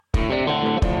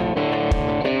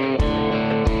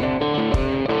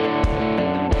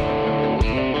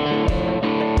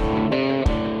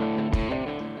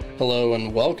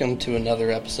and welcome to another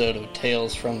episode of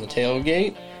Tales from the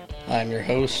Tailgate. I'm your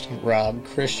host, Rob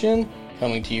Christian,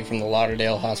 coming to you from the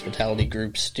Lauderdale Hospitality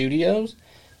Group studios.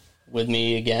 With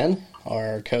me again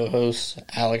are co-hosts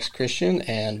Alex Christian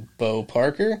and Bo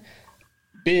Parker.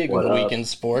 Big week in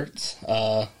sports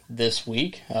this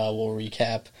week. We'll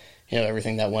recap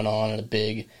everything that went on in a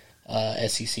big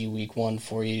SEC Week 1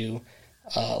 for you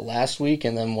last week,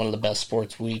 and then one of the best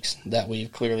sports weeks that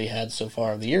we've clearly had so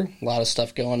far of the year. A lot of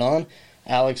stuff going on.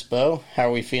 Alex, Bo, how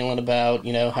are we feeling about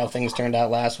how things turned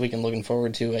out last week, and looking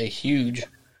forward to a huge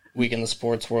week in the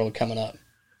sports world coming up?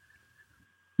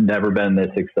 Never been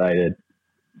this excited.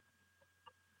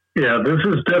 Yeah, this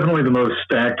is definitely the most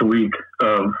stacked week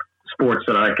of sports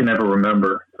that I can ever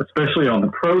remember, especially on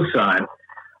the pro side.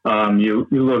 You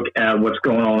look at what's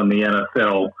going on in the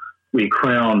NFL. We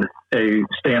crowned a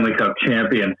Stanley Cup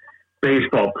champion.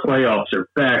 Baseball playoffs are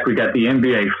back. We got the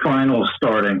NBA finals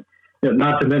starting,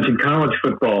 not to mention college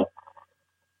football.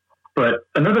 But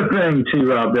another thing too,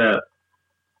 Rob, that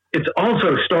it's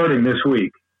also starting this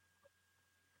week.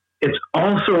 It's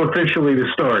also officially the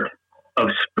start of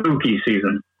spooky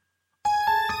season.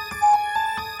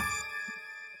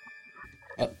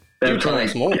 That's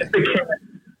right. Get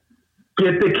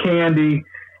the candy,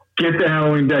 get the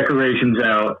Halloween decorations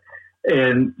out.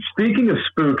 And speaking of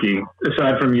spooky,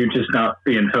 aside from you just not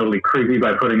being totally creepy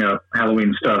by putting up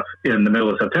Halloween stuff in the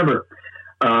middle of September,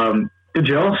 did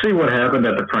y'all see what happened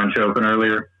at the French Open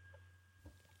earlier?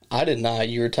 I did not.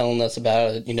 You were telling us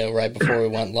about it, right before we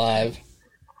went live.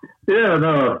 Yeah,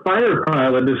 no, a fighter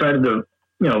pilot decided to,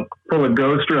 pull a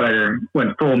Ghost Rider,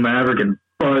 went full Maverick and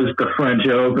buzzed the French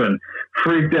Open,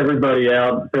 freaked everybody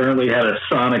out, apparently had a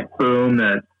sonic boom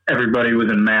that everybody was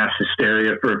in mass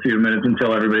hysteria for a few minutes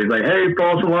until everybody's like, hey,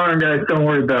 false alarm, guys, don't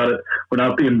worry about it. We're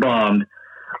not being bombed.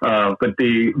 But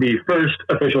the first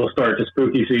official start to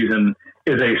spooky season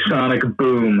is a sonic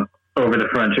boom over the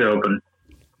French Open.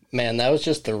 Man, that was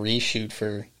just the reshoot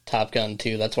for Top Gun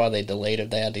 2. That's why they delayed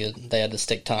it. They had to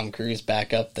stick Tom Cruise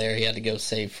back up there. He had to go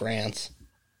save France.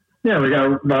 Yeah, we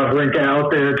got Wawrinka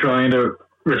out there trying to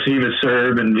receive a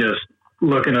serve and just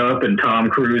looking up, and Tom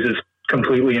Cruise is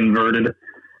completely inverted.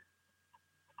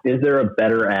 Is there a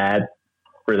better ad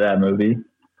for that movie?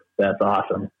 That's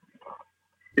awesome.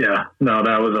 Yeah, no,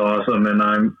 that was awesome, and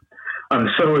I'm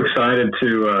so excited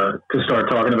to start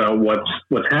talking about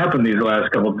what's happened these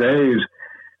last couple of days.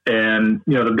 And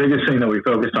the biggest thing that we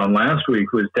focused on last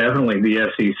week was definitely the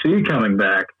SEC coming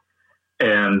back,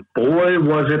 and boy,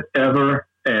 was it ever!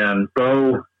 And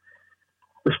Bo,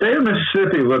 the state of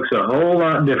Mississippi looks a whole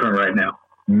lot different right now.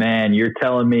 Man, you're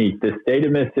telling me the state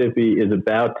of Mississippi is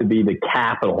about to be the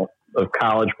capital of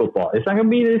college football. It's not going to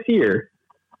be this year,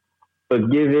 but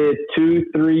give it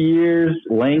 2-3 years.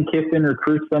 Lane Kiffin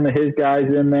recruits some of his guys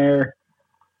in there.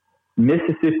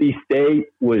 Mississippi State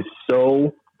was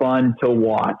so fun to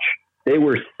watch. They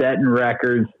were setting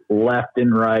records left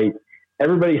and right.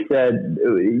 Everybody said,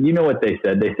 what they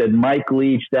said? They said Mike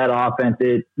Leach, that offense,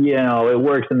 it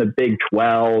works in the Big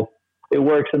 12. It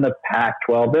works in the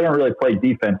Pac-12. They don't really play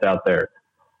defense out there.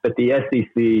 But the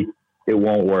SEC, it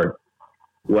won't work.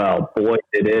 Well, boy,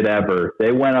 did it ever.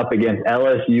 They went up against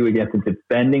LSU, against the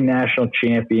defending national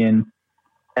champion.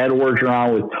 Ed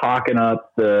Orgeron was talking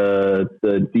up the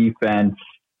defense,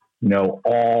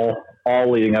 all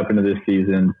leading up into this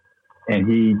season. And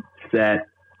he set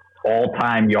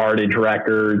all-time yardage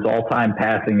records, all-time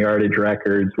passing yardage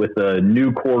records with a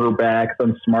new quarterback,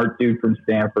 some smart dude from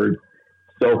Stanford.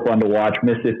 So fun to watch.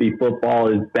 Mississippi football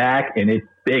is back, and it's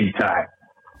big time.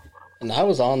 And I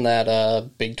was on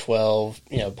that Big 12,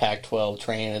 Pac-12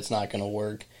 train. It's not going to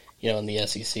work, in the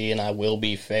SEC, and I will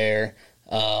be fair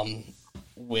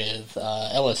with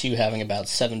LSU having about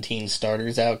 17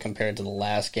 starters out compared to the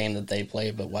last game that they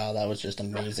played. But, wow, that was just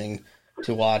amazing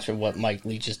to watch of what Mike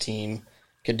Leach's team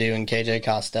could do. And KJ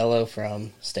Costello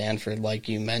from Stanford, like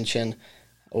you mentioned.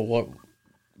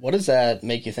 What does that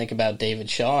make you think about David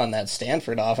Shaw and that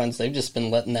Stanford offense? They've just been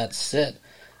letting that sit.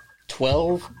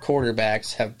 12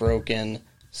 quarterbacks have broken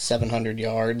 700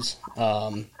 yards,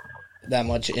 that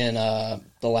much in the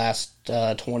last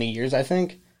 20 years, I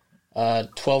think.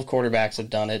 12 quarterbacks have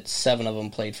done it. 7 of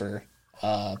them played for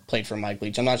Mike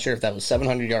Leach. I'm not sure if that was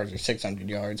 700 yards or 600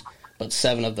 yards, but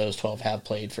 7 of those 12 have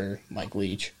played for Mike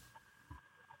Leach.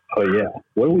 Oh, yeah.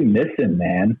 What are we missing,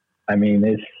 man? I mean,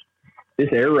 this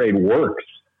air raid works.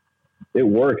 It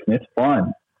works, and it's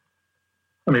fun.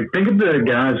 I mean, think of the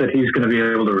guys that he's going to be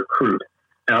able to recruit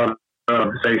out of,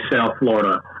 say, South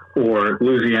Florida or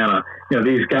Louisiana.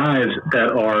 These guys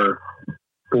that are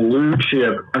blue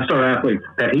chip star athletes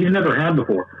that he's never had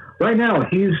before. Right now,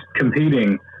 he's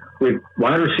competing with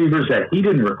wide receivers that he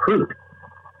didn't recruit.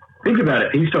 think about it.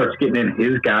 If he starts getting in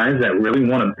his guys that really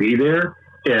want to be there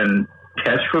and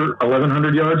catch for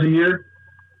 1,100 yards a year,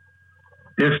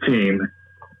 this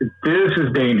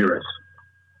is dangerous.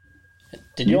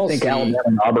 Did you all think see Alabama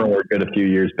and Auburn were good a few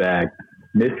years back?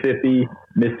 Mississippi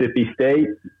State,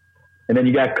 and then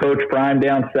you got Coach Prime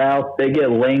down south. They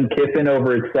get Lane Kiffin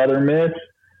over at Southern Miss.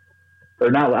 Or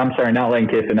not, I'm sorry, not Lane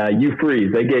Kiffin, Hugh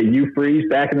Freeze. They get Hugh Freeze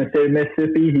back in the state of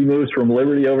Mississippi. He moves from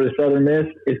Liberty over to Southern Miss.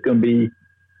 It's going to be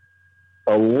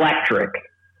electric.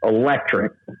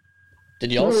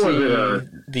 Did y'all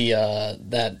see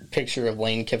that picture of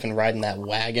Lane Kiffin riding that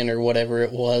wagon or whatever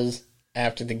it was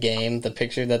after the game? The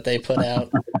picture that they put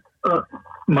out.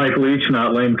 Mike Leach,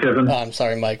 not Lane Kiffin. Oh, I'm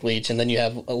sorry, Mike Leach. And then you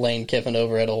have Lane Kiffin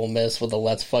over at Ole Miss with a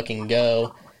 "Let's fucking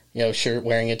go," shirt,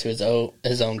 wearing it to his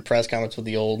own press conference with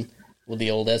the old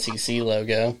SEC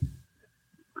logo.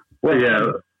 Well,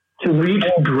 yeah, Leach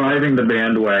driving the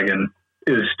bandwagon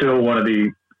is still one of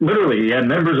the. Literally, he had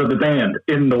members of the band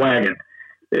in the wagon.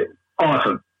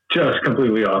 Awesome, just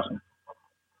completely awesome.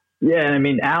 Yeah, I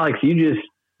mean, Alex, you just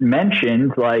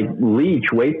mentioned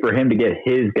Leach. Wait for him to get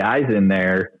his guys in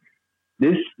there.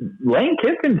 This Lane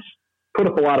Kiffin's put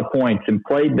up a lot of points and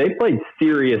they played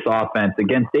serious offense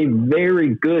against a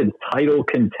very good title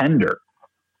contender.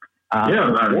 You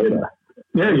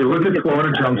look at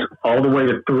Florida jumps all the way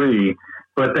to 3,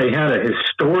 but they had a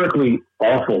historically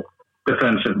awful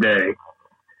defensive day.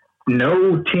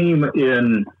 No team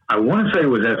in, I want to say it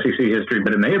was SEC history,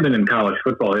 but it may have been in college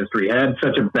football history, had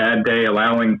such a bad day,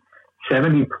 allowing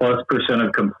 70+%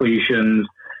 of completions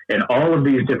and all of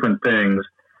these different things,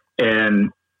 and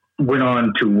went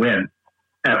on to win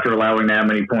after allowing that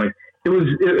many points. It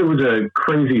was a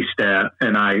crazy stat,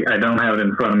 and I don't have it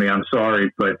in front of me. I'm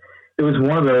sorry, but it was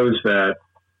one of those that,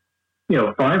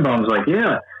 Feinbaum's like,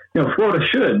 Florida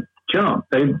should jump.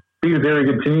 They beat a very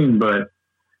good team, but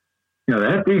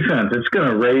that defense, it's going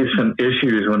to raise some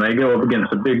issues when they go up against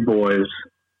the big boys,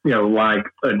 like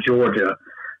Georgia,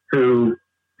 who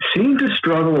seem to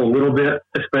struggle a little bit,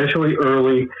 especially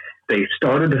early. They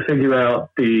started to figure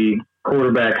out the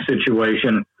quarterback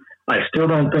situation. I still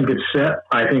don't think it's set.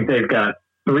 I think they've got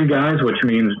 3 guys, which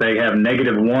means they have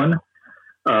 -1.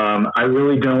 I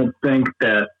really don't think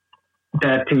that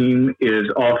team is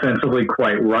offensively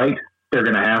quite right. They're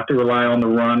going to have to rely on the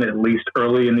run, at least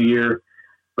early in the year.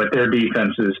 But their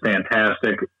defense is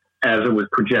fantastic, as it was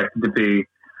projected to be.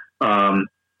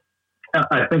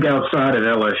 I think outside of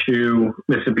LSU,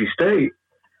 Mississippi State,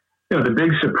 the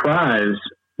big surprise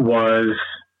was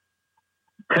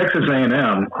Texas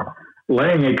A&M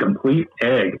laying a complete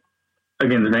egg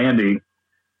against Vandy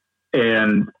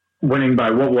and winning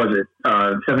by, what was it,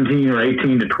 17 or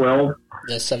 18 to 12?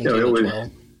 Yeah, 17 to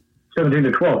 12. 17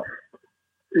 to 12.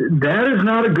 That is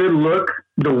not a good look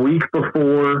the week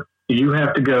before you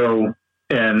have to go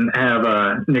and have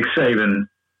Nick Saban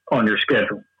on your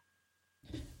schedule.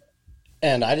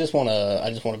 And I just want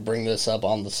to bring this up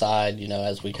on the side,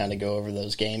 as we kind of go over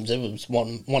those games. It was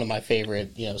one of my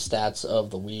favorite, stats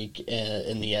of the week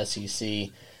in the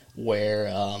SEC,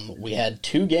 where we had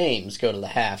 2 games go to the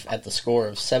half at the score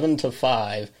of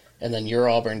 7-5, and then your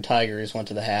Auburn Tigers went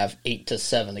to the half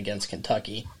 8-7 against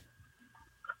Kentucky.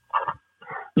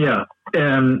 Yeah,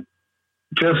 and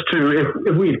just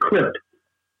if we had clipped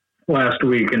last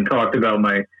week and talked about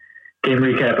my game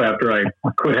recap after I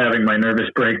quit having my nervous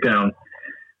breakdown,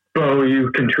 Bo,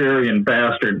 you contrarian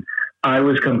bastard, I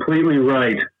was completely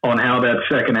right on how that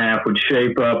second half would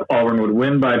shape up. Auburn would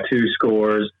win by 2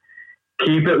 scores,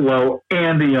 keep it low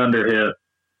and the underhit.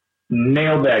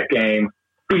 Nailed that game.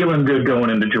 Feeling good going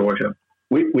into Georgia.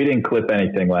 We didn't clip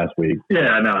anything last week.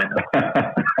 Yeah, no, I know.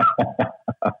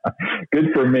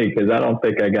 Good for me, because I don't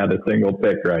think I got a single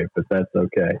pick right, but that's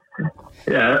okay.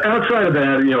 Yeah, outside of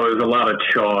that, it was a lot of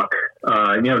chalk.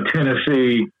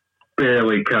 Tennessee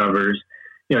barely covers.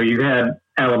 You had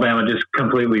Alabama just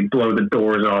completely blow the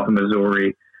doors off of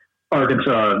Missouri.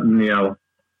 Arkansas,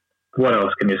 what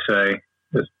else can you say?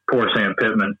 Just poor Sam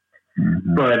Pittman.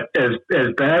 Mm-hmm. But as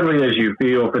badly as you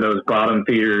feel for those bottom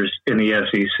feeders in the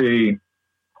SEC,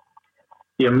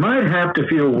 you might have to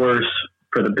feel worse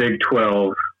for the Big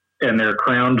 12 and their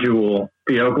crown jewel,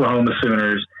 the Oklahoma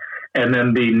Sooners, and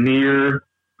then the near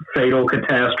fatal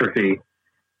catastrophe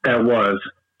that was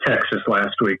Texas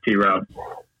last week, T-Rob.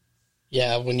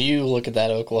 Yeah, when you look at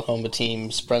that Oklahoma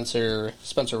team, Spencer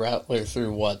Rattler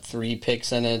threw 3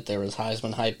 picks in it. There was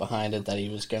Heisman hype behind it that he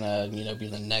was gonna, be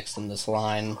the next in this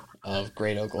line of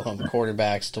great Oklahoma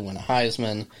quarterbacks to win a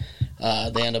Heisman.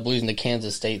 They ended up losing to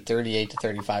Kansas State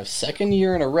 38-35, second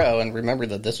year in a row. And remember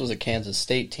that this was a Kansas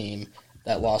State team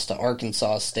that lost to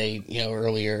Arkansas State,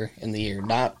 earlier in the year.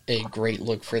 Not a great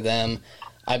look for them.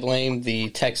 I blame the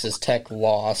Texas Tech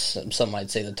loss. Some might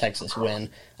say the Texas win.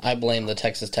 I blame the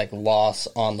Texas Tech loss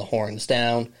on the horns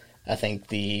down. I think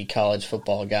the college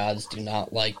football gods do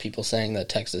not like people saying that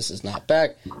Texas is not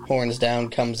back. Horns down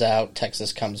comes out,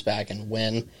 Texas comes back and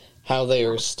win. How they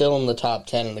are still in the top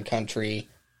 10 in the country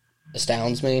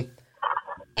astounds me.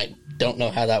 I don't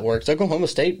know how that works. Oklahoma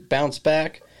State bounced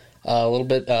back a little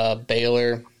bit.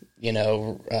 Baylor,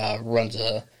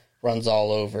 runs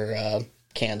all over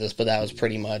Kansas, but that was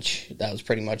pretty much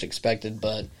expected.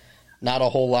 But not a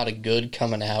whole lot of good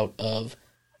coming out of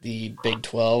the Big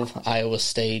 12. Iowa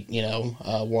State,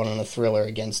 won in a thriller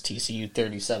against TCU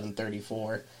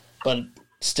 37-34. But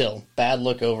still, bad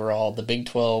look overall. The Big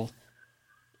 12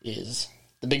 is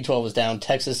down.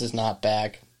 Texas is not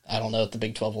back. I don't know if the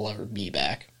Big 12 will ever be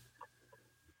back.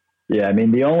 Yeah, I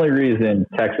mean, the only reason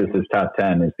Texas is top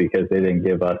 10 is because they didn't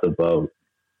give us a vote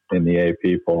in the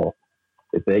AP poll.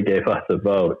 If they gave us a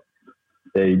vote,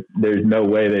 there's no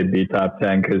way they'd be top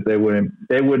 10 because they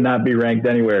would not be ranked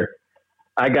anywhere.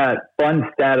 I got fun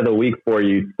stat of the week for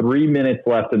you. 3 minutes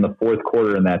left in the fourth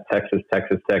quarter in that Texas Tech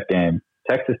game.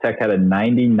 Texas Tech had a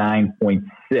 99.6%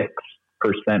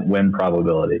 win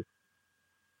probability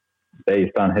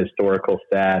based on historical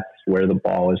stats, where the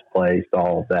ball is placed,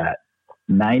 all of that.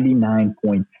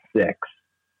 99.6.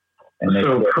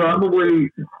 So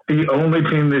probably the only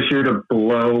team this year to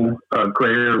blow a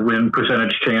greater win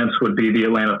percentage chance would be the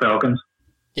Atlanta Falcons.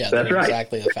 Yeah, that's right.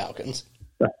 Exactly, the Falcons.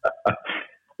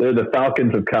 They're the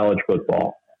Falcons of college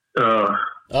football.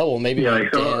 Well, maybe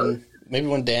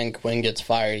when Dan Quinn gets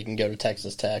fired, he can go to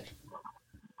Texas Tech.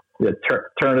 Yeah,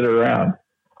 turn it around.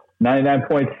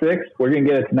 99.6, we're going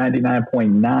to get it to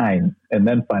 99.9 and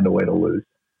then find a way to lose.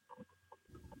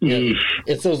 Yeah,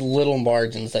 it's those little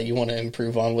margins that you want to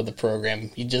improve on with the program.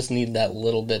 You just need that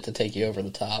little bit to take you over the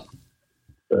top.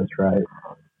 That's right.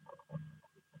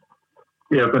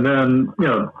 Yeah, but then,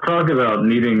 talk about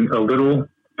needing a little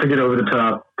to get over the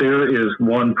top. There is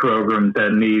one program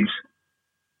that needs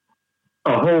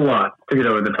a whole lot to get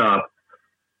over the top,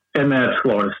 and that's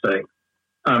Florida State.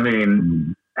 I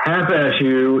mean, half-ass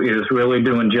U is really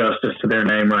doing justice to their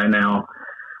name right now.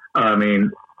 I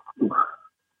mean,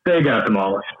 they got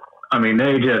demolished. I mean,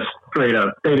 they just straight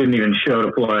up, they didn't even show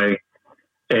to play.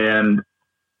 And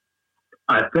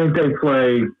I think they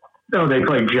play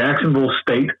Jacksonville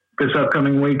State this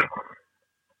upcoming week.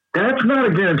 That's not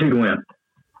a guaranteed win.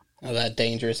 Oh, that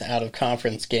dangerous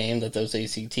out-of-conference game that those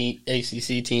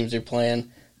ACC teams are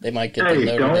playing, they might get the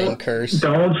Notre Dame curse.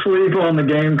 Don't sleep on the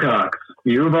Gamecocks.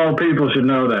 You of all people should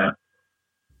know that.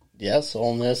 Yes,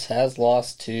 Ole Miss has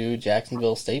lost to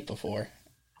Jacksonville State before.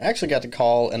 I actually got to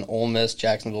call an Ole Miss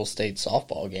Jacksonville State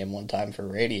softball game one time for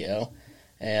radio,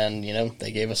 and,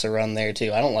 they gave us a run there,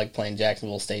 too. I don't like playing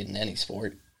Jacksonville State in any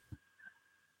sport.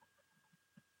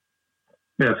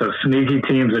 Yeah, so sneaky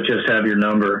teams that just have your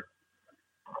number.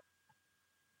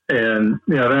 And,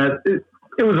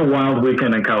 it was a wild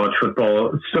weekend in college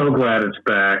football. So glad it's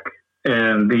back.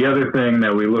 And the other thing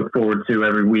that we look forward to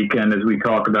every weekend as we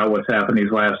talk about what's happened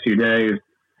these last few days,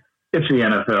 it's the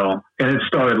NFL. And it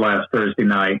started last Thursday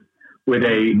night with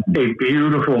a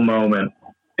beautiful moment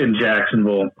in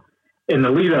Jacksonville. In the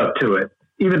lead up to it,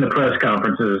 even the press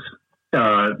conferences,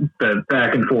 the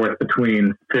back and forth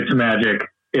between Fitzmagic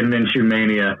and Minshew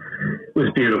Mania was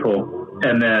beautiful.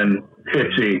 And then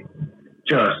Fitzy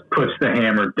just puts the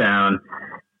hammer down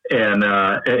and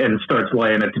starts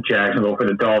laying it to Jacksonville for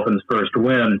the Dolphins' first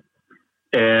win.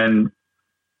 And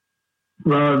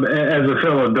Rob, as a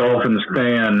fellow Dolphins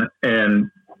fan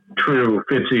and true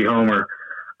Fitzy homer,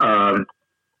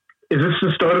 is this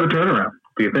the start of a turnaround?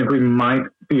 Do you think we might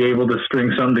be able to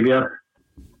string something together?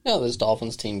 Yeah, this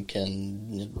Dolphins team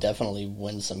can definitely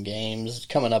win some games.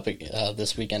 Coming up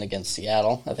this weekend against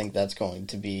Seattle, I think that's going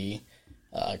to be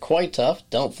quite tough.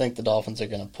 Don't think the Dolphins are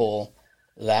going to pull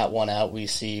that one out. We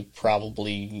see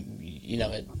probably,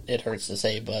 it hurts to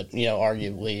say, but,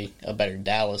 arguably a better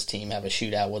Dallas team have a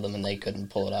shootout with them and they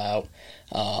couldn't pull it out.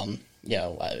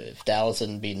 If Dallas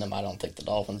hadn't beaten them, I don't think the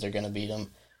Dolphins are going to beat them.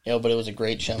 But it was a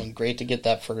great showing. Great to get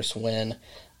that first win.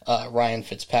 Ryan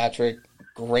Fitzpatrick,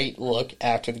 great look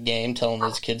after the game, telling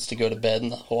his kids to go to bed in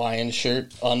the Hawaiian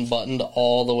shirt, unbuttoned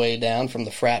all the way down from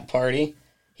the frat party.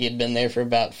 He had been there for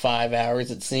about 5 hours,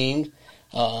 it seemed.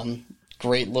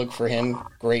 Great look for him.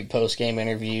 Great post-game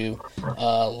interview.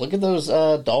 Look at those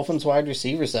Dolphins wide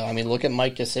receivers, though. I mean, look at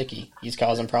Mike Gesicki. He's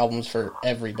causing problems for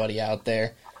everybody out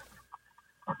there.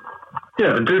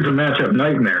 Yeah, the dude's a matchup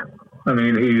nightmare. I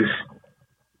mean, he's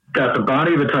got the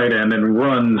body of a tight end and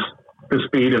runs the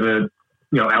speed of a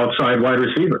outside wide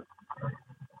receiver.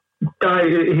 Guy,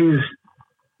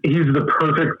 he's the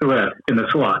perfect threat in the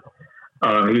slot.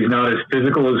 He's not as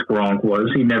physical as Gronk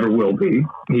was. He never will be.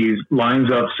 He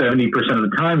lines up 70% of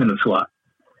the time in the slot.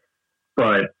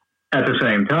 But at the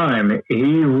same time, he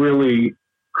really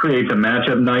creates a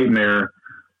matchup nightmare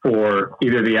for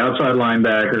either the outside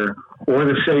linebacker or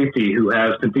the safety who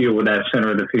has to deal with that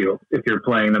center of the field. If you're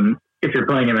playing him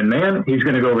in man, he's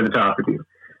going to go over the top of you.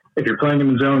 If you're playing him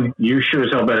in zone, you sure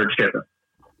as hell better chip him.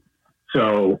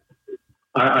 So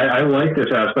I like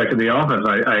this aspect of the offense.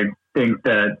 I think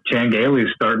that Chan Gailey is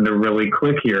starting to really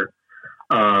click here.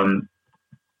 And,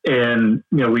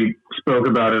 we spoke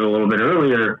about it a little bit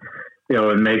earlier,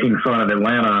 in making fun of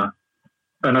Atlanta,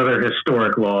 another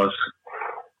historic loss.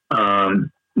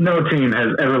 No team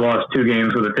has ever lost 2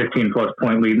 games with a 15-plus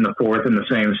point lead in the fourth in the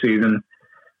same season.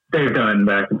 They've done it in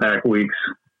back-to-back weeks.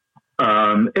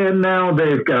 And now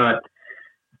they've got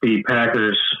the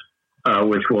Packers,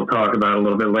 which we'll talk about a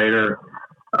little bit later.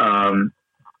 And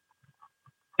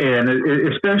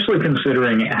especially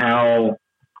considering how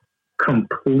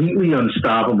completely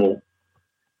unstoppable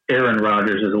Aaron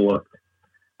Rodgers has looked.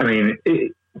 I mean,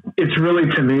 it's really,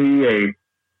 to me,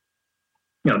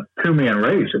 a 2-man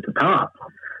race at the top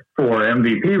for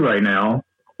MVP right now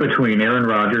between Aaron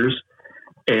Rodgers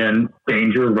and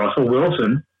danger Russell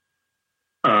Wilson.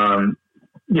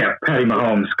 Patty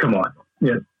Mahomes, come on.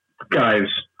 Yeah, guy's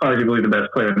arguably the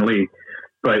best player in the league.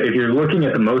 But if you're looking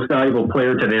at the most valuable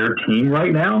player to their team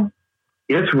right now,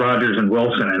 it's Rodgers and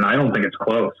Wilson, and I don't think it's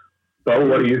close. Bo,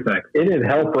 what do you think? It'd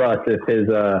help Russ if his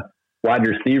wide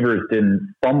receivers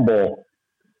didn't fumble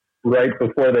right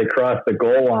before they crossed the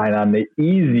goal line on the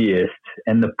easiest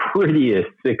and the prettiest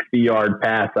 60-yard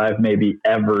pass I've maybe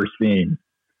ever seen.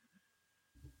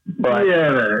 But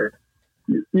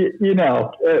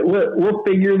we'll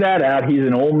figure that out. He's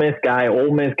an Ole Miss guy.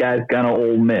 Ole Miss guy's gonna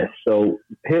Ole Miss, so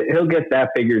he'll get that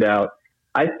figured out.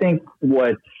 I think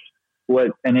what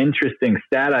an interesting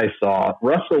stat I saw.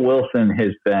 Russell Wilson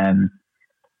has been.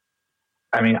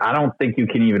 I mean, I don't think you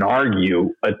can even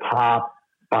argue a top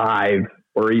 5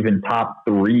 or even top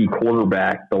 3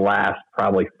 quarterback the last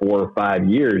probably 4 or 5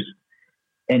 years,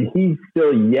 and he's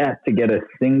still yet to get a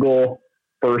single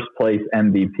first place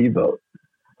MVP vote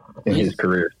in his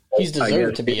career. He's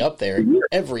deserved to be up there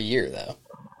every year, though.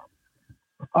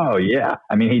 Oh, yeah.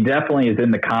 I mean, he definitely is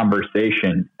in the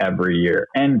conversation every year.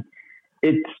 And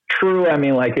it's true. I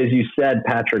mean, like, as you said,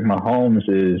 Patrick Mahomes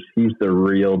he's the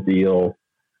real deal.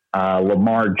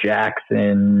 Lamar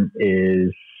Jackson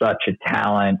is such a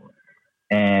talent,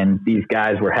 and these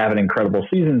guys were having incredible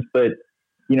seasons. But,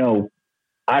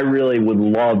 I really would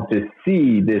love to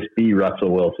see this be Russell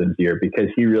Wilson's year because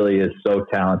he really is so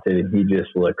talented and he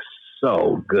just looks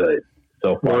so good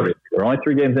so far. We're only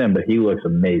 3 games in, but he looks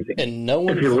amazing. And no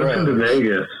one if you listen to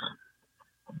Vegas,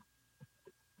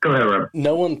 go ahead, Rob.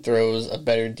 No one throws a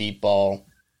better deep ball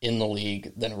in the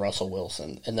league than Russell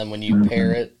Wilson. And then when you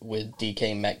pair it with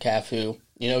DK Metcalf, who,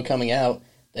 coming out,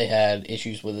 they had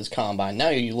issues with his combine. Now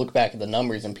you look back at the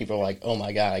numbers and people are like, oh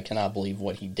my God, I cannot believe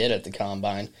what he did at the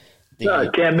combine.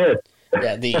 Can't miss.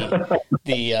 Yeah,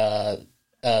 the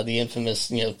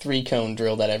infamous 3-cone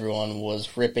drill that everyone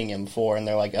was ripping him for, and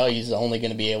they're like, oh, he's only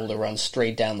going to be able to run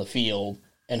straight down the field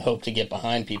and hope to get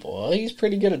behind people. Well, he's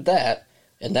pretty good at that,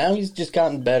 and now he's just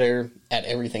gotten better at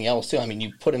everything else too. I mean,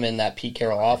 you put him in that Pete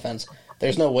Carroll offense,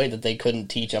 there's no way that they couldn't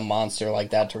teach a monster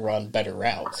like that to run better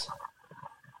routes.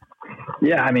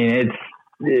 Yeah, I mean,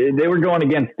 they were going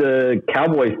against the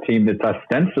Cowboys team that's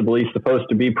ostensibly supposed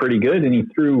to be pretty good, and he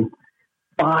threw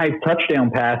 5 touchdown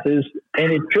passes,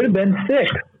 and it should have been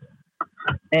 6.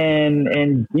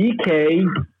 And DK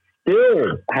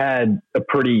still had a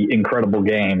pretty incredible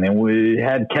game, and we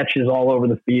had catches all over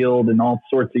the field and all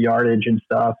sorts of yardage and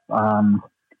stuff.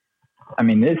 I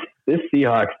mean, this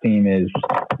Seahawks team is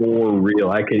for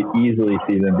real. I could easily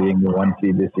see them being the 1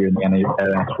 seed this year in the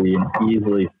NFC, and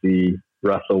easily see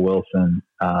Russell Wilson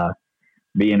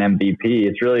be an MVP.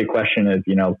 It's really a question of,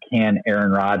 can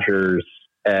Aaron Rodgers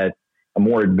at a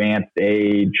more advanced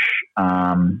age,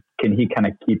 can he kind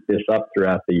of keep this up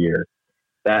throughout the year?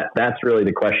 That's really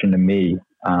the question to me.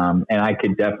 And I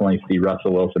could definitely see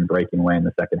Russell Wilson breaking away in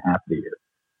the second half of the year.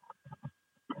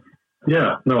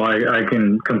 Yeah, no, I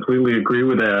can completely agree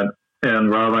with that. And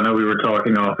Rob, I know we were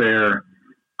talking off air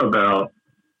about,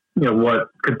 what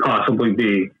could possibly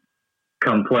be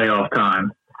come playoff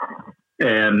time.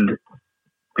 And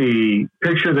the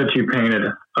picture that you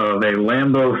painted of a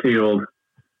Lambeau Field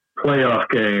playoff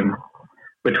game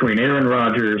between Aaron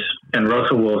Rodgers and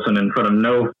Russell Wilson in front of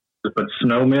no but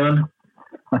snowmen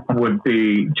would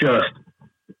be just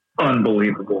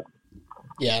unbelievable.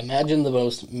 Yeah, imagine the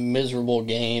most miserable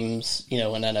games, in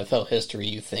NFL history.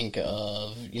 You think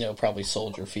of, probably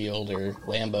Soldier Field or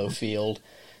Lambeau Field.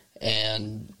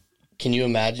 And can you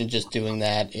imagine just doing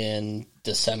that in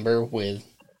December with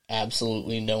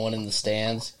absolutely no one in the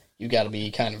stands? You've got to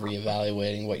be kind of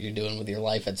reevaluating what you're doing with your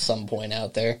life at some point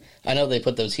out there. I know they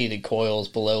put those heated coils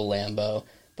below Lambeau,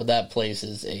 but that place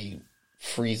is a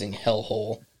freezing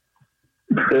hellhole.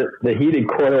 The heated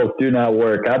coils do not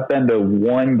work. I've been to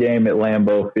one game at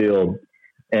Lambeau Field,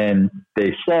 and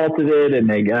they salted it, and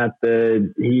they got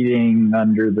the heating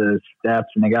under the steps,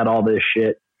 and they got all this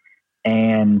shit.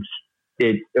 And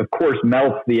it, of course,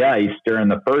 melts the ice during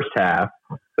the first half,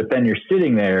 but then you're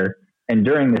sitting there, and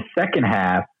during the second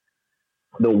half,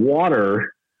 the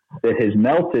water that has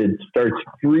melted starts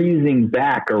freezing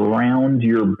back around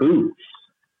your boots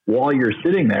while you're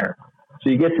sitting there. So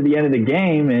you get to the end of the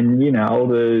game, and, you know,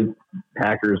 the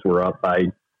Packers were up by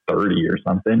 30 or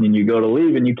something, and you go to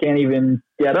leave, and you can't even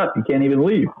get up. You can't even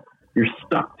leave. You're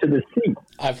stuck to the seat.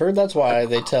 I've heard that's why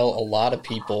they tell a lot of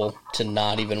people to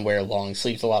not even wear long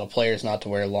sleeves, a lot of players not to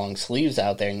wear long sleeves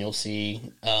out there, and you'll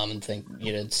see and think,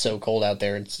 you know, it's so cold out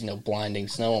there, it's, you know, blinding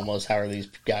snow almost. How are these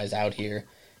guys out here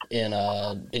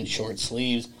in short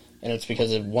sleeves? And it's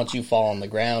because once you fall on the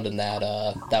ground and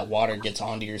that water gets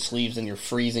onto your sleeves and you're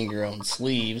freezing your own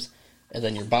sleeves, and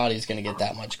then your body's going to get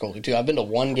that much colder too. I've been to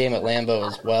one game at Lambeau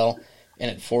as well,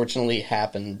 and it fortunately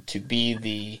happened to be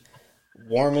the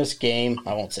warmest game.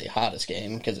 I won't say hottest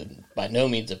game, because by no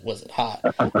means it wasn't hot.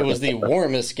 It was the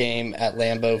warmest game at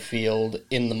Lambeau Field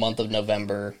in the month of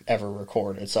November ever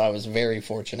recorded. So I was very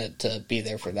fortunate to be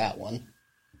there for that one.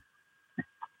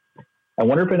 I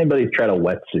wonder if anybody's tried a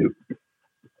wetsuit.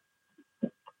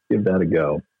 Give that a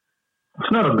go.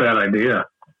 It's not a bad idea.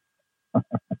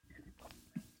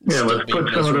 Yeah, let's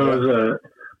put some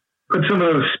of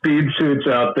those speed suits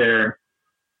out there,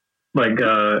 like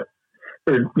or,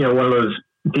 you know, one of those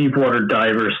deep water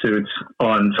diver suits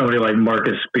on somebody like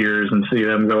Marcus Spears, and see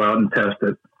them go out and test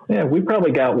it. Yeah, we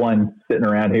probably got one sitting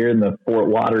around here in the Fort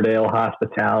Lauderdale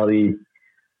Hospitality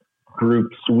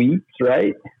Group suites,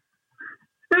 right?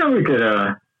 Yeah, we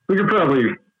could probably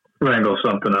wrangle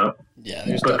something up.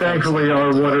 Yeah, but thankfully our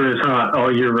water is hot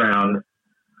all year round.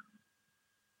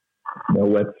 No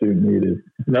wetsuit needed.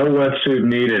 No wetsuit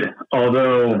needed.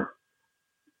 Although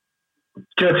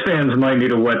Jets fans might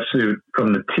need a wetsuit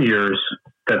from the tears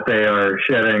that they are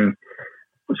shedding.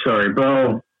 Sorry,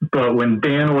 Bo, but when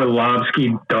Dan Orlovsky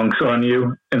dunks on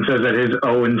you and says that his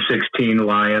 0-16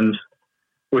 Lions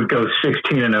would go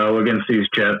 16-0 against these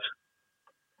Jets,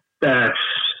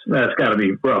 that's got to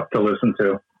be rough to listen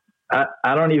to.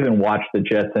 I don't even watch the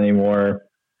Jets anymore.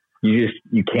 You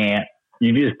can't.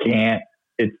 You just can't.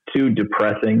 It's too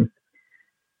depressing.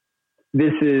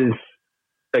 This is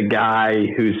a guy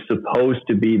who's supposed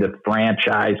to be the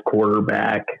franchise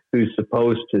quarterback, who's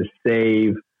supposed to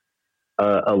save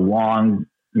a long,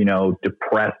 you know,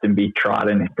 depressed and be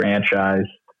trodden franchise.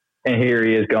 And here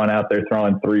he is going out there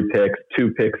throwing 3 picks,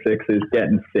 2 pick sixes,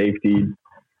 getting safety.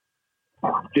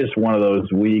 Just one of those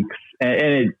weeks. And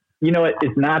it, you know,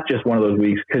 it's not just one of those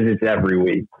weeks, because it's every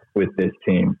week with this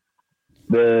team.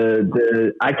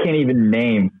 I can't even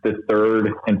name the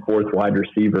 3rd and 4th wide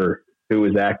receiver who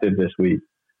was active this week,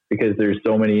 because there's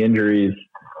so many injuries,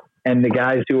 and the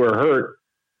guys who are hurt,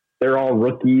 they're all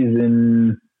rookies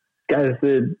and guys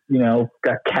that, you know,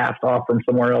 got cast off from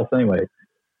somewhere else anyway.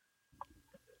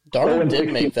 Darnold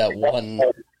did make that one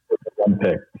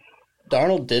pick.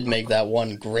 Darnold did make that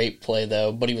one great play,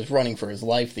 though, but he was running for his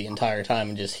life the entire time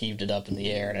and just heaved it up in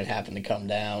the air, and it happened to come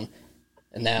down.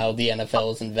 And now the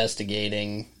NFL is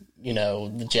investigating, you know,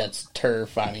 the Jets'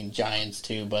 turf. I mean, Giants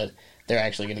too, but they're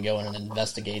actually going to go in and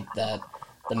investigate the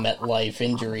MetLife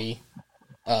injury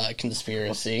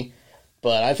conspiracy.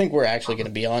 But I think we're actually going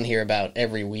to be on here about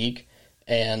every week,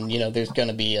 and, you know, there's going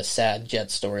to be a sad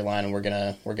Jets storyline, and we're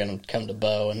gonna come to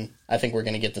Bo, and I think we're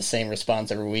going to get the same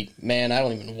response every week. Man, I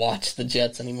don't even watch the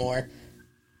Jets anymore.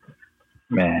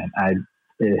 Man,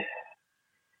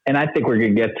 and I think we're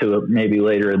going to get to it maybe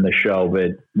later in the show,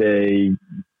 but the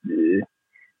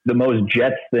most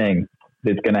Jets thing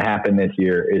that's going to happen this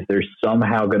year is they're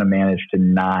somehow going to manage to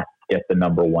not get the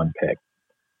number 1 pick.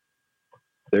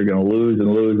 They're going to lose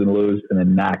and lose and lose and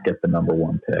then not get the number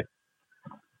 1 pick.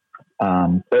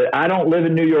 But I don't live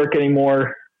in New York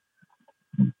anymore,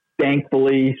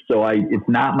 thankfully, so it's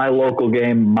not my local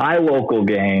game. My local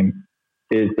game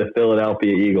is the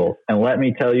Philadelphia Eagles. And let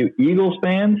me tell you, Eagles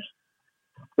fans,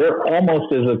 they're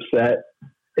almost as upset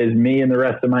as me and the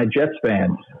rest of my Jets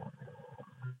fans.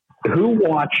 Who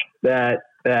watched that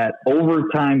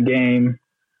overtime game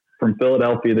from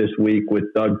Philadelphia this week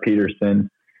with Doug Peterson?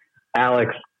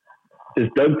 Alex, does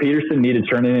Doug Peterson need to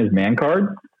turn in his man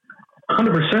card?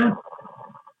 100%.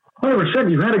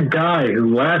 100%. You had a guy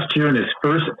who last year in his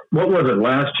first, what was it,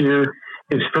 last year,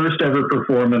 his first ever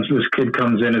performance, this kid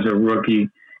comes in as a rookie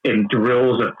and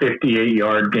drills a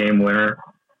 58-yard game winner.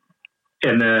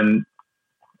 And then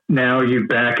now you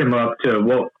back him up to,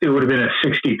 well, it would have been a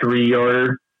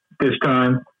 63-yarder this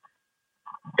time,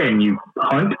 and you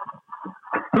punt?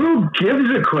 Who gives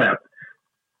a crap?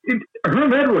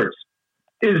 Herm Edwards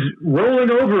is rolling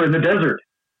over in the desert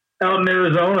out in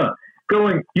Arizona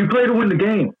going, you play to win the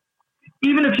game.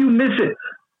 Even if you miss it,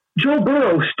 Joe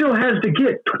Burrow still has to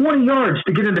get 20 yards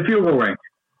to get into field goal range.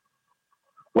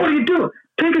 What do you do?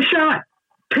 Take a shot.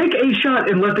 Take a shot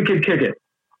and let the kid kick it.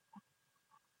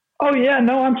 Oh, yeah,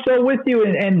 no, I'm so with you.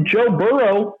 And Joe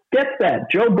Burrow gets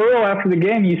that. Joe Burrow, after the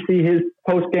game, you see his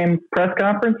post-game press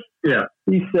conference? Yeah.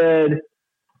 He said,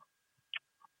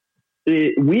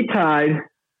 we tied,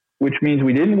 which means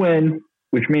we didn't win,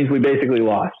 which means we basically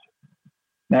lost.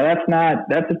 Now,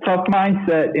 that's a tough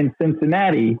mindset in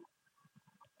Cincinnati,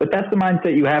 but that's the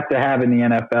mindset you have to have in the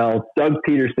NFL. Doug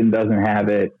Peterson doesn't have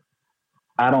it.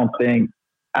 I don't think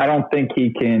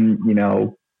he can,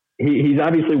 he's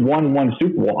obviously won one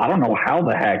Super Bowl. I don't know how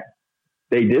the heck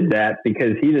they did that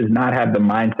because he does not have the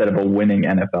mindset of a winning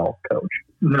NFL coach.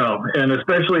 No, and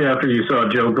especially after you saw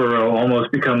Joe Burrow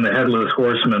almost become the headless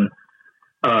horseman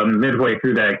midway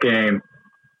through that game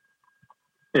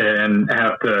and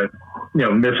have to,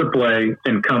 miss a play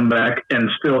and come back and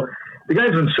still – the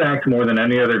guy's been sacked more than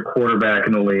any other quarterback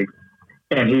in the league,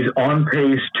 and he's on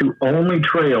pace to only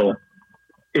trail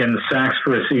in sacks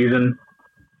for a season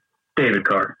David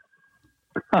Carr.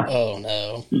 Huh. Oh,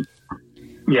 no.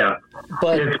 Yeah,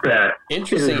 but it's bad.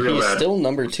 Interesting, he's still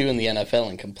number 2 in the NFL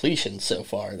in completion so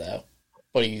far, though.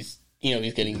 But he's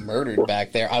getting murdered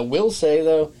back there. I will say,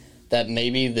 though, that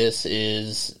maybe this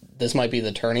might be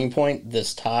the turning point,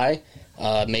 this tie.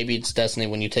 Maybe it's destiny.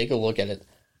 When you take a look at it,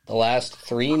 the last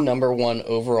 3 number 1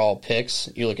 overall picks,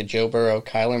 you look at Joe Burrow,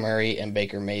 Kyler Murray, and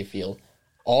Baker Mayfield.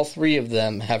 All 3 of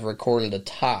them have recorded a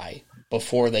tie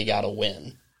before they got a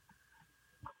win.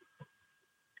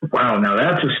 Wow, now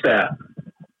that's a stat.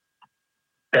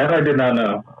 That I did not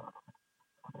know.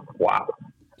 Wow.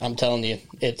 I'm telling you,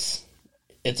 it's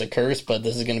a curse, but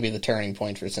this is going to be the turning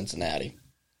point for Cincinnati.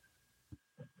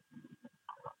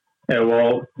 Yeah,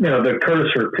 well, the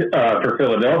curse for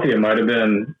Philadelphia might have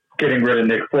been getting rid of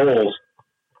Nick Foles,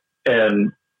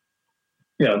 and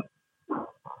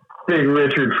big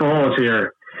Richard Foles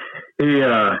here.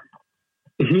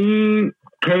 He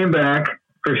came back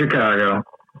for Chicago,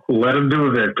 led them to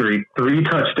a victory, 3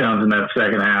 touchdowns in that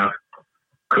second half.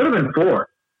 Could have been 4.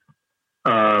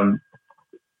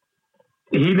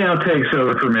 He now takes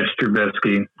over for Mitch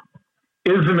Trubisky.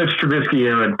 Is the Mitch Trubisky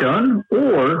era done,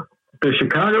 or does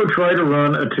Chicago try to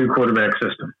run a 2-quarterback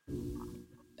system?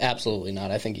 Absolutely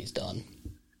not. I think he's done.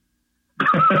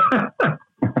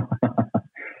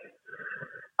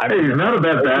 He's not a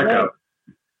bad backup.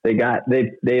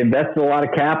 They invested a lot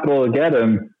of capital to get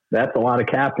him. That's a lot of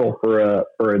capital for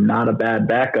a not a bad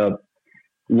backup.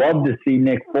 Love to see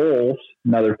Nick Foles,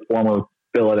 another former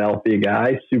Philadelphia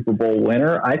guy, Super Bowl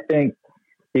winner. I think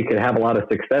he could have a lot of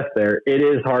success there. It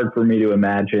is hard for me to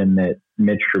imagine that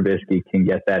Mitch Trubisky can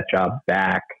get that job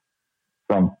back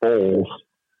from Foles.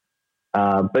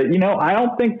 But, I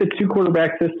don't think the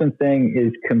 2-quarterback system thing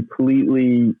is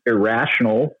completely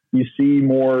irrational. You see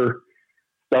more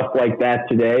stuff like that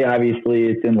today. Obviously,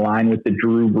 it's in line with the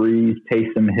Drew Brees,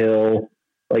 Taysom Hill.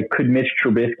 Like, could Mitch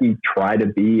Trubisky try to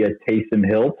be a Taysom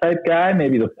Hill type guy?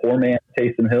 Maybe the poor man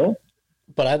Taysom Hill?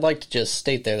 But I'd like to just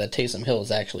state there that Taysom Hill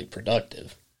is actually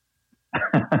productive.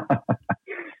 As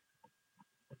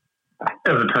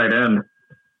a tight end.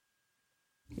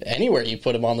 Anywhere you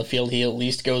put him on the field, he at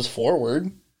least goes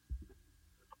forward.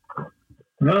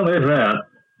 Well, there's that.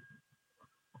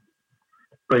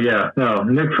 But yeah, no,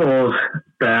 Nick Foles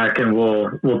back, and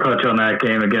we'll touch on that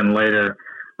game again later.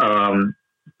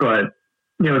 But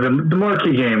the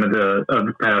marquee game of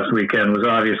the past weekend was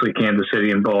obviously Kansas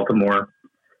City and Baltimore,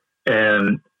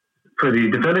 and for the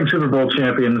defending Super Bowl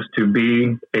champions to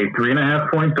be a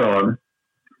 3.5-point dog,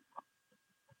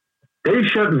 they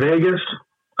shut Vegas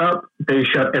up. They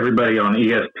shut everybody on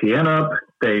ESPN up.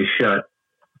 They shut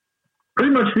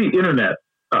pretty much the internet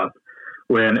up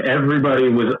when everybody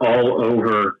was all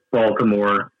over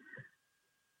Baltimore.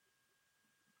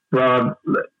 Rob,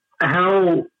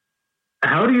 how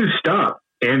do you stop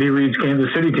Andy Reid's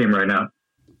Kansas City team right now?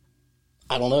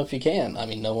 I don't know if you can. I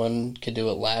mean, no one could do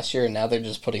it last year, and now they're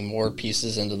just putting more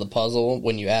pieces into the puzzle.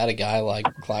 When you add a guy like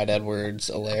Clyde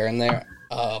Edwards-Helaire in there,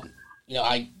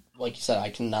 like you said, I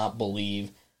cannot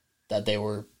believe that they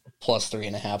were plus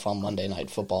 3.5 on Monday Night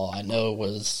Football. I know it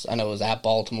was at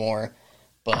Baltimore,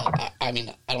 But I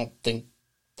mean, I don't think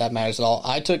that matters at all.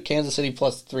 I took Kansas City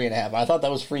plus 3.5. I thought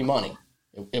that was free money.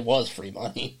 It was free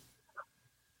money.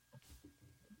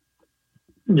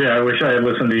 Yeah, I wish I had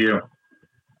listened to you.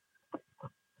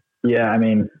 Yeah, I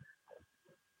mean,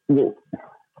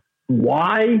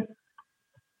 why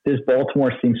does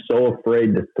Baltimore seem so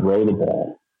afraid to throw the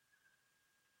ball?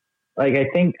 Like, I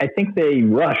think they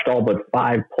rushed all but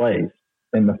 5 plays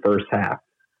in the first half.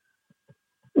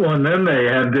 Well, and then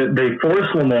they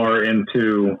forced Lamar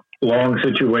into long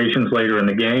situations later in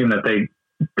the game that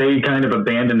they kind of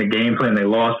abandoned the game plan. They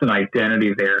lost an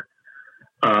identity there.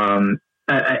 And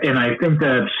I think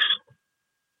that's,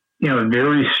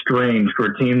 very strange for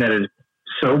a team that is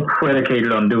so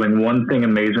predicated on doing one thing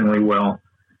amazingly well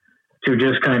to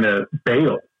just kind of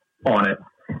bail on it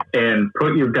and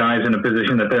put your guys in a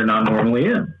position that they're not normally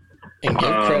in. And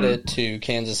give credit to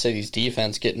Kansas City's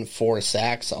defense getting 4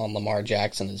 sacks on Lamar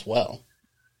Jackson as well.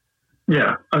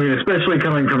 Yeah, I mean, especially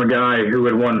coming from a guy who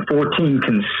had won 14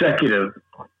 consecutive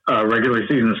regular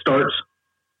season starts.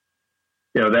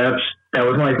 That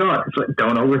was my thought. It's like,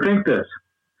 don't overthink this.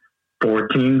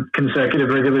 14 consecutive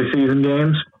regular season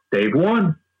games, they've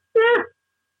won. Yeah,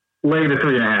 lay the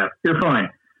 3.5. You're fine.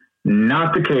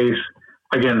 Not the case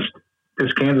against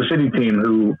this Kansas City team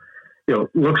who,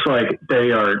 looks like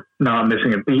they are not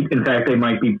missing a beat. In fact, they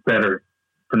might be better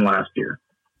than last year.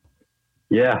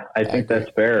 Yeah, I think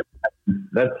that's fair.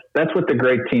 That's what the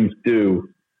great teams do,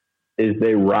 is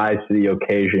they rise to the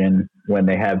occasion when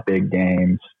they have big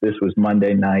games. This was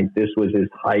Monday night. This was as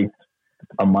hyped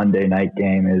a Monday night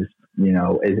game as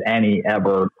any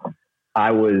ever.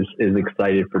 I was as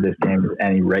excited for this game as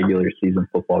any regular season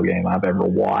football game I've ever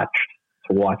watched.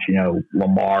 To watch,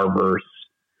 Lamar versus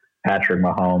Patrick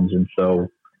Mahomes. And so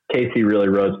KC really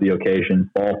rose to the occasion.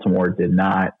 Baltimore did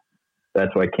not.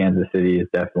 That's why Kansas City is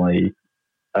definitely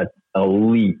an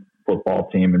elite football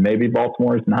team, and maybe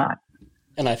Baltimore is not.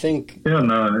 And I think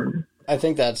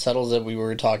that settles it. We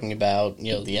were talking about,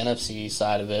 the NFC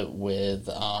side of it with,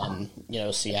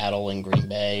 Seattle and Green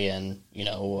Bay, and,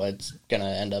 it's going to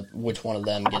end up which one of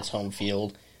them gets home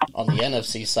field. On the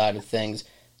NFC side of things,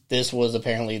 this was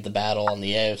apparently the battle on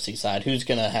the AFC side. Who's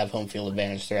going to have home field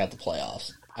advantage throughout the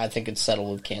playoffs? I think it's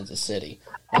settled with Kansas City.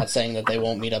 Not saying that they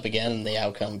won't meet up again and the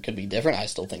outcome could be different. I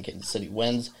still think Kansas City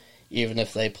wins, even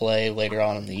if they play later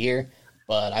on in the year.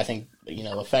 But I think,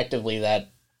 effectively that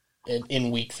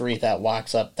in week 3, if that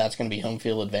locks up, that's going to be home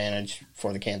field advantage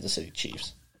for the Kansas City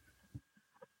Chiefs.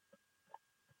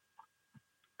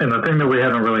 And the thing that we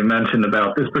haven't really mentioned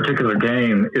about this particular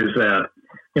game is that,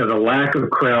 the lack of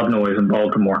crowd noise in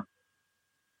Baltimore.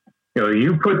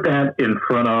 You put that in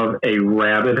front of a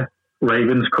rabid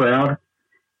Ravens crowd,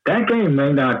 that game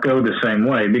may not go the same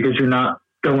way because you're not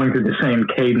going through the same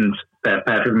cadence that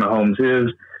Patrick Mahomes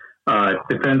is.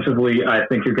 Defensively, I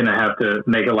think you're going to have to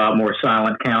make a lot more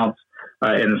silent counts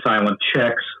and silent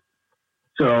checks.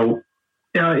 So,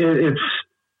 there's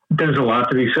a lot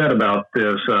to be said about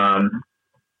this, the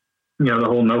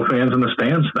whole no fans in the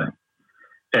stands thing.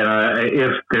 And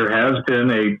if there has been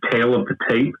a tale of the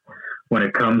tape when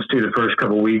it comes to the first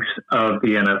couple weeks of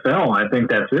the NFL, I think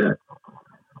that's it,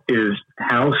 is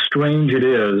how strange it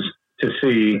is to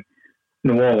see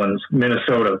New Orleans,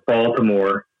 Minnesota,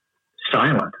 Baltimore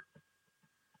silent.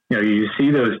 You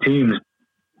see those teams,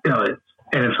 and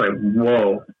it's like,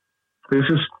 whoa, this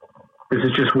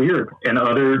is just weird. And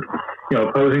other,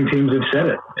 opposing teams have said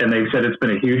it, and they've said it's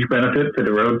been a huge benefit for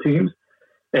the road teams.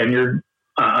 And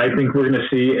I think we're going to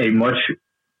see a much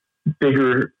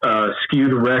bigger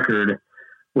skewed record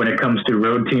when it comes to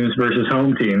road teams versus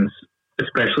home teams,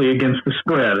 especially against the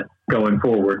spread going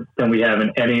forward, than we have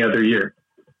in any other year.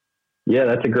 Yeah,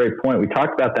 that's a great point. We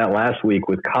talked about that last week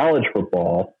with college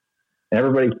football, and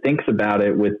everybody thinks about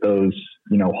it with those,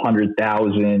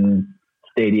 100,000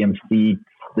 stadium seats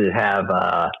that have,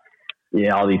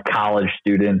 all these college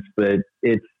students, but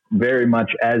it's very much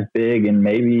as big, and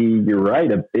maybe you're right,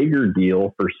 a bigger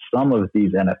deal for some of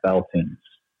these NFL teams.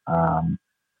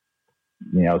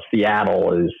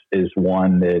 Seattle is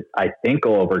one that I think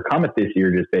will overcome it this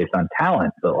year just based on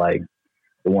talent, but like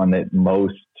the one that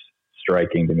most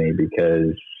striking to me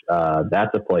because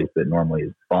that's a place that normally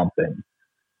is bumping,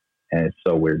 and it's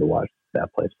so weird to watch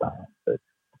that place silent. But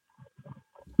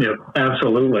yeah,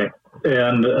 absolutely.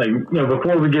 And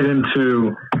before we get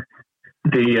into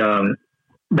the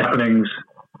happenings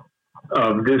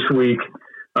of this week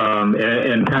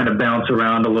and kind of bounce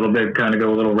around a little bit, kind of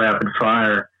go a little rapid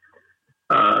fire,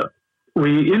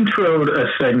 we introed a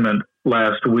segment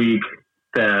last week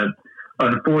that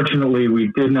unfortunately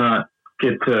we did not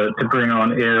get to bring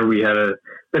on air. We had a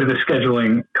bit of a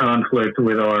scheduling conflict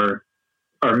with our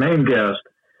main guest,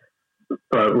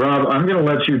 But Rob, I'm going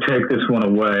to let you take this one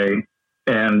away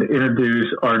and introduce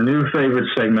our new favorite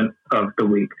segment of the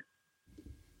week.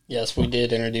 Yes, we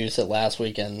did introduce it last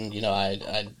week, and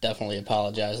I definitely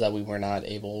apologize that we were not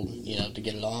able to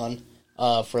get it on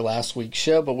for last week's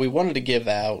show. But we wanted to give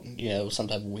out some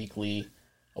type of weekly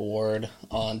award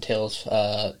on Tales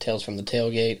from the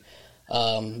Tailgate.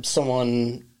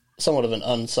 Somewhat of an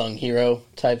unsung hero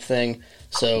type thing.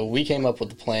 So we came up with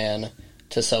the plan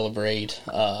to celebrate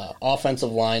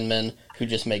offensive linemen who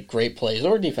just make great plays,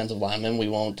 or defensive linemen. We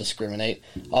won't discriminate.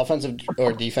 Offensive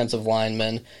or defensive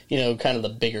linemen, kind of the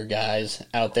bigger guys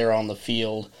out there on the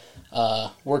field.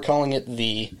 We're calling it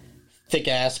the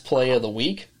thick-ass play of the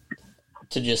week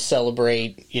to just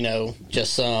celebrate,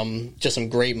 just some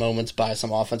great moments by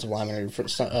some offensive linemen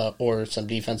or some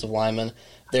defensive linemen.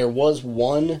 There was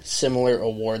one similar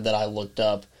award that I looked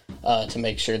up to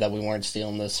make sure that we weren't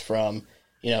stealing this from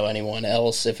anyone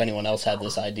else, if anyone else had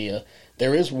this idea.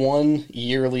 There is one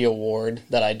yearly award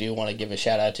that I do want to give a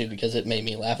shout out to because it made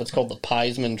me laugh. It's called the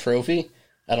Piesman Trophy.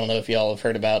 I don't know if y'all have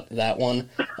heard about that one.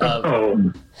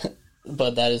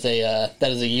 But that is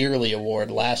a yearly award.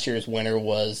 Last year's winner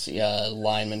was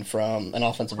an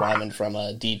offensive lineman from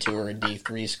a D2 or a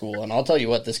D3 school. And I'll tell you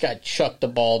what, this guy chucked the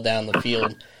ball down the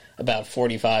field about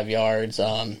 45 yards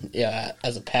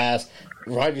as a pass.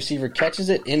 Wide receiver catches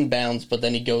it inbounds, but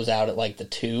then he goes out at like the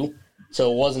 2.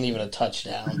 So it wasn't even a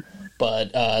touchdown.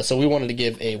 But so we wanted to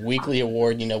give a weekly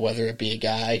award, whether it be a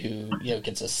guy who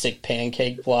gets a sick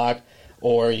pancake block,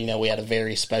 or we had a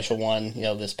very special one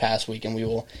this past week, and we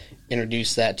will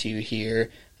introduce that to you here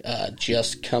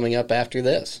just coming up after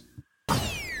this.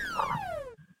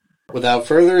 Without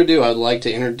further ado, I'd like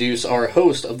to introduce our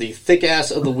host of the Thick Ass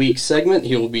of the Week segment.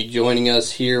 He will be joining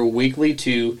us here weekly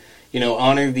to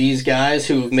honor these guys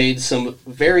who have made some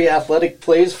very athletic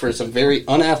plays for some very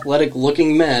unathletic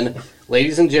looking men.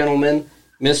 Ladies and gentlemen,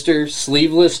 Mr.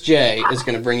 Sleeveless J is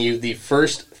going to bring you the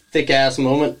first thick-ass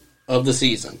moment of the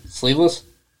season. Sleeveless?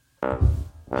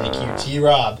 Thank you,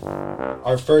 T-Rob.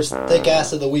 Our first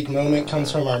thick-ass of the week moment comes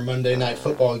from our Monday Night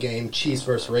Football game, Chiefs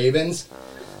vs. Ravens.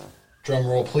 Drum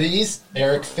roll, please.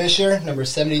 Eric Fisher, number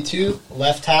 72,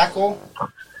 left tackle.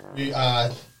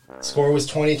 Score was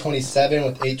 20-27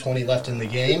 with 8:20 left in the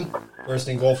game. First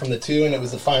and goal from the 2, and it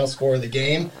was the final score of the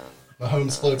game.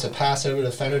 Mahomes floats a pass over the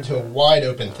defender to a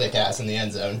wide-open thick-ass in the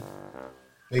end zone.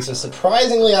 Makes a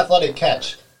surprisingly athletic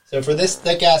catch. So for this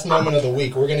thick-ass moment of the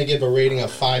week, we're going to give a rating of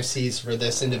 5 C's for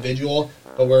this individual,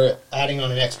 but we're adding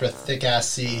on an extra thick-ass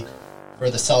C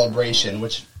for the celebration,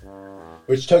 which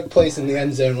took place in the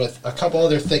end zone with a couple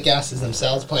other thick-asses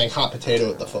themselves playing hot potato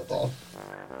with the football.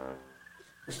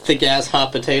 Thick-ass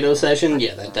hot potato session?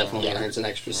 Yeah, that definitely earns an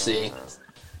extra C.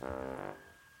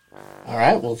 All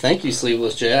right, well, thank you,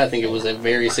 Sleeveless J. I think it was a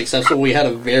very successful. We had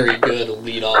a very good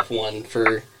lead-off one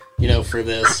for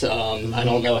this. I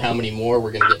don't know how many more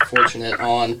we're going to get fortunate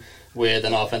on with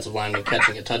an offensive lineman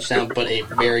catching a touchdown, but a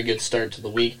very good start to the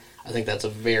week. I think that's a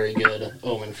very good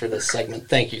omen for this segment.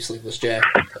 Thank you, Sleeveless J.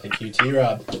 Thank you,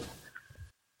 T-Rob.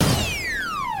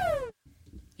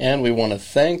 And we want to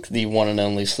thank the one and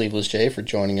only Sleeveless J for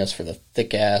joining us for the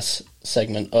thick-ass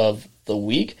segment of the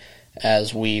week.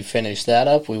 As we finish that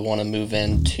up, we want to move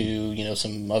into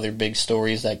some other big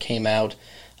stories that came out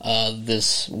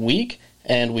this week,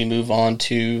 and we move on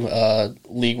to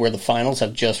league where the finals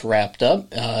have just wrapped up,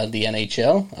 the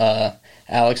NHL.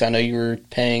 Alex, I know you were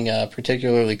paying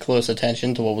particularly close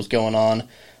attention to what was going on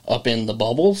up in the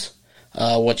bubbles.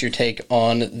 What's your take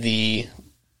on the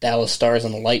Dallas Stars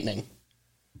and the Lightning?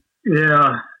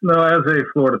 Yeah, no, as a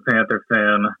Florida Panther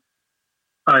fan,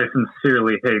 I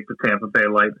sincerely hate the Tampa Bay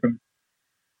Lightning,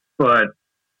 but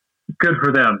good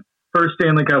for them. First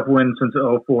Stanley Cup win since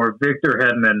 2004. Victor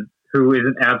Hedman, who is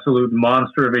an absolute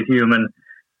monster of a human,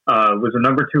 was a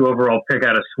number 2 overall pick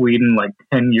out of Sweden like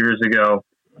 10 years ago.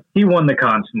 He won the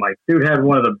Conn Smythe. Dude had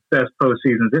one of the best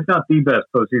postseasons, if not the best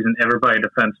postseason ever by a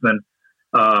defenseman.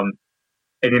 And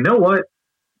you know what?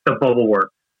 The bubble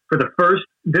worked.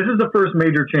 This is the first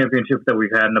major championship that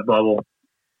we've had in the bubble.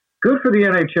 Good for the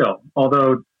NHL.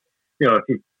 Although, if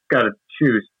you got to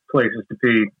choose places to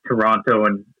be, Toronto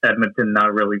and Edmonton,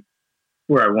 not really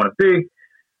where I want to be.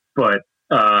 But,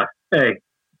 hey,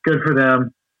 good for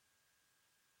them.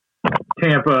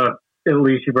 Tampa, at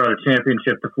least you brought a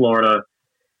championship to Florida,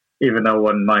 even though it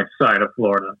wasn't my side of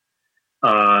Florida.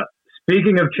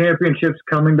 Speaking of championships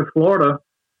coming to Florida,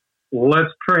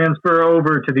 let's transfer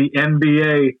over to the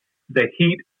NBA. The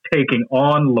Heat taking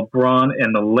on LeBron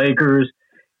and the Lakers.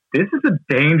 This is a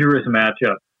dangerous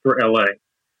matchup for LA.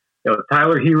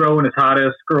 Tyler Hero and his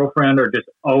hottest girlfriend are just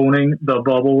owning the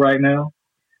bubble right now.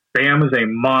 Bam is a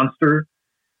monster.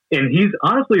 And he's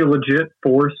honestly a legit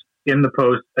force in the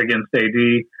post against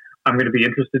AD. I'm going to be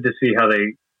interested to see how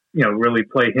they, really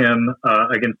play him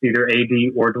against either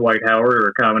AD or Dwight Howard or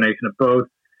a combination of both.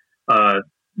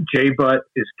 Jay Butt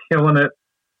is killing it,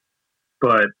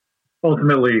 but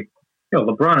ultimately,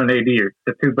 LeBron and AD are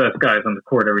the two best guys on the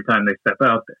court every time they step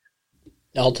out there.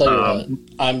 I'll tell you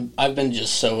what, I've been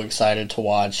just so excited to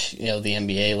watch, the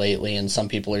NBA lately, and some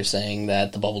people are saying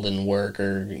that the bubble didn't work,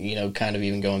 or, kind of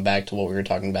even going back to what we were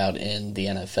talking about in the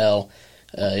NFL.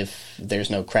 If there's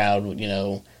no crowd,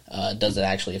 does it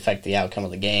actually affect the outcome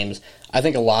of the games? I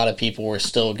think a lot of people were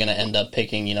still going to end up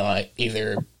picking,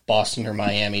 either Boston or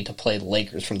Miami to play the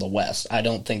Lakers from the West. I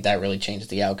don't think that really changed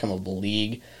the outcome of the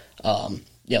league,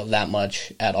 that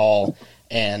much at all.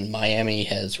 And Miami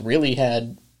has really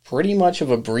had pretty much of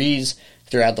a breeze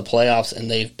throughout the playoffs, and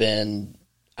they've been,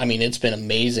 it's been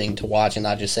amazing to watch, and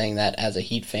not just saying that as a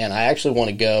Heat fan. I actually want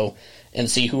to go and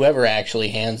see whoever actually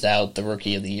hands out the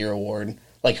Rookie of the Year award.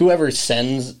 Like, whoever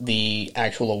sends the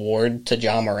actual award to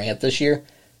Ja Morant this year,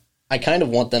 I kind of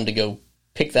want them to go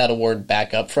pick that award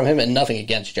back up from him, and nothing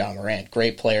against Ja Morant.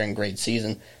 Great player and great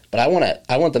season. But I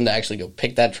want them to actually go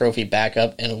pick that trophy back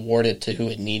up and award it to who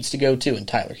it needs to go to, and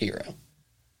Tyler Hero.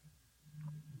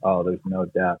 Oh, there's no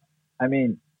doubt.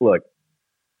 Look,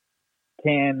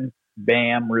 can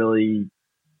Bam really,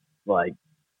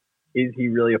 is he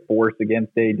really a force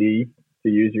against AD, to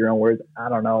use your own words? I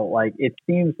don't know. It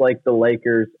seems like the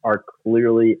Lakers are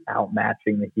clearly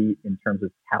outmatching the Heat in terms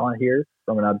of talent here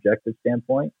from an objective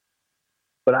standpoint.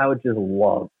 But I would just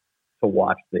love to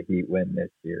watch the Heat win this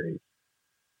series.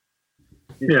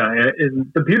 Yeah,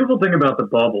 and the beautiful thing about the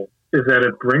bubble is that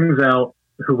it brings out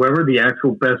whoever the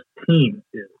actual best team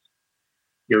is.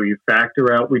 You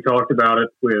factor out, we talked about it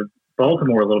with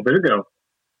Baltimore a little bit ago.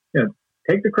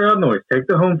 Take the crowd noise, take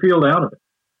the home field out of it.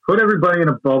 Put everybody in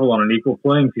a bubble on an equal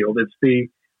playing field. It's the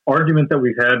argument that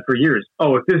we've had for years.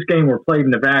 Oh, if this game were played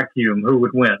in a vacuum, who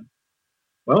would win?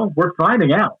 Well, we're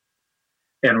finding out.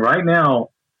 And right now,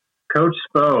 Coach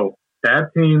Spo,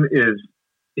 that team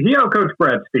he outcoached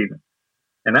Brad Stevens.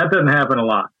 And that doesn't happen a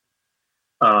lot.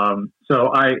 So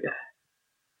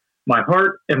my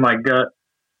heart and my gut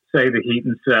say the Heat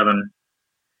in 7,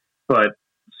 but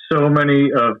so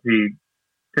many of the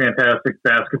fantastic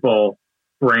basketball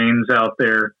brains out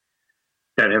there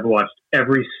that have watched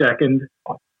every second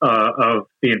of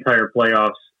the entire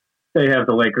playoffs, they have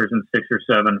the Lakers in 6 or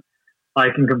 7. I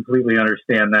can completely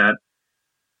understand that.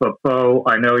 But Bo,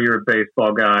 I know you're a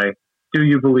baseball guy. Do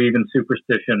you believe in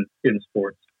superstition in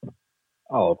sports?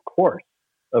 Oh, of course.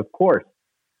 Of course.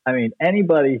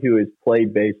 Anybody who has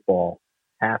played baseball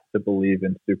has to believe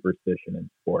in superstition in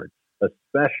sports,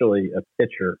 especially a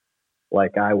pitcher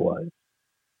like I was.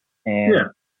 And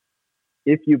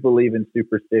if you believe in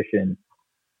superstition,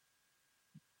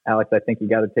 Alex, I think you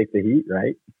got to take the Heat,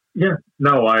 right? Yeah,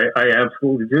 no, I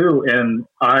absolutely do. And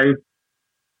I,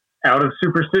 out of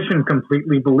superstition,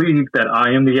 completely believe that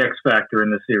I am the X factor in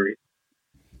the series.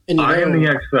 And I am the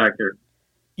X factor.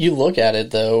 You look at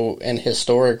it, though, and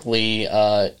historically,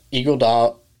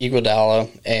 Iguodala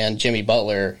and Jimmy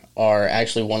Butler are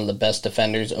actually one of the best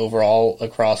defenders overall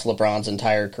across LeBron's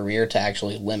entire career to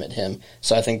actually limit him.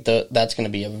 So I think that's going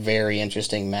to be a very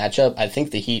interesting matchup. I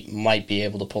think the Heat might be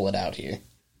able to pull it out here.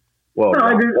 Well,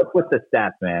 what's with the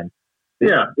stats, man?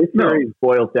 This series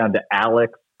boils down to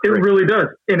Alex. It really does.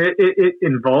 And it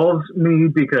involves me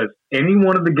because any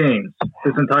one of the games,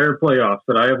 this entire playoffs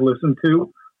that I have listened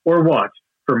to or watched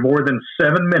for more than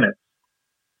 7 minutes,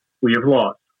 we have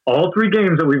lost. All 3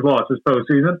 games that we've lost this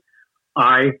postseason,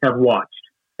 I have watched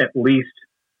at least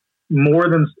more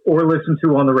than, or listened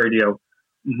to on the radio,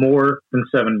 more than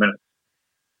 7 minutes.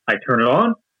 I turn it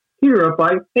on, here up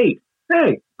by 8.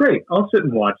 Hey, great, I'll sit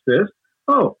and watch this.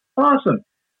 Oh, awesome.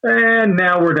 And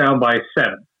now we're down by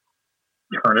 7.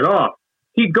 Turn it off.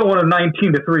 Heat go on a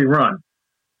 19-3 run.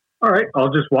 All right,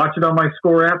 I'll just watch it on my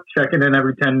score app, check it in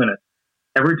every 10 minutes.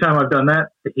 Every time I've done that,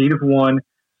 the Heat have won.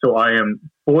 So I am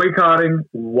boycotting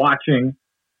watching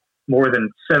more than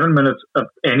 7 minutes of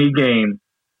any game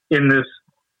in this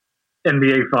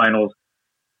NBA Finals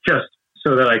just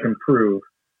so that I can prove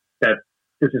that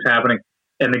this is happening.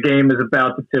 And the game is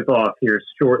about to tip off here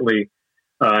shortly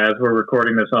as we're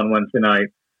recording this on Wednesday night.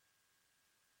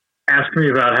 Ask me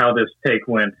about how this take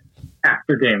went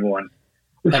after game 1.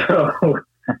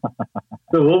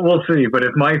 So we'll see. But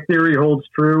if my theory holds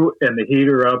true and the Heat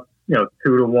are up,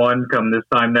 2-1 come this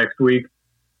time next week,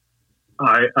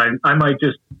 I might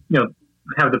just,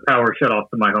 have the power shut off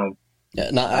to my home. Yeah,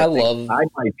 no, I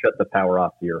might shut the power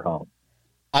off to your home.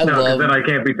 then I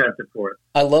can't be tested for it.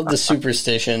 I love the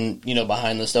superstition,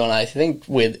 behind the stone. I think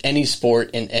with any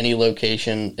sport in any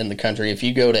location in the country, if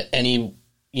you go to any,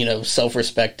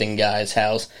 self-respecting guy's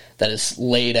house that is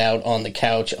laid out on the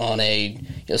couch on a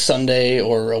Sunday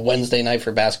or a Wednesday night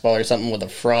for basketball or something with a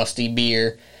frosty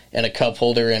beer and a cup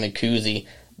holder and a koozie,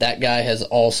 that guy has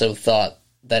also thought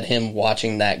that him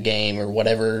watching that game or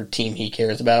whatever team he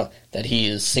cares about, that he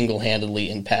is single-handedly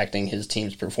impacting his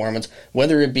team's performance,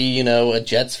 whether it be, a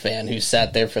Jets fan who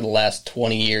sat there for the last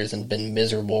 20 years and been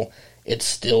miserable. It's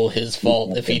still his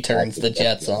fault if he turns the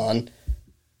Jets on.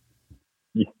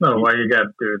 No, why you got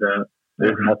to do that?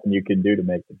 There's nothing you can do to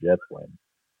make the Jets win.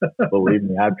 Believe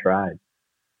me, I've tried.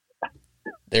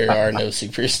 There are no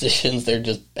superstitions. They're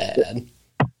just bad.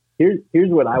 Here's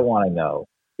what I want to know,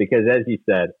 because as you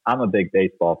said, I'm a big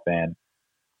baseball fan.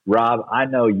 Rob, I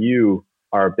know you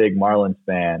are a big Marlins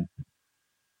fan.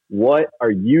 What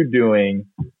are you doing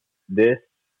this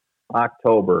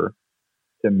October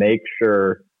to make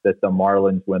sure that the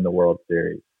Marlins win the World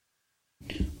Series?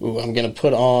 Ooh, I'm going to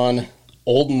put on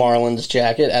old Marlins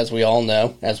jacket. As we all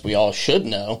know, as we all should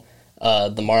know,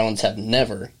 the Marlins have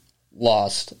never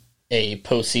lost a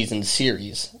postseason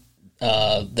series.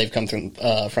 They've come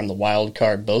from the wild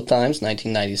card both times,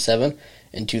 1997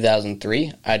 and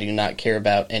 2003. I do not care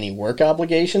about any work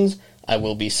obligations. I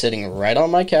will be sitting right on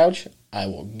my couch. I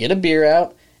will get a beer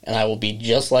out, and I will be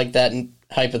just like that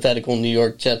hypothetical New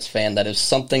York Jets fan that if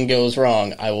something goes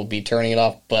wrong, I will be turning it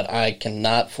off, but I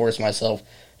cannot force myself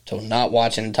to not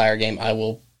watch an entire game. I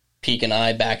will peek an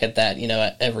eye back at that,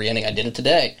 at every inning. I did it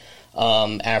today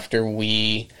after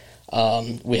we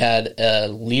had a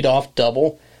leadoff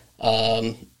double.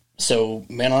 So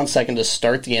man on second to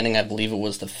start the inning. I believe it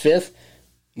was the fifth.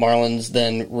 Marlins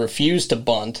then refused to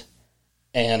bunt,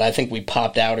 and I think we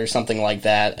popped out or something like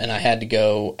that, and I had to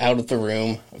go out of the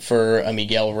room for a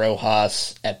Miguel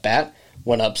Rojas at bat.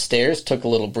 Went upstairs, took a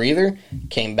little breather,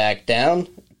 came back down,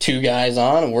 2 guys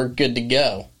on, and we're good to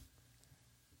go.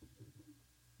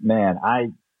 Man,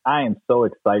 I am so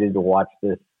excited to watch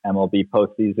this MLB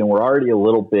postseason. We're already a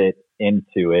little bit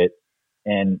into it,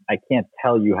 and I can't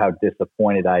tell you how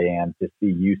disappointed I am to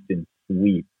see Houston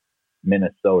sweep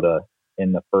Minnesota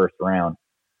in the first round.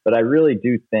 But I really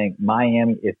do think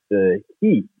Miami, if the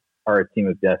Heat are a team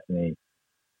of destiny,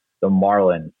 the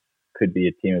Marlins could be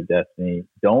a team of destiny.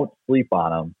 Don't sleep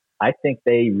on them. I think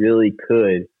they really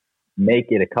could make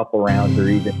it a couple rounds or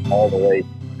even all the way.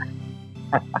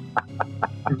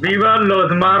 Viva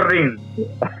los Marlins.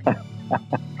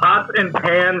 Pots and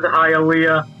pans,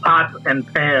 Hialeah. Pots and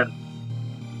pans.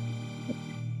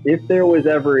 If there was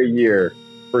ever a year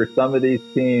for some of these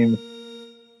teams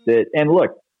that, and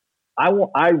look,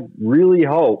 I really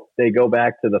hope they go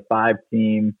back to the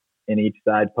 5-team in each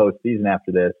side postseason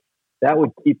after this. That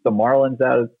would keep the Marlins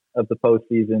out of the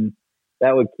postseason.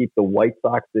 That would keep the White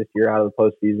Sox this year out of the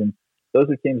postseason. Those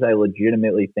are teams I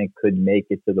legitimately think could make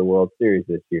it to the World Series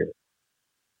this year.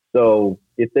 So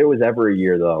if there was ever a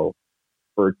year, though,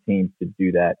 for teams to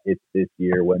do that, it's this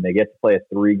year when they get to play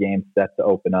a 3-game set to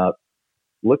open up.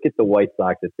 Look at the White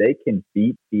Sox. If they can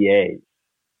beat the A's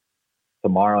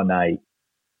tomorrow night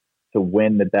to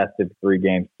win the best of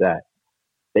 3-game set,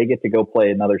 they get to go play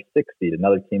another 6 seed,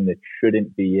 another team that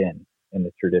shouldn't be in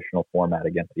the traditional format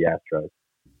against the Astros.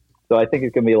 So I think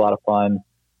it's going to be a lot of fun.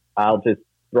 I'll just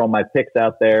throw my picks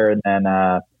out there, and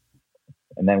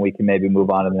then we can maybe move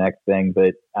on to the next thing.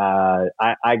 But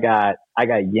I got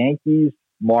Yankees,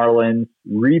 Marlins,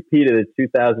 repeat of the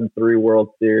 2003 World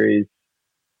Series,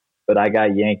 but I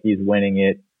got Yankees winning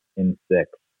it in 6.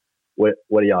 What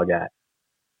do y'all got?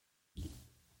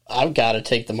 I've got to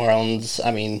take the Marlins.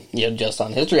 I mean, just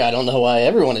on history, I don't know why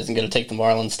everyone isn't going to take the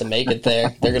Marlins to make it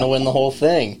there. They're going to win the whole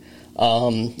thing.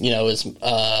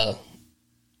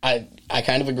 I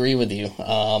kind of agree with you.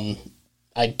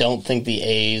 I don't think the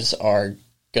A's are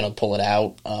going to pull it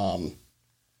out.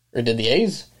 Or did the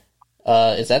A's?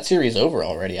 Is that series over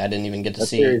already? I didn't even get to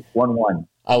see. Series 1-1.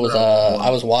 I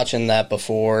was watching that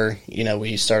before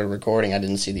we started recording. I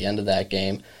didn't see the end of that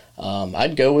game.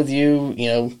 I'd go with you.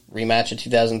 Rematch of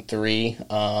 2003.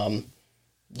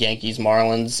 Yankees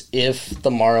Marlins. If the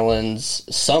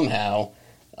Marlins somehow,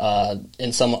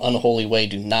 in some unholy way,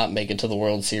 do not make it to the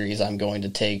World Series, I'm going to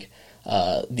take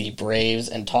the Braves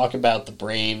and talk about the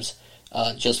Braves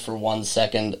just for 1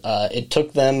 second. It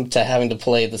took them to having to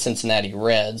play the Cincinnati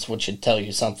Reds, which should tell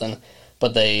you something,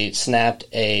 but they snapped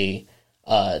a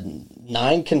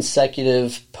 9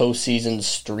 consecutive postseason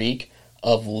streak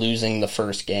of losing the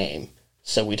first game.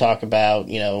 So we talk about,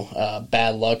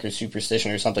 bad luck or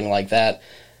superstition or something like that.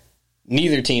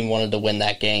 Neither team wanted to win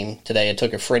that game today. It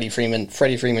took a Freddie Freeman.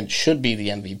 Freddie Freeman should be the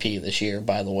MVP this year,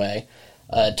 by the way.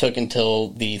 It took until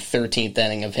the 13th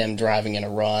inning of him driving in a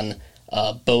run.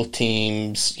 Both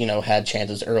teams, had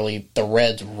chances early. The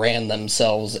Reds ran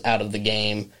themselves out of the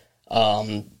game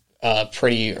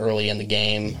pretty early in the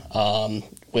game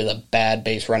with a bad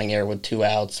base running error with 2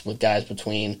 outs, with guys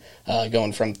between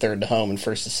going from third to home and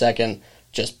first to second.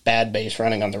 Just bad base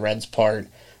running on the Reds' part.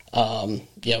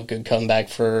 Good comeback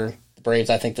for the Braves.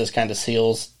 I think this kind of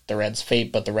seals the Reds'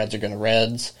 fate, but the Reds are going to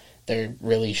Reds. They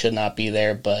really should not be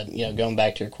there. But, going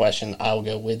back to your question, I'll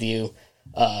go with you.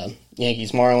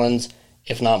 Yankees, Marlins.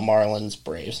 If not Marlins,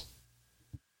 Braves.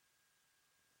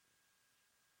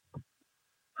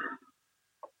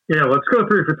 Yeah, let's go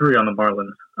 3 for 3 on the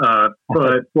Marlins.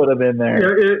 But put them in there.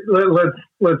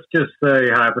 Let's just say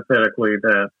hypothetically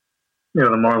that the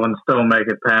Marlins don't make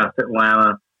it past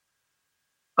Atlanta.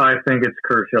 I think it's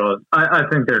Kershaw. I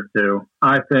think they're due.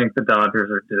 I think the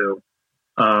Dodgers are due.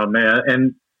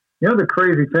 And the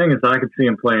crazy thing is I could see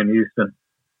him playing Houston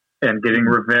and getting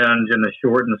revenge in the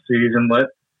shortened season.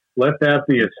 Let that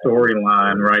be a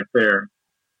storyline right there.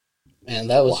 Man,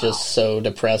 that was just so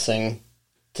depressing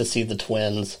to see the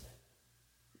Twins.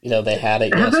 They had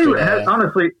it yesterday.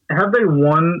 Honestly, have they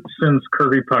won since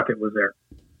Kirby Puckett was there?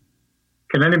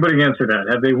 Can anybody answer that?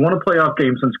 Have they won a playoff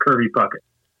game since Kirby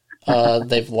Puckett?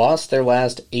 They've lost their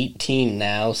last 18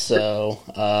 now, so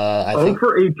I think...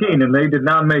 for 18, and they did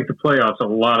not make the playoffs a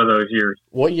lot of those years.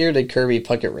 What year did Kirby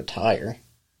Puckett retire?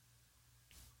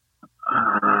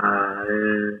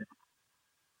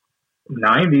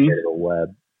 90.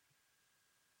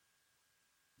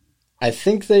 I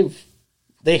think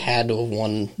they had to have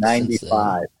won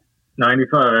 95.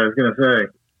 95, I was going to say.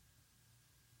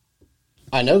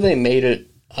 I know they made it.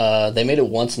 They made it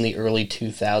once in the early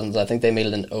 2000s. I think they made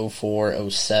it in 04,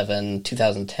 07,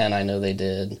 2010. I know they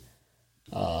did.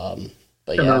 But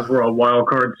those were all wild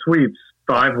card sweeps.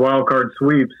 5 wild card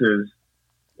sweeps is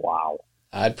wow.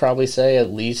 I'd probably say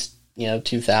at least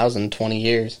 2000, 20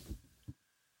 years.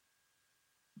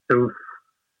 Oof.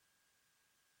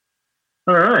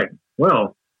 All right.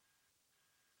 Well,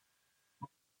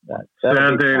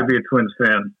 sad day to be a Twins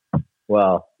fan.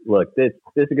 Well, look, this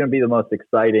is going to be the most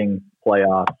exciting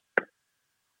playoffs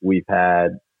we've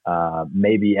had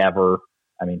maybe ever.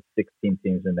 I mean, 16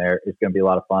 teams in there. It's going to be a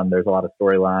lot of fun. There's a lot of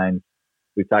storylines.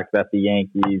 We've talked about the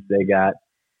Yankees. They got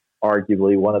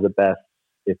arguably one of the best,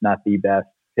 if not the best,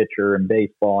 pitcher in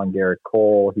baseball, and Garrett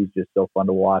Cole. He's just so fun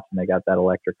to watch, and they got that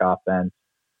electric offense.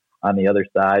 On the other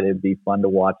side, it'd be fun to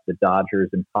watch the Dodgers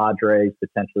and Padres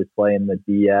potentially play in the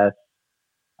DS.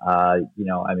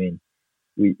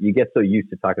 You get so used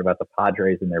to talking about the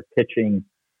Padres and their pitching.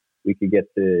 We could get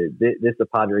to this a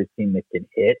Padres team that can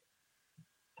hit.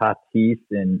 Tatis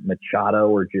and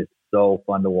Machado are just so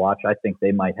fun to watch. I think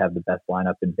they might have the best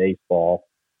lineup in baseball,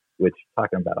 which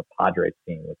talking about a Padres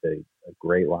team with a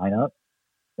great lineup.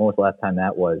 When was the last time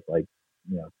that was?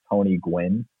 Tony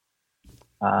Gwynn.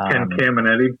 Ken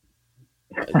Caminiti.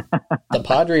 The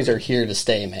Padres are here to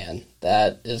stay, man.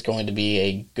 That is going to be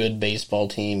a good baseball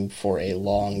team for a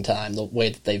long time. The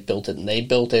way that they've built it, and they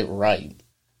built it right.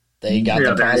 They got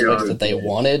the prospects that they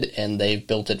wanted, and they've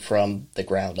built it from the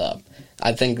ground up.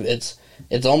 I think it's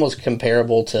almost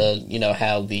comparable to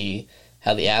how the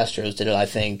Astros did it. I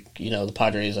think the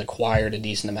Padres acquired a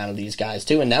decent amount of these guys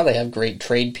too, and now they have great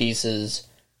trade pieces.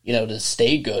 To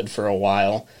stay good for a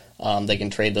while. They can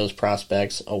trade those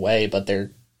prospects away, but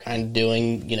they're kind of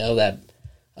doing, that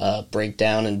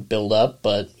breakdown and build up,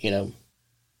 but,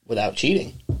 without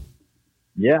cheating.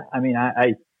 Yeah, I mean,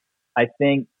 I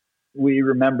think we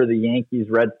remember the Yankees,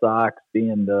 Red Sox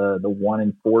being the 1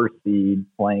 and 4 seed,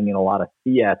 playing in a lot of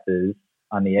CSs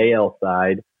on the AL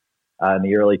side in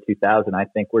the early 2000s. I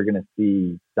think we're going to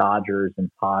see Dodgers and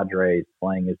Padres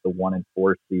playing as the 1 and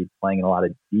 4 seed, playing in a lot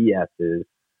of DSs.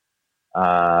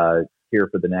 Here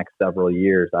for the next several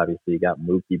years. Obviously, you got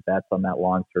Mookie Betts on that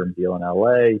long-term deal in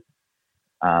LA.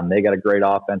 They got a great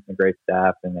offense and great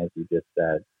staff, and as you just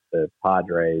said, the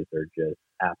Padres are just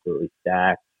absolutely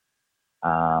stacked.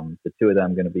 The two of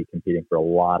them going to be competing for a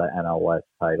lot of NL West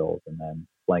titles, and then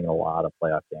playing a lot of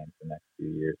playoff games the next few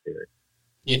years here.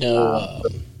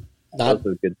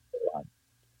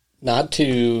 Not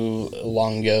too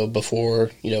long ago,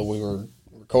 before we were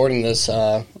recording this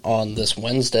on this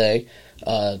Wednesday,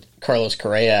 Carlos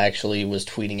Correa actually was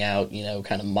tweeting out,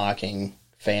 kind of mocking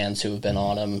fans who have been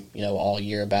on him, all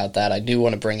year about that. I do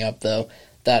want to bring up, though,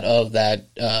 that of that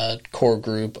core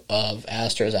group of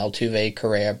Astros, Altuve,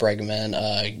 Correa,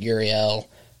 Bregman, Uriel,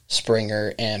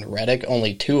 Springer, and Reddick,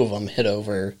 only 2 of them hit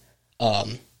over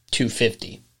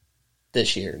 250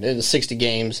 this year. The 60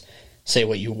 games, say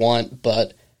what you want,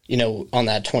 but, on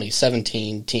that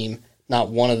 2017 team, not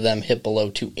one of them hit below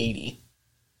 280.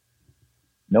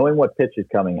 knowing what pitch is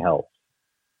coming helps.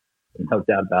 No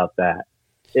doubt about that.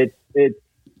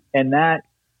 And that,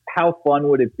 how fun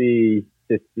would it be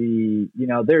to see,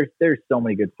 there's so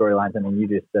many good storylines. I mean, you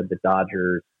just said the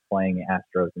Dodgers playing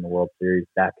Astros in the World Series.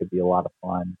 That could be a lot of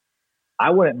fun. I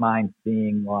wouldn't mind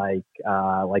seeing like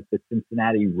the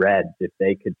Cincinnati Reds, if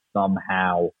they could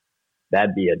somehow,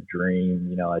 that'd be a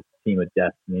dream, a team of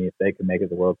destiny, if they could make it to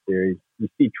the World Series. You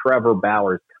see Trevor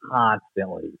Bauer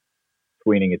constantly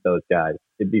tweeting at those guys.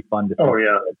 It'd be fun to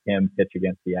see him pitch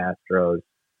against the Astros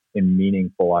in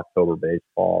meaningful October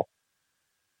baseball.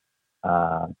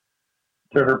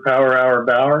 Trevor Power Hour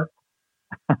Bauer.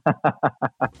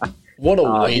 What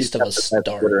a waste of a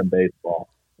start in baseball.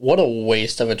 What a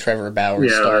waste of a Trevor Bauer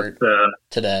start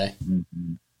today.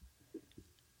 Mm-hmm.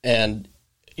 And,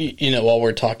 while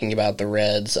we're talking about the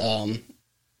Reds,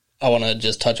 I want to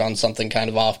just touch on something kind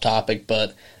of off topic,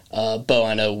 but Bo,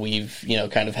 I know we've,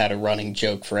 kind of had a running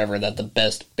joke forever that the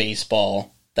best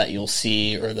baseball that you'll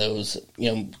see are those,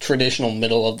 traditional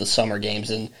middle of the summer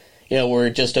games. And, we're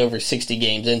just over 60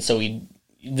 games in, so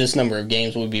this number of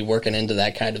games would be working into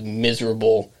that kind of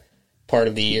miserable part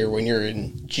of the year when you're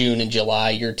in June and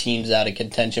July, your team's out of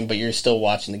contention, but you're still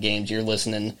watching the games. You're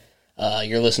listening to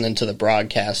the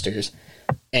broadcasters,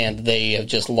 and they have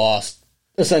just lost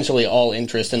essentially all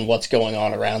interest in what's going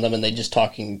on around them, and they're just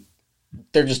talking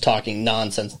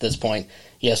nonsense at this point.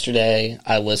 Yesterday,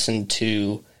 I listened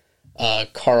to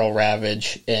Carl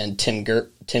Ravage and Tim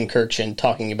Kirkshin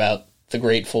talking about the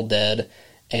Grateful Dead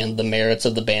and the merits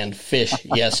of the band Fish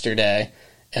yesterday,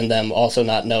 and them also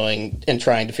not knowing and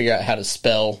trying to figure out how to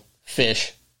spell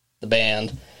Fish, the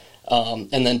band.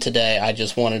 And then today I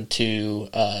just wanted to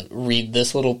read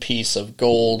this little piece of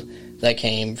gold that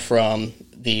came from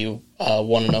the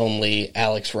one and only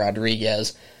Alex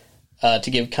Rodriguez. To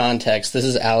give context, this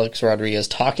is Alex Rodriguez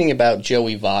talking about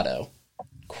Joey Votto.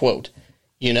 Quote,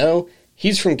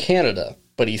 he's from Canada,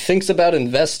 but he thinks about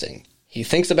investing. He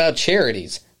thinks about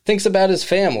charities, thinks about his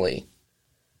family.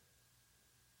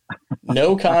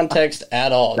 No context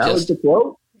at all. That was the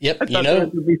quote? Yep. I thought there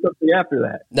would be something after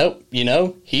that. Nope.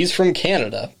 He's from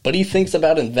Canada, but he thinks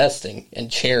about investing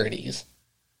and charities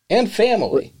and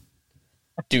family.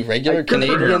 Do regular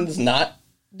Canadians not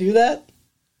do that?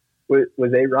 Was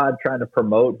A-Rod trying to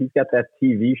promote? He's got that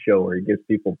TV show where he gives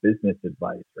people business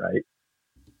advice, right?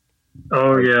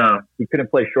 Oh, yeah. He couldn't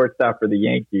play shortstop for the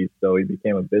Yankees, so he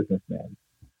became a businessman.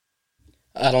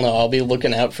 I don't know. I'll be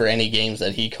looking out for any games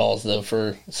that he calls, though,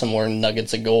 for some more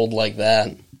nuggets of gold like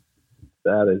that.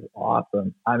 That is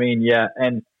awesome. I mean, yeah,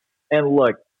 and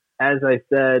look, as I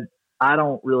said, I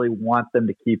don't really want them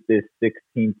to keep this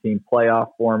 16-team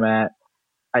playoff format.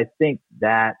 I think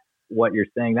that what you're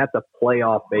saying, that's a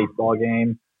playoff baseball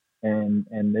game, and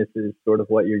this is sort of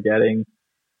what you're getting.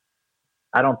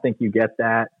 I don't think you get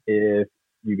that if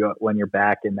you go when you're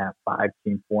back in that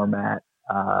 5-team format.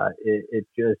 It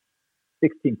just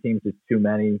 16 teams is too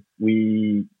many.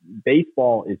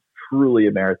 Baseball is truly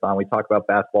a marathon. We talk about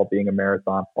basketball being a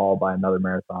marathon followed by another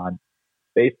marathon.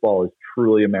 Baseball is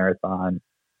truly a marathon,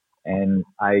 and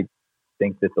I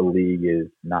think that the league is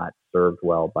not served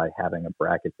well by having a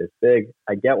bracket this big.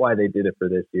 I get why they did it for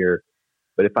this year,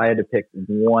 but if I had to pick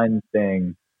one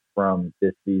thing from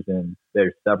this season,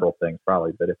 there's several things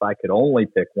probably, but if I could only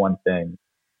pick one thing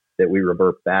that we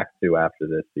revert back to after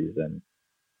this season,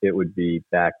 it would be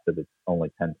back to the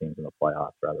only 10 teams in the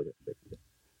playoffs rather than 60.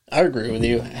 I agree with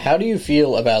you. How do you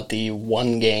feel about the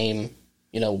one game,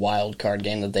 wild card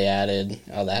game that they added?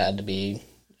 Oh, that had to be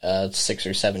 6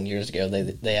 or 7 years ago.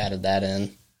 They added that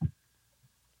in.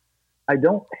 I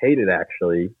don't hate it,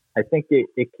 actually. I think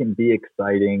it can be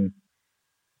exciting.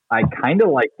 I kind of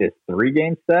like this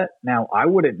 3-game set. Now, I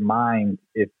wouldn't mind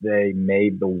if they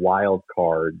made the wild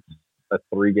cards a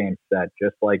 3-game set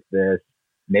just like this.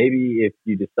 Maybe if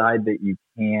you decide that you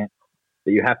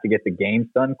have to get the games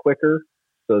done quicker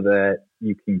so that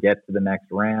you can get to the next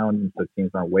round and so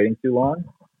teams aren't waiting too long,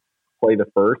 play the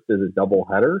first as a double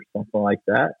header, something like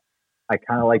that. I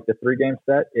kind of like the 3-game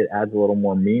set. It adds a little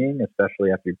more meaning,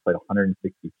 especially after you've played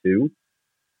 162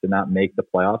 to not make the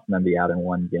playoffs and then be out in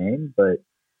one game. But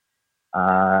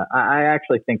I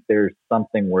actually think there's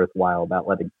something worthwhile about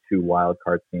letting 2 wild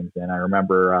card teams in. I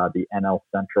remember the NL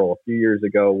Central a few years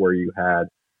ago where you had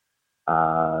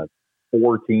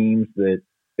 4 teams that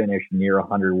finished near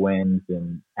 100 wins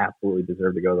and absolutely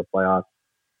deserve to go to the playoffs.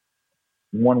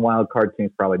 1 wild card team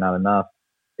is probably not enough.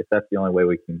 If that's the only way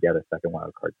we can get a second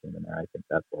wild card team in there, I think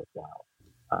that's worthwhile.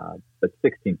 But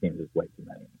 16 teams is way too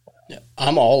many in the playoffs. Yeah,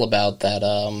 I'm all about that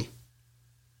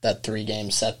 3-game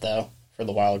set, though, for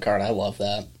the wild card. I love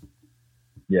that.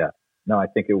 Yeah. No, I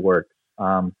think it works.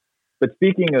 But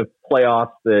speaking of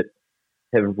playoffs that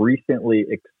have recently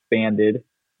expanded.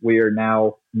 We are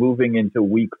now moving into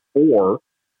week 4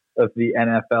 of the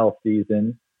NFL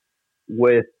season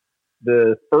with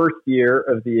the first year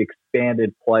of the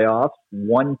expanded playoffs.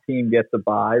 One team gets a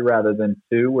bye rather than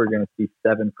 2. We're going to see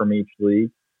 7 from each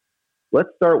league. Let's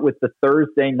start with the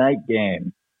Thursday night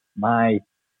game. My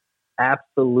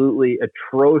absolutely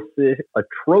atrocious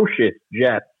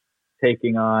Jets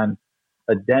taking on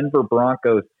a Denver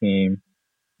Broncos team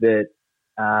that,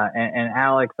 and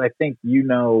Alex, I think you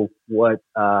know what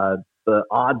the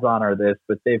odds on are this,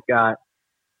 but they've got,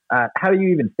 how do you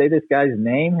even say this guy's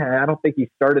name? I don't think he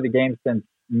started the game since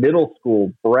middle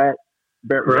school. Brett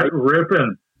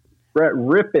Rypien. Brett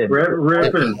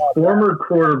Rypien, former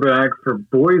quarterback for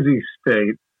Boise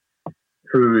State,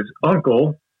 whose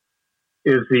uncle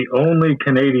is the only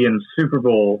Canadian Super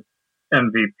Bowl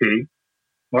MVP,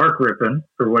 Mark Rypien,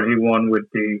 for what he won with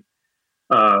the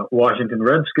Washington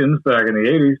Redskins back in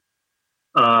the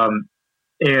 80s.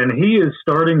 And he is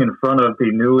starting in front of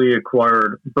the newly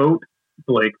acquired Boat,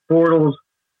 Blake Bortles.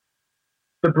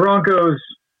 The Broncos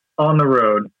on the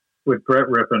road with Brett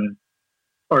Rypien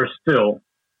are still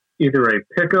either a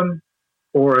pick'em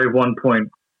or a 1-point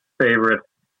favorite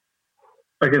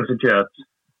against the Jets.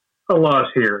 A loss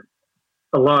here,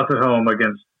 a loss at home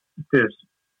against this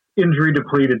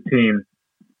injury-depleted team.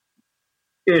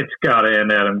 It's got to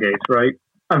end Adam Gase, right?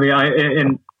 I mean,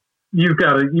 and you've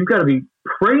got to be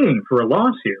praying for a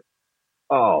loss here.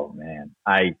 Oh man,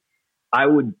 I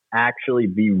would actually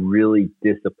be really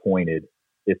disappointed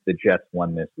if the Jets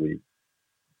won this week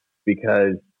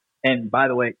because, and by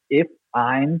the way, if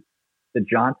I'm the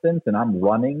Johnsons and I'm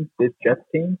running this Jets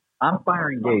team, I'm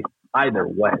firing Gase either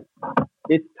way.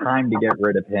 It's time to get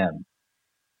rid of him.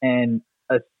 And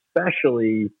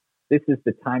especially, this is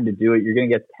the time to do it. You're going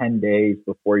to get 10 days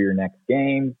before your next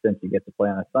game since you get to play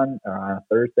on a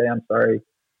Thursday, I'm sorry.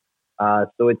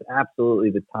 So it's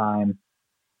absolutely the time.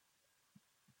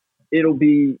 It'll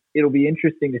be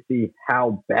interesting to see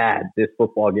how bad this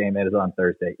football game is on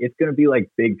Thursday. It's going to be like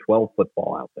Big 12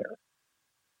 football out there.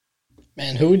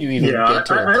 Man, who would you even get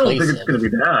to replace I don't think it's going to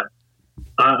be that.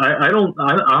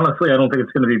 Honestly, I don't think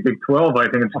it's going to be Big 12. I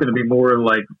think it's going to be more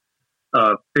like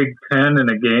Big 10 in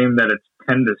a game that it's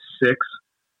 10-6,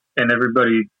 and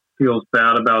everybody feels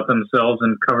bad about themselves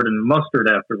and covered in mustard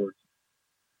afterwards.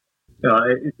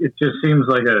 It just seems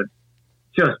like a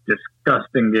just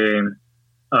disgusting game.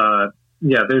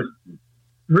 There's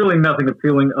really nothing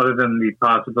appealing other than the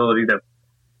possibility that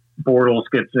Bortles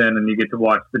gets in and you get to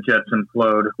watch the Jets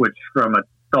implode, which from a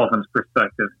Dolphins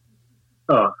perspective,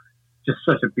 just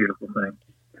such a beautiful thing.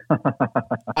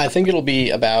 I think it'll be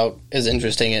about as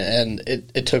interesting, and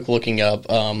it took looking up,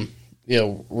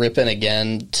 Rypien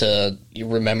again to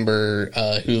remember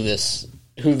who this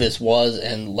was,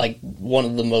 and like one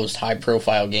of the most high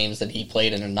profile games that he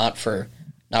played in, and not for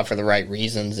the right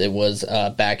reasons. It was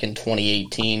back in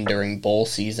 2018 during bowl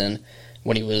season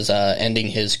when he was ending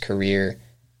his career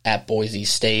at Boise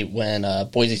State when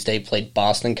Boise State played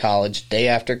Boston College day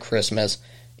after Christmas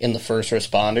in the First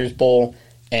Responders Bowl,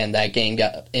 and that game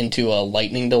got into a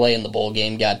lightning delay and the bowl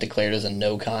game got declared as a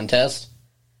no contest.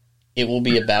 It will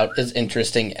be about as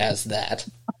interesting as that.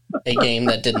 A game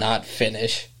that did not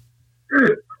finish.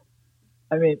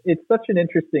 I mean, it's such an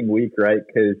interesting week, right?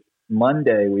 Because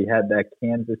Monday we had that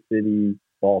Kansas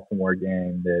City-Baltimore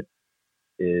game that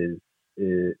is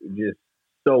just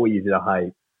so easy to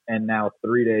hype. And now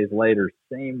 3 days later,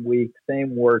 same week,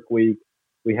 same work week,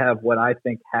 we have what I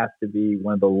think has to be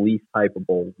one of the least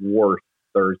hypeable, worst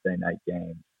Thursday night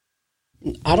games.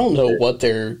 I don't know what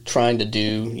they're trying to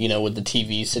do, with the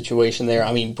TV situation there.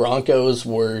 I mean, Broncos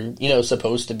were,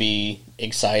 supposed to be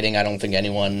exciting. I don't think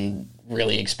anyone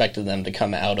really expected them to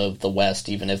come out of the West,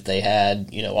 even if they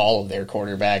had, all of their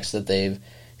quarterbacks that they've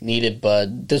needed.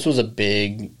 But this was a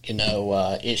big,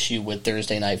 issue with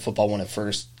Thursday Night Football when it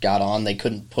first got on. They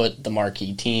couldn't put the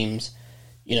marquee teams,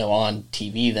 on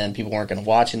TV then. People weren't going to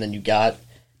watch. And then you got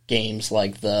games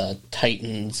like the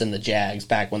Titans and the Jags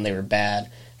back when they were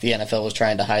bad. The NFL was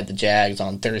trying to hide the Jags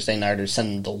on Thursday night or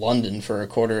send them to London for a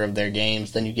quarter of their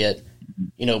games. Then you get,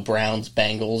 Browns,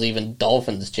 Bengals, even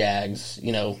Dolphins, Jags,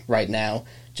 right now,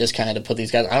 just kind of put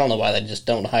these guys. I don't know why they just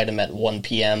don't hide them at 1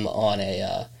 p.m. on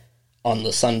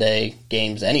the Sunday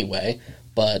games anyway.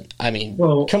 But, I mean,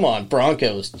 come on,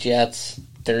 Broncos, Jets,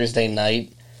 Thursday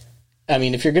night. I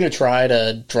mean, if you're going to try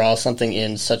to draw something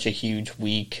in such a huge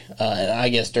week, and I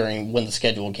guess during when the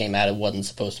schedule came out, it wasn't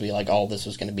supposed to be like all this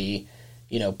was going to be,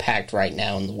 packed right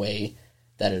now in the way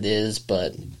that it is.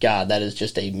 But, God, that is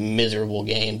just a miserable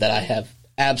game that I have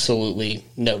absolutely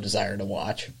no desire to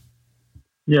watch.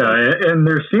 Yeah, and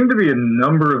there seemed to be a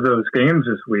number of those games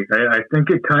this week. I think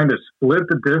it kind of split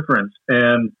the difference.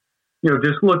 And,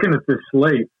 just looking at this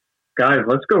slate, guys,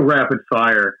 let's go rapid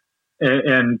fire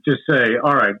and just say,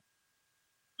 all right,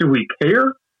 do we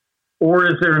care? Or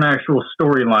is there an actual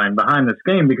storyline behind this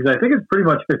game? Because I think it's pretty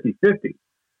much 50-50.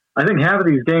 I think half of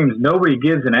these games, nobody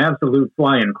gives an absolute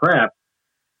flying crap.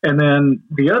 And then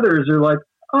the others are like,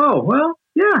 oh, well,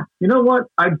 yeah, you know what?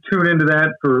 I'd tune into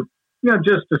that for,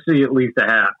 just to see at least a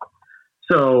half.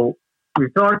 So we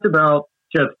talked about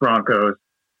Jets Broncos,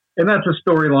 and that's a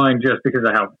storyline just because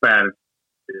of how bad it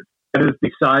is. That is the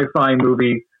sci-fi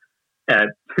movie at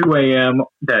 2 a.m.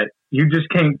 that you just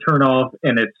can't turn off,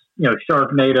 and it's,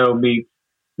 Sharknado meets,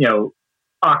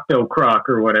 Octo Croc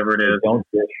or whatever it is. Don't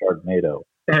get Sharknado.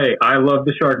 Hey, I love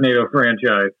the Sharknado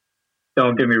franchise.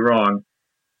 Don't get me wrong.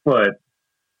 But,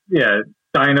 yeah,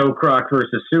 Dino Croc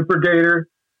versus Super Gator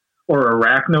or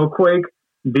Arachnoquake,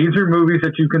 these are movies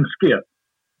that you can skip.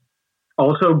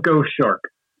 Also, Ghost Shark.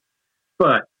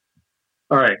 But,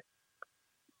 all right.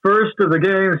 First of the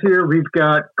games here, we've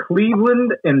got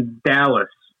Cleveland and Dallas.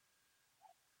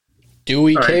 Do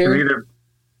we care?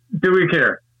 Do we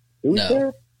care?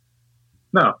 No.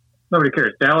 No, nobody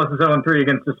cares. Dallas is 0-3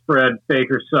 against the spread.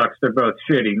 Baker sucks. They're both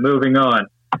shitty. Moving on.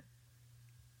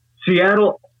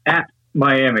 Seattle at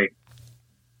Miami.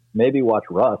 Maybe watch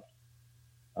Russ.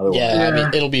 Otherwise. Yeah, I mean,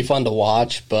 it'll be fun to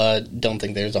watch, but don't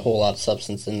think there's a whole lot of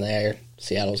substance in there.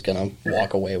 Seattle's going to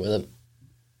walk away with it.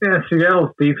 Yeah,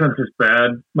 Seattle's defense is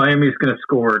bad. Miami's going to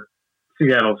score.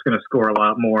 Seattle's going to score a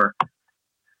lot more.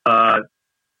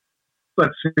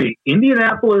 Let's see.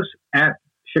 Indianapolis at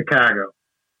Chicago.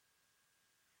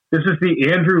 This is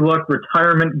the Andrew Luck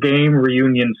retirement game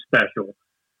reunion special.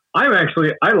 I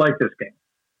like this game.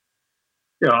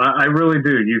 I really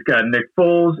do. You've got Nick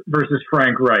Foles versus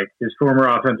Frank Reich, his former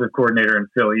offensive coordinator in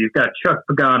Philly. You've got Chuck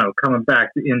Pagano coming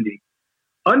back to Indy.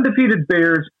 Undefeated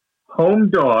Bears, home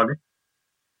dog,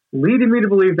 leading me to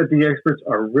believe that the experts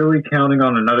are really counting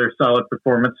on another solid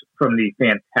performance from the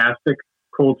fantastic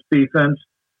Colts defense.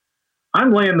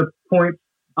 I'm laying the point.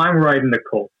 I'm riding the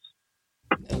Colts.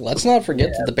 Let's not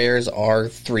forget that the Bears are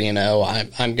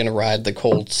 3-0. I'm going to ride the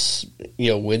Colts,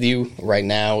 with you. Right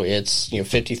now, it's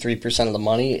 53% of the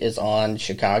money is on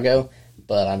Chicago,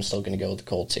 but I'm still going to go with the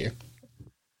Colts here.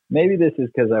 Maybe this is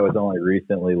because I was only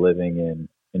recently living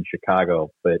in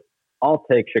Chicago, but I'll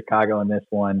take Chicago in this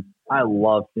one. I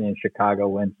love seeing Chicago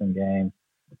win some games.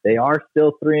 They are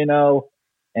still 3-0,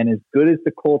 and as good as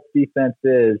the Colts defense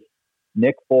is,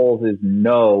 Nick Foles is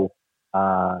no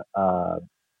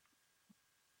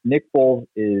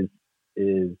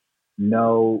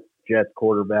Jets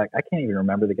quarterback. I can't even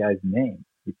remember the guy's name.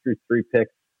 He threw 3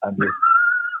 picks. I'm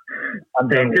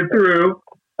think it through.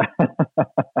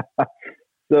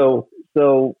 So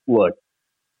look,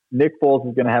 Nick Foles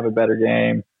is going to have a better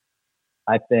game.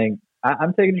 I think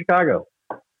I'm taking Chicago.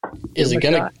 Is it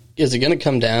gonna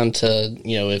come down to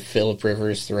if Phillip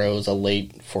Rivers throws a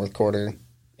late fourth quarter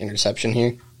interception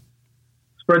here?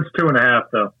 Spread's 2.5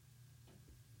 though.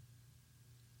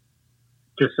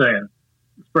 Just saying.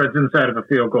 Spread's inside of a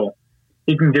field goal.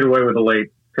 He can get away with a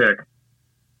late pick.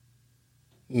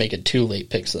 Make it 2 late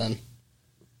picks then.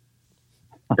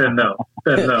 Then no.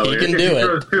 He can do it.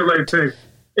 Throws 2 late picks,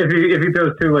 if he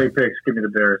throws 2 late picks, give me the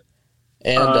Bears.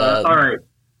 And all right.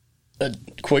 A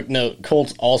quick note: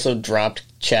 Colts also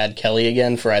dropped Chad Kelly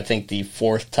again for I think the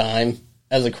 4th time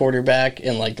as a quarterback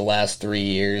in like the last 3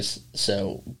 years.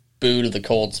 So boo to the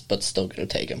Colts, but still going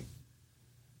to take him.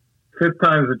 5th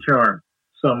time's a charm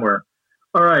somewhere.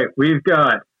 All right, we've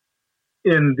got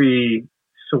in the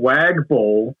Swag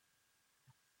Bowl,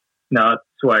 not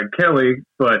Swag Kelly,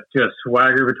 but just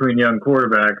swagger between young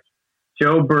quarterbacks,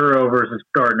 Joe Burrow versus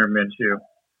Gardner Minshew.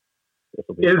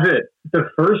 Is it the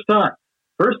first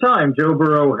time Joe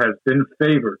Burrow has been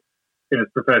favored in his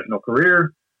professional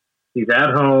career? He's at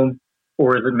home,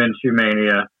 or is it Minshew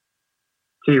Mania?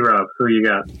 T-Rob, who you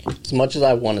got? As much as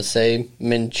I want to say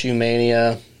Minshew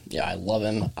Mania, yeah, I love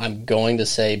him. I'm going to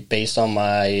say, based on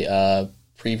my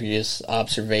previous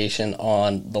observation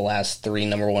on the last 3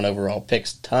 number 1 overall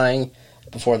picks tying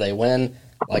before they win,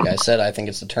 like I said, I think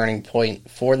it's a turning point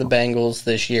for the Bengals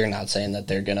this year. Not saying that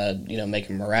they're going to make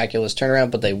a miraculous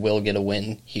turnaround, but they will get a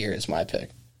win here is my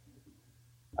pick.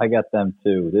 I got them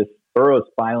too. This Burrow's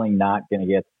finally not going to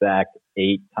get sacked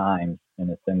 8 times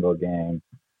in a single game.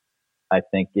 I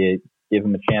think it give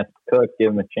him a chance to cook,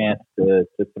 give him a chance to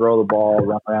throw the ball,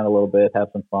 run around a little bit, have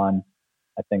some fun.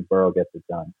 I think Burrow gets it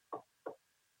done.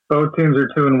 Both teams are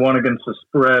 2-1 against the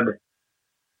spread.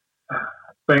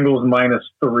 Bengals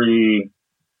 -3.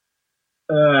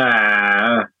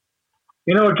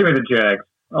 You know what? Give me the Jags.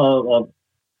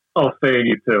 I'll fade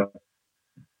you too.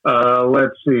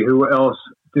 Let's see. Who else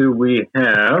do we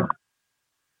have?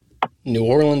 New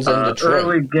Orleans and Detroit.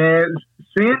 Early games.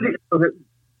 Let's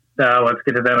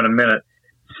get to them in a minute.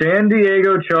 San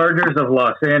Diego Chargers of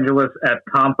Los Angeles at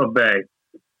Tampa Bay.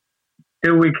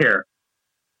 Do we care?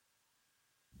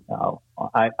 No,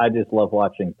 I just love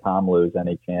watching Tom lose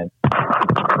any chance.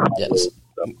 Yes.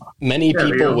 Many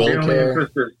people will the only care.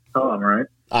 interest is Tom, right?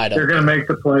 I don't. They're going to make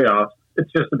the playoffs.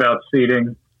 It's just about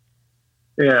seeding.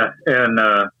 Yeah, and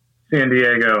San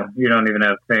Diego, you don't even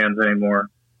have fans anymore.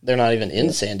 They're not even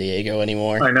in San Diego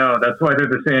anymore. I know. That's why they're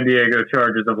the San Diego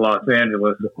Chargers of Los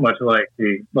Angeles, much like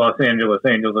the Los Angeles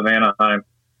Angels of Anaheim.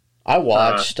 I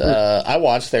watched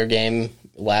their game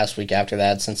last week after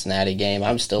that Cincinnati game.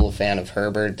 I'm still a fan of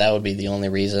Herbert. That would be the only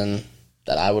reason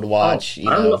that I would watch.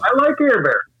 I like Air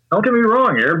Bear. Don't get me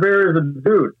wrong. Air Bear is a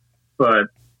dude. But,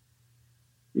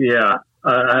 yeah,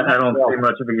 I don't see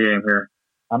much of a game here.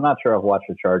 I'm not sure I've watched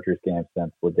a Chargers game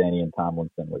since LaDainian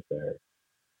Tomlinson was there.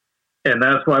 And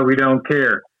that's why we don't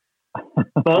care.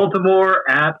 Baltimore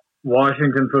at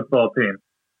Washington football team.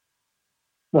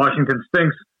 Washington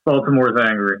stinks. Baltimore's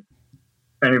angry.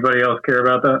 Anybody else care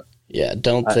about that? Yeah,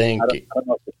 don't think. I don't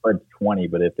know if the spread's 20,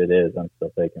 but if it is, I'm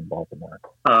still taking Baltimore.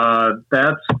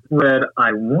 That spread,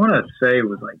 I want to say, it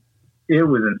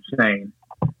was insane.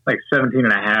 Like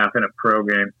 17.5 in a pro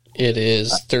game. It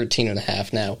is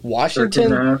 13.5 now.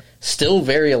 Washington still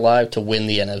very alive to win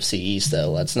the NFC East,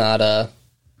 though. Let's not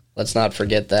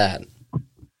forget that.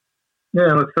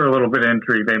 Yeah, let's throw a little bit of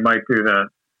intrigue. They might do that.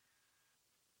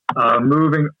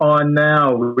 Moving on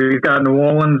now, we've got New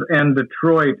Orleans and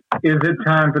Detroit. Is it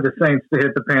time for the Saints to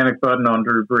hit the panic button on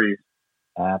Drew Brees?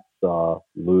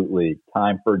 Absolutely.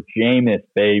 Time for Jameis,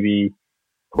 baby.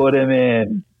 Put him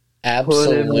in.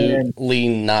 Absolutely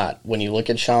not. When you look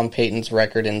at Sean Payton's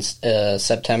record in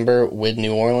September with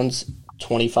New Orleans,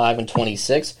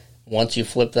 25-26. Once you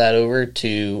flip that over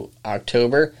to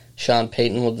October, Sean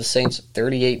Payton with the Saints,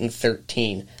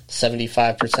 38-13,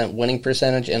 75% winning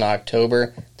percentage in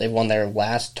October. They've won their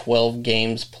last 12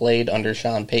 games played under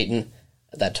Sean Payton.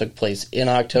 That took place in